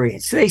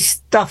experience." They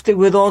stuffed it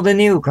with all the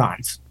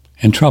neocons.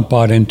 And Trump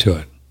bought into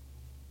it.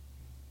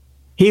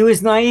 He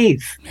was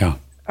naive. Yeah.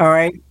 All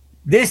right.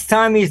 This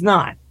time he's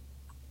not.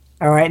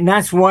 All right. And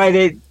that's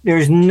why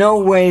there's no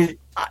way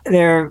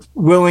they're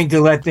willing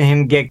to let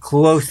him get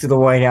close to the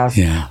White House.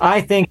 Yeah.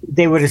 I think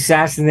they would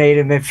assassinate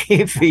him if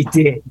he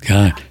did.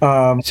 God.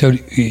 So,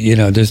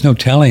 there's no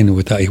telling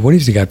what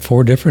has he got?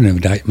 4 different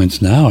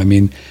indictments now. I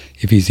mean,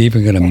 if he's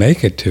even going to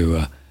make it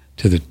to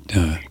the.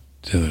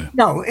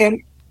 No.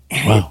 And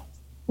wow.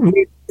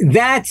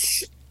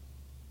 That's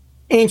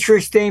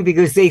interesting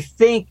because they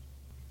think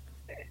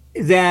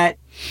that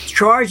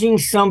charging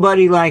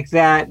somebody like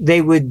that,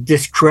 they would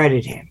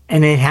discredit him,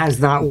 and it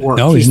has not worked.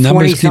 No, his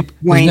numbers go up.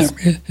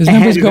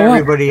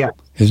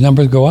 His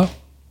numbers go up.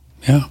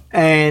 Yeah,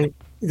 and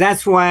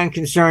that's why I'm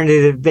concerned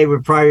that they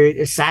would probably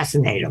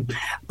assassinate him.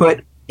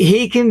 But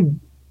he can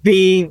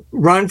be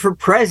run for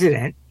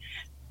president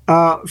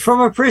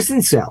from a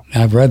prison cell.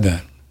 I've read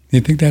that.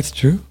 You think that's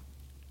true?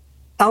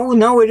 Oh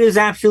no, it is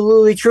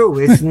absolutely true.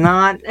 It's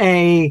not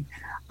a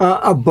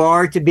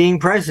bar to being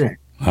president.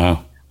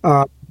 Wow.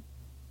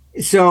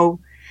 So,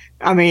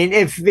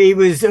 if he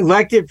was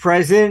elected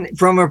president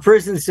from a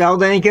prison cell,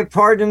 then he could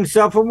pardon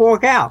himself and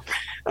walk out.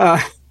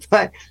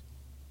 But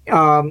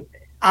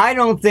I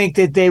don't think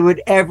that they would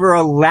ever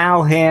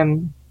allow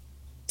him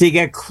to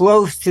get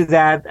close to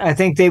that. I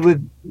think they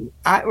would.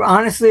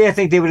 Honestly, I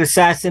think they would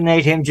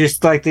assassinate him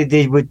just like they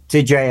did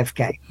to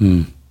JFK.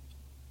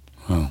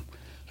 Well,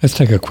 let's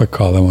take a quick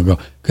call, then we'll go.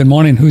 Good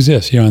morning. Who's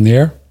this? You're on the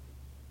air?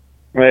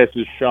 This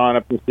is Sean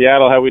up in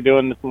Seattle. How we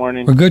doing this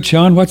morning? We're good,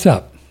 Sean. What's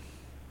up?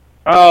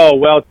 Oh,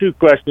 well, 2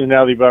 questions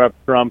now that you brought up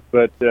Trump,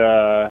 but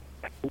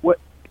what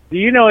do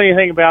you know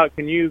anything about,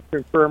 can you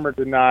confirm or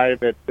deny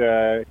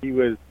that he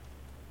was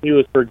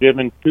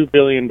forgiven $2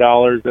 billion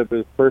of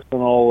his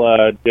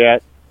personal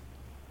debt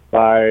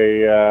by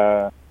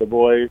the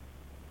boys?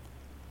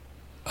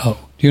 Oh,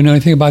 do you know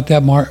anything about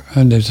that, Mark?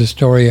 There's a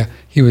story,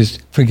 he was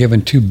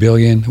forgiven $2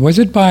 billion. Was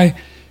it by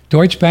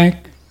Deutsche Bank,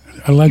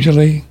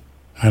 allegedly?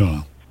 I don't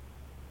know.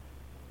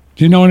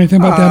 Do you know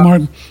anything about that,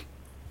 Martin?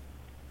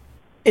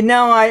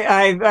 No,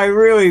 I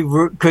really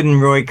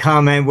couldn't really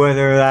comment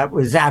whether that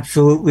was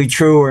absolutely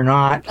true or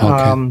not.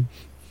 Okay.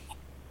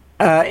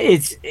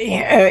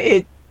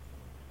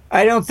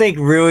 I don't think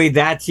really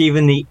that's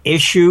even the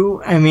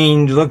issue.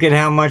 Look at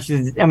how much.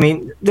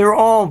 They're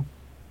all,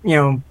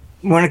 when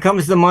it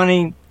comes to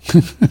money,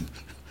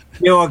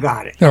 you all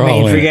got it. They're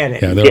all in. Forget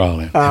it. Yeah, they're all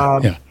in.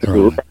 They're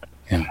all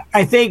in.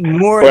 I think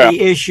more the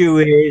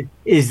issue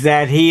is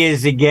that he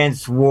is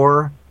against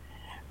war,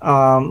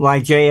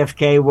 like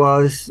JFK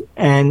was,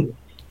 and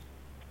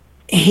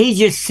he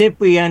just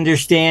simply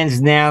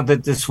understands now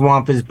that the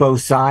swamp is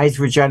both sides,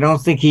 which I don't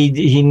think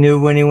he knew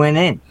when he went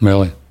in.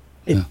 Really?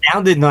 It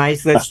sounded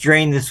nice, let's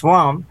drain the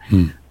swamp,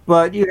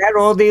 but you had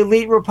all the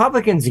elite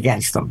Republicans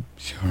against them.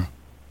 Sure.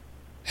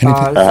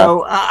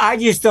 So I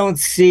just don't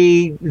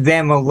see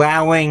them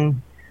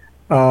allowing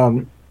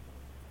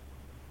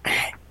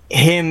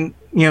him,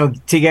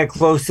 to get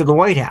close to the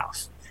White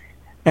House.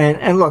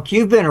 And look,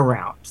 you've been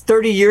around.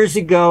 30 years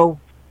ago,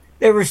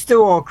 they were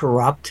still all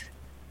corrupt,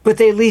 but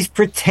they at least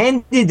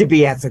pretended to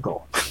be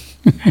ethical.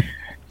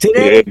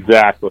 Today,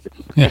 exactly.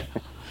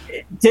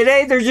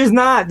 Today, they're just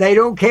not. They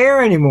don't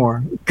care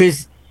anymore.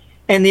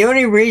 And the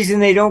only reason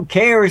they don't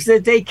care is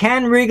that they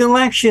can rig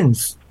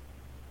elections.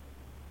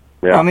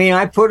 Yeah. I mean,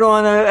 I put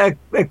on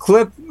a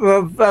clip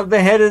of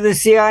the head of the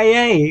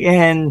CIA,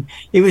 and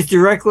he was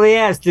directly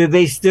asked, do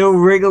they still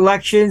rig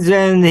elections?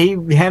 And he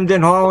hemmed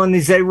and hawed, and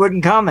he said he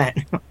wouldn't comment.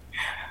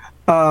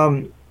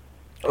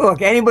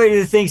 Look, anybody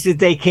that thinks that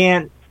they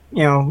can't,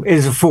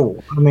 is a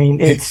fool. I mean,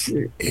 it's,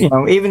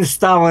 even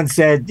Stalin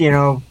said,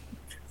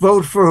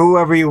 vote for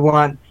whoever you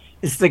want.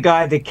 It's the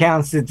guy that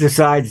counts that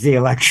decides the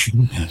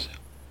election. Yes.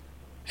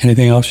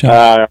 Anything else,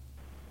 Sean?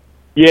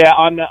 Yeah,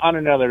 on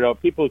another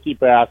note, people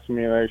keep asking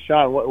me, like,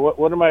 Sean,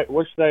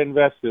 what should I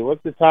invest in?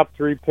 What's the top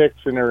 3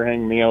 picks and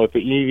everything? With the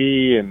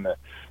EV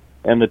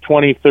and the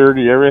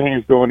 2030,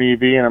 everything's going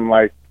EV, and I'm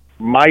like,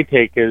 my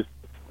take is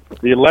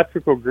the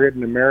electrical grid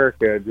in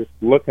America, just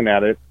looking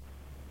at it,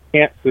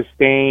 can't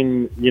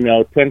sustain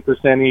 10%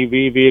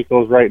 EV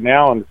vehicles right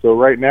now, and so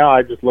right now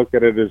I just look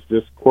at it as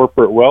just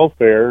corporate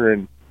welfare.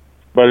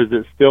 But is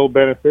it still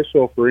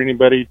beneficial for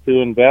anybody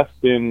to invest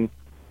in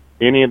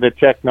any of the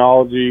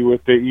technology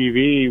with the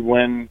EV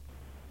when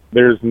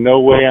there's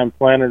no way on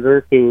planet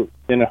Earth in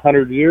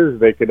 100 years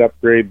they could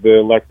upgrade the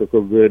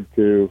electrical grid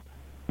to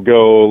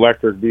go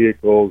electric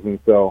vehicles? And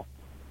so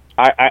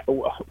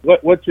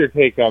what's your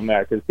take on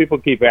that? Because people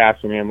keep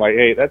asking me, I'm like,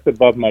 hey, that's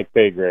above my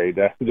pay grade.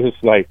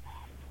 Just like,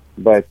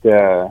 but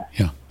okay.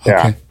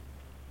 Yeah.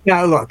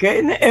 Now, look,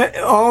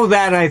 all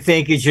that I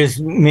think is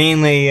just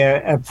mainly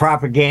a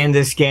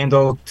propaganda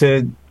scandal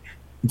to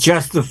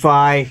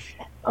justify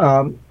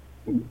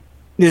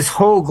this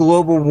whole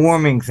global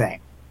warming thing.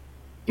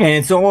 And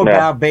it's all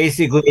about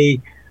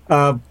basically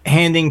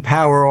handing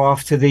power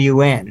off to the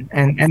UN.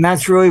 And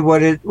that's really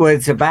what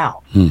it's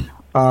about.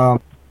 I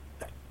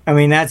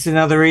mean, that's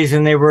another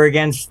reason they were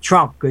against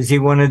Trump, because he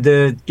wanted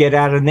to get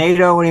out of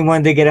NATO and he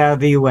wanted to get out of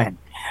the UN.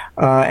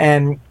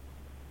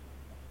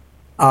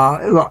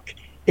 Look,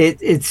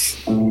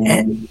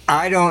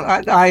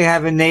 I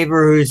have a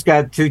neighbor who's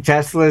got 2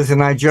 Teslas,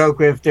 and I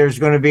joke, if there's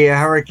going to be a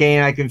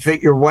hurricane, I can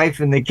fit your wife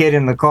and the kid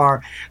in the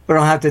car, but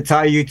I'll have to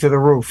tie you to the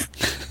roof.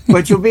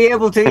 But you'll be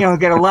able to,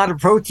 get a lot of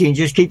protein.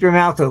 Just keep your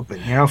mouth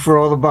open, for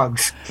all the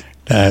bugs.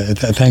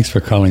 Thanks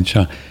for calling,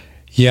 Sean.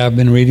 Yeah, I've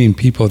been reading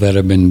people that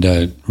have been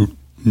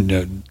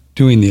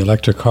doing the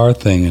electric car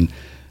thing, and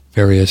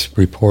various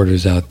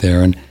reporters out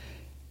there, and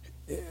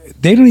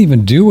they don't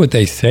even do what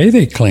they say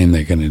they claim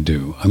they're going to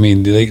do. I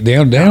mean, they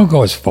don't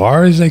go as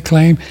far as they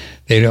claim.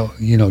 They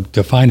don't,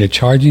 to find a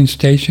charging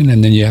station,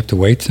 and then you have to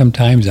wait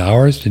sometimes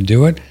hours to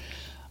do it.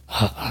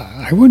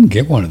 I wouldn't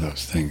get one of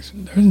those things.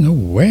 There's no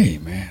way,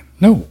 man.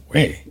 No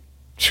way.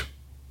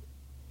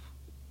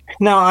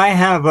 No, I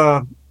have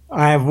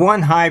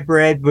one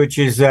hybrid, which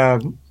is they're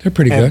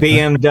pretty good,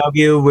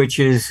 BMW, right? Which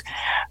is,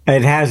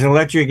 it has an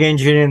electric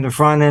engine in the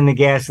front and the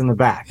gas in the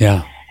back.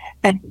 Yeah.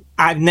 And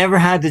I've never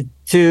had to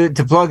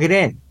plug it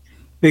in,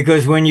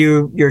 because when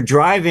you're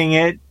driving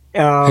it,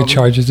 it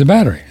charges the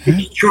battery.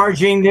 It's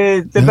charging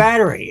the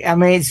battery. I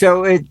mean,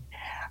 so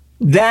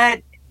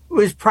that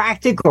was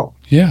practical.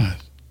 Yeah.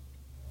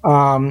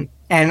 And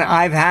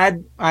I've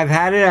had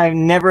it. I've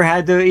never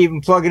had to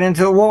even plug it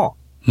into the wall.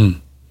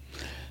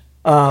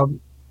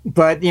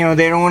 But they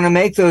don't want to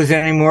make those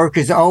anymore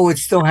because it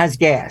still has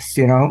gas.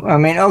 I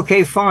mean,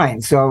 okay,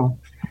 fine. So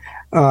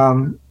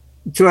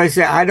I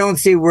say I don't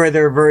see where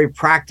they're very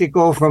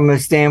practical from a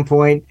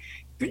standpoint.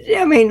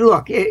 I mean,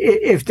 look,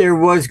 if there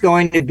was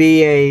going to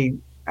be a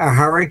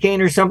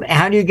hurricane or something,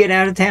 how do you get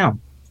out of town?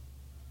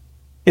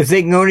 If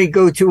they can only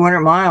go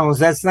 200 miles,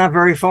 that's not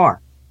very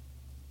far.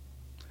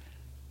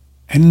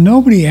 And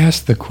nobody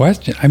asked the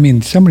question. I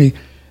mean,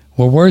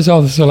 where's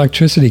all this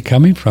electricity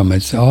coming from?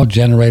 It's all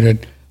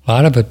generated, a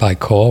lot of it by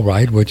coal,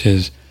 right? Which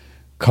is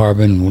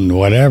carbon,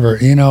 whatever.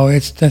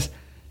 It's just,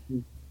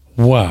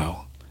 wow.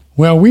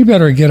 Well, we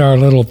better get our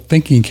little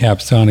thinking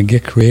caps on and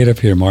get creative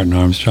here, Martin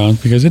Armstrong,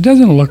 because it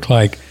doesn't look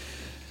like,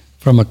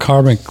 from a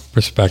carbon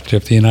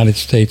perspective, the United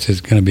States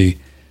is going to be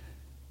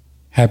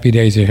happy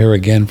days are here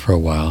again for a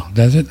while,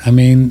 does it? I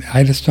mean,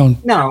 I just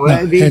don't. No,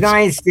 the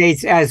United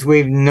States, as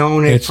we've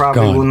known it,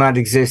 probably will not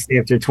exist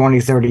after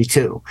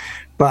 2032.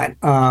 But,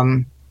 what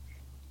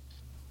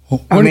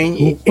are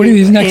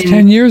these next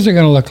 10 years are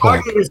going to look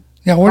like? The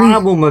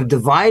problem of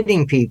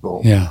dividing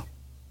people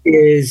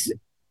is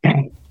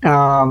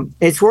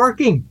It's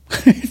working.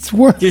 It's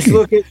working. Just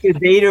look at the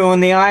data on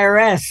the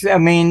IRS. I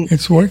mean,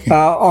 It's working.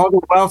 All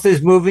the wealth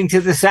is moving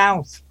to the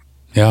South.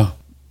 Yeah.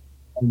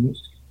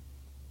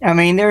 I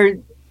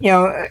mean,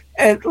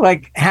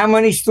 like how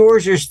many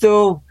stores are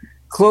still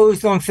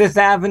closed on Fifth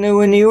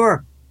Avenue in New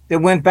York that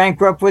went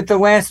bankrupt with the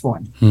last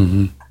one?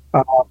 Mm-hmm.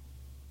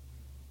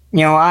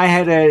 I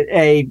had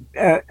a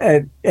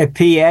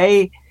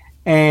PA,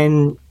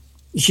 and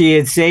she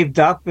had saved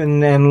up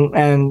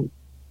and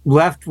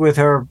left with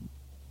her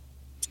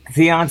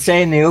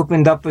fiance, and they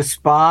opened up a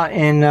spa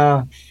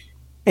in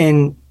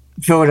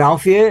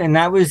Philadelphia, and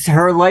that was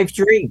her life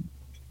dream.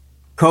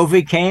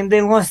 COVID came,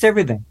 they lost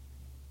everything.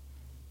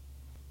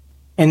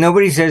 And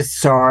nobody says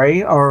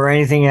sorry or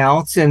anything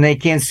else, and they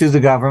can't sue the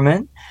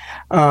government.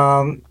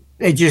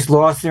 They just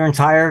lost their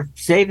entire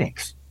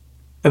savings.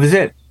 That was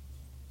it.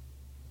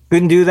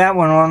 Couldn't do that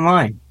one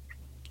online.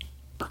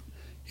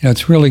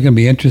 It's really going to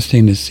be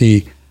interesting to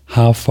see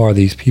how far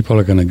these people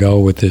are going to go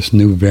with this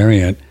new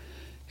variant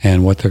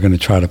and what they're going to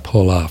try to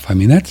pull off. I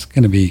mean, that's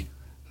going to be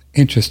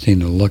interesting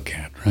to look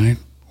at, right?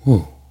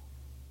 Ooh.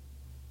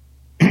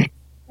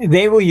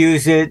 They will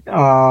use it.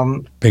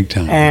 Big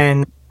time.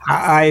 And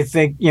I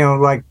think,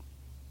 like,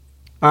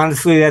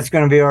 honestly, that's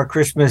going to be our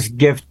Christmas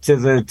gift to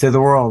the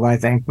world, I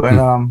think. But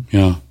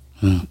yeah.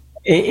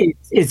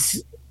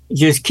 It's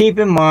just keep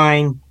in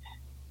mind,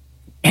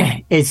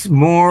 it's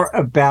more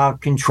about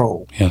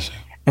control. Yes, sir.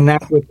 And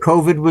that's what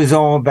COVID was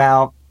all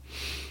about.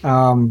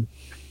 I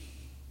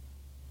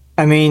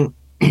mean,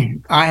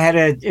 I had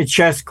a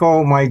chest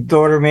cold. My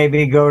daughter made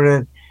me go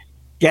to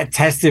get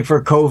tested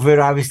for COVID.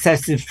 I was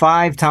tested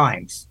 5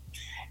 times,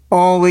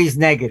 always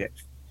negative.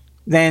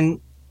 Then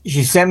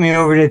she sent me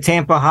over to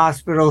Tampa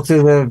Hospital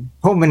to the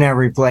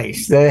pulmonary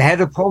place. The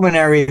head of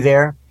pulmonary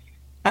there,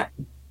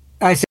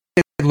 I said,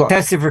 look,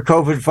 tested for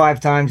COVID 5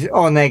 times,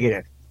 all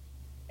negative.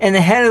 And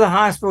the head of the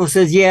hospital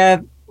says,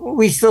 yeah,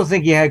 we still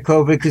think you had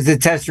COVID because the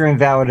tests are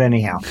invalid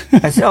anyhow.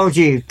 I said, oh,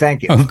 gee,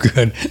 thank you. Oh,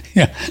 good.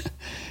 Yeah.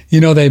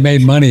 They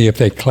made money if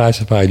they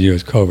classified you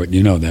as COVID.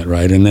 You know that,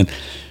 right? And then...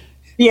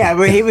 Yeah,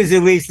 but he was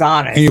at least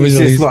honest. He was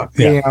at least... Look,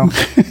 yeah.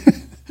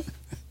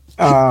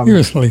 He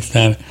was at least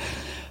honest.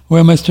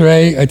 Well, Mr.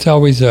 A, it's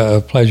always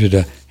a pleasure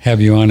to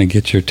have you on and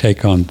get your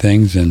take on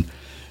things, and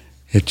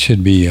it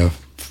should be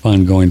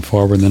fun going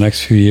forward in the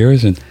next few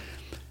years. And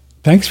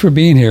thanks for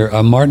being here.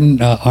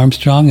 Martin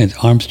Armstrong at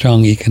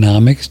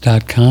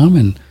armstrongeconomics.com,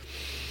 and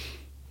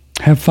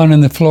have fun in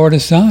the Florida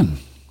sun.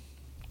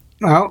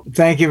 Well,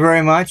 thank you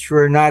very much.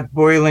 We're not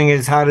boiling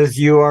as hot as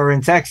you are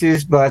in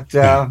Texas, but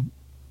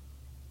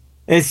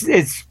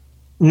it's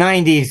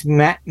 90s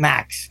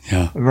max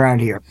around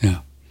here. Yeah.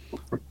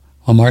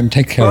 Well, Martin,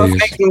 take care of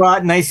yourself. Thanks a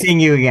lot. Nice seeing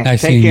you again.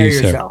 Nice take seeing care you,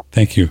 of yourself. Sir.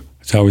 Thank you.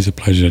 It's always a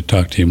pleasure to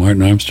talk to you.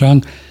 Martin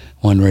Armstrong,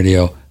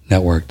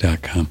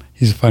 OneRadioNetwork.com.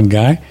 He's a fun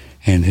guy,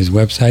 and his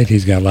website,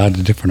 he's got a lot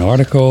of different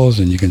articles,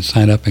 and you can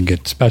sign up and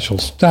get special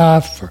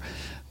stuff or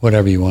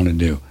whatever you want to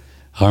do.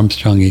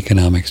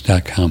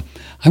 ArmstrongEconomics.com.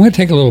 I'm going to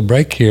take a little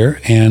break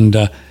here and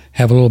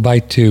have a little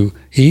bite to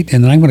eat,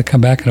 and then I'm going to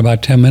come back in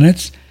about 10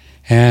 minutes,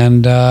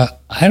 and I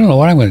don't know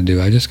what I'm going to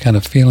do. I just kind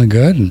of feeling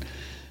good, and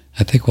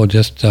I think we'll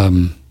just,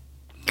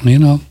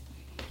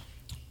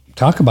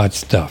 talk about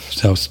stuff.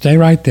 So stay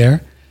right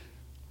there.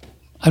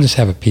 I'll just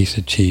have a piece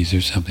of cheese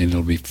or something.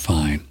 It'll be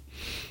fine.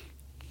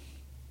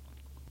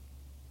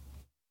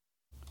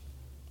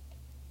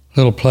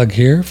 Little plug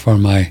here for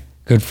my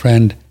good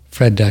friend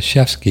Fred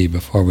Dashevsky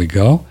before we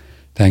go.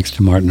 Thanks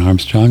to Martin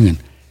Armstrong. And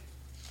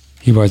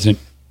he wasn't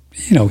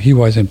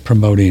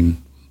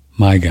promoting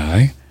my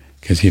guy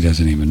because he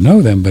doesn't even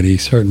know them, but he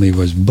certainly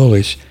was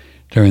bullish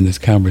during this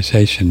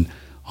conversation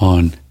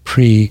on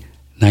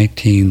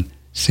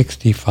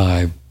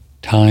pre-1965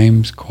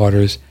 times,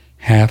 quarters,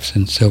 halves,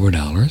 and silver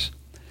dollars.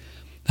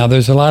 Now,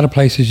 there's a lot of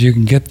places you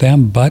can get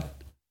them, but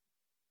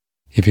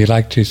if you'd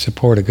like to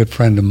support a good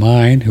friend of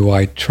mine who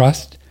I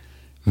trust,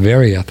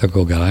 very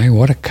ethical guy,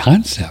 what a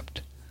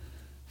concept.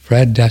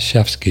 Fred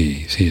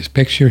Dashevsky. See his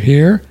picture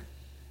here?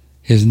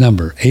 His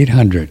number,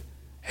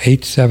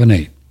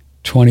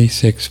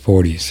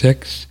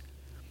 800-878-2646.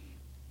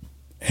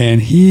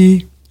 And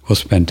he will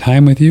spend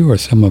time with you or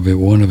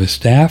one of his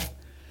staff,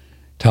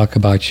 talk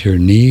about your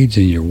needs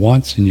and your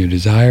wants and your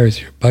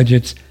desires, your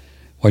budgets,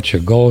 what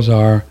your goals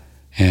are,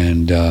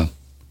 and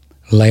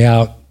lay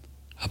out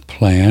a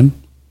plan.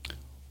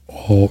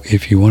 Or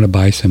if you want to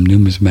buy some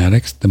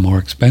numismatics, the more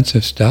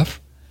expensive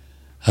stuff,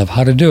 of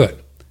how to do it.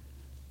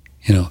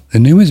 The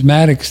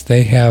numismatics,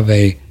 they have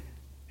a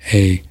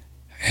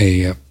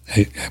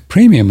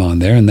premium on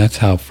there, and that's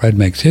how Fred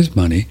makes his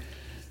money,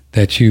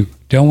 that you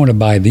don't want to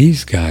buy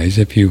these guys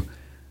if you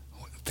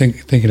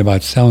thinking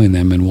about selling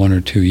them in 1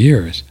 or 2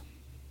 years.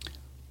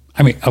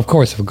 I mean, of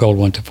course, if gold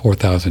went to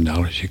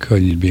 $4,000, you could,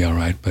 and you'd be all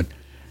right, but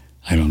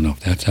I don't know if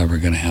that's ever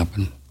going to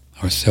happen.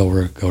 Or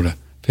silver go to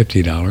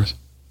 $50.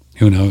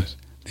 Who knows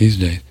these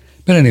days?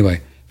 But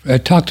anyway,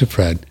 talk to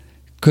Fred.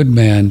 Good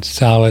man,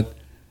 solid,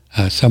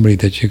 somebody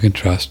that you can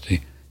trust.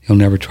 He'll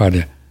never try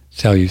to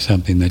sell you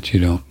something that you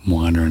don't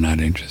want or are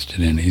not interested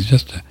in. He's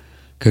just a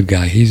good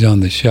guy. He's on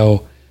the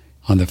show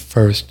on the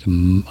first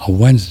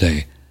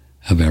Wednesday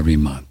of every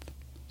month.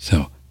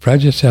 So Fred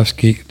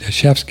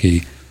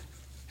Dashevsky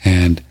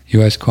and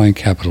U.S. Coin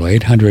Capital,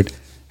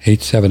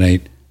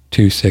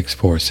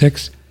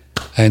 800-878-2646.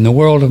 In the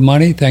world of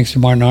money, thanks to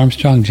Martin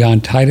Armstrong,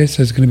 John Titus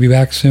is going to be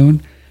back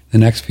soon, the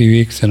next few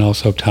weeks, and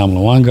also Tom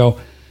Luongo.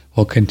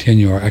 We'll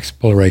continue our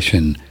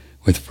exploration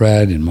with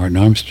Fred and Martin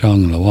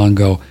Armstrong and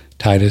Luongo.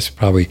 Titus,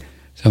 probably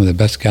some of the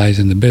best guys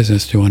in the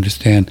business to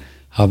understand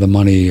how the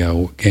money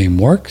game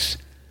works.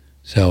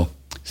 So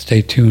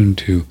stay tuned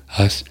to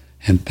us,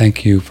 and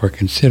thank you for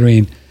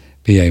considering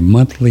be a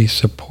monthly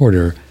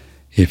supporter.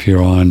 If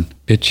you're on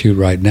BitChute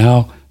right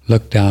now,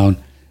 look down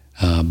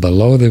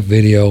below the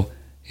video.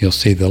 You'll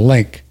see the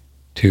link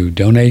to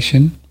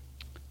donation,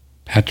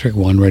 Patrick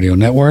One Radio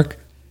Network.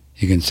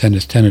 You can send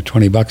us 10 or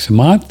 20 bucks a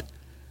month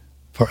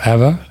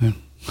forever,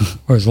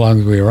 or as long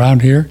as we're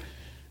around here.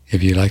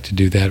 If you'd like to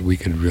do that,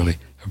 we'd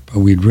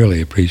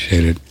really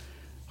appreciate it.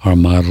 Our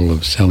model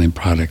of selling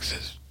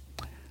products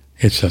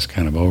it's just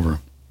kind of over.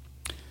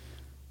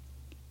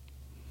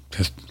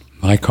 Just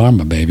my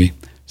karma, baby.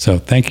 So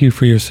thank you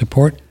for your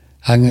support.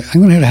 I'm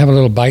going to have a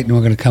little bite, and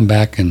we're going to come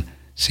back and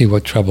see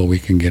what trouble we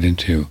can get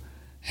into.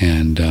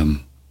 And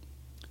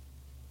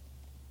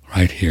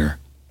right here,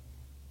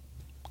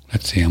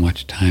 let's see how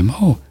much time.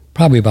 Oh,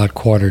 probably about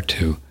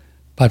 1:45,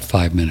 about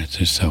 5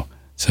 minutes or so.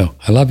 So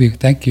I love you.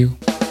 Thank you.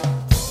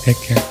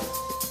 Take care.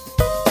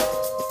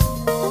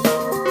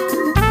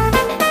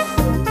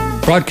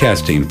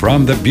 Broadcasting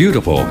from the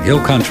beautiful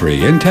Hill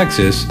Country in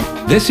Texas,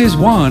 this is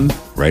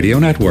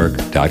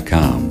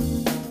OneRadioNetwork.com.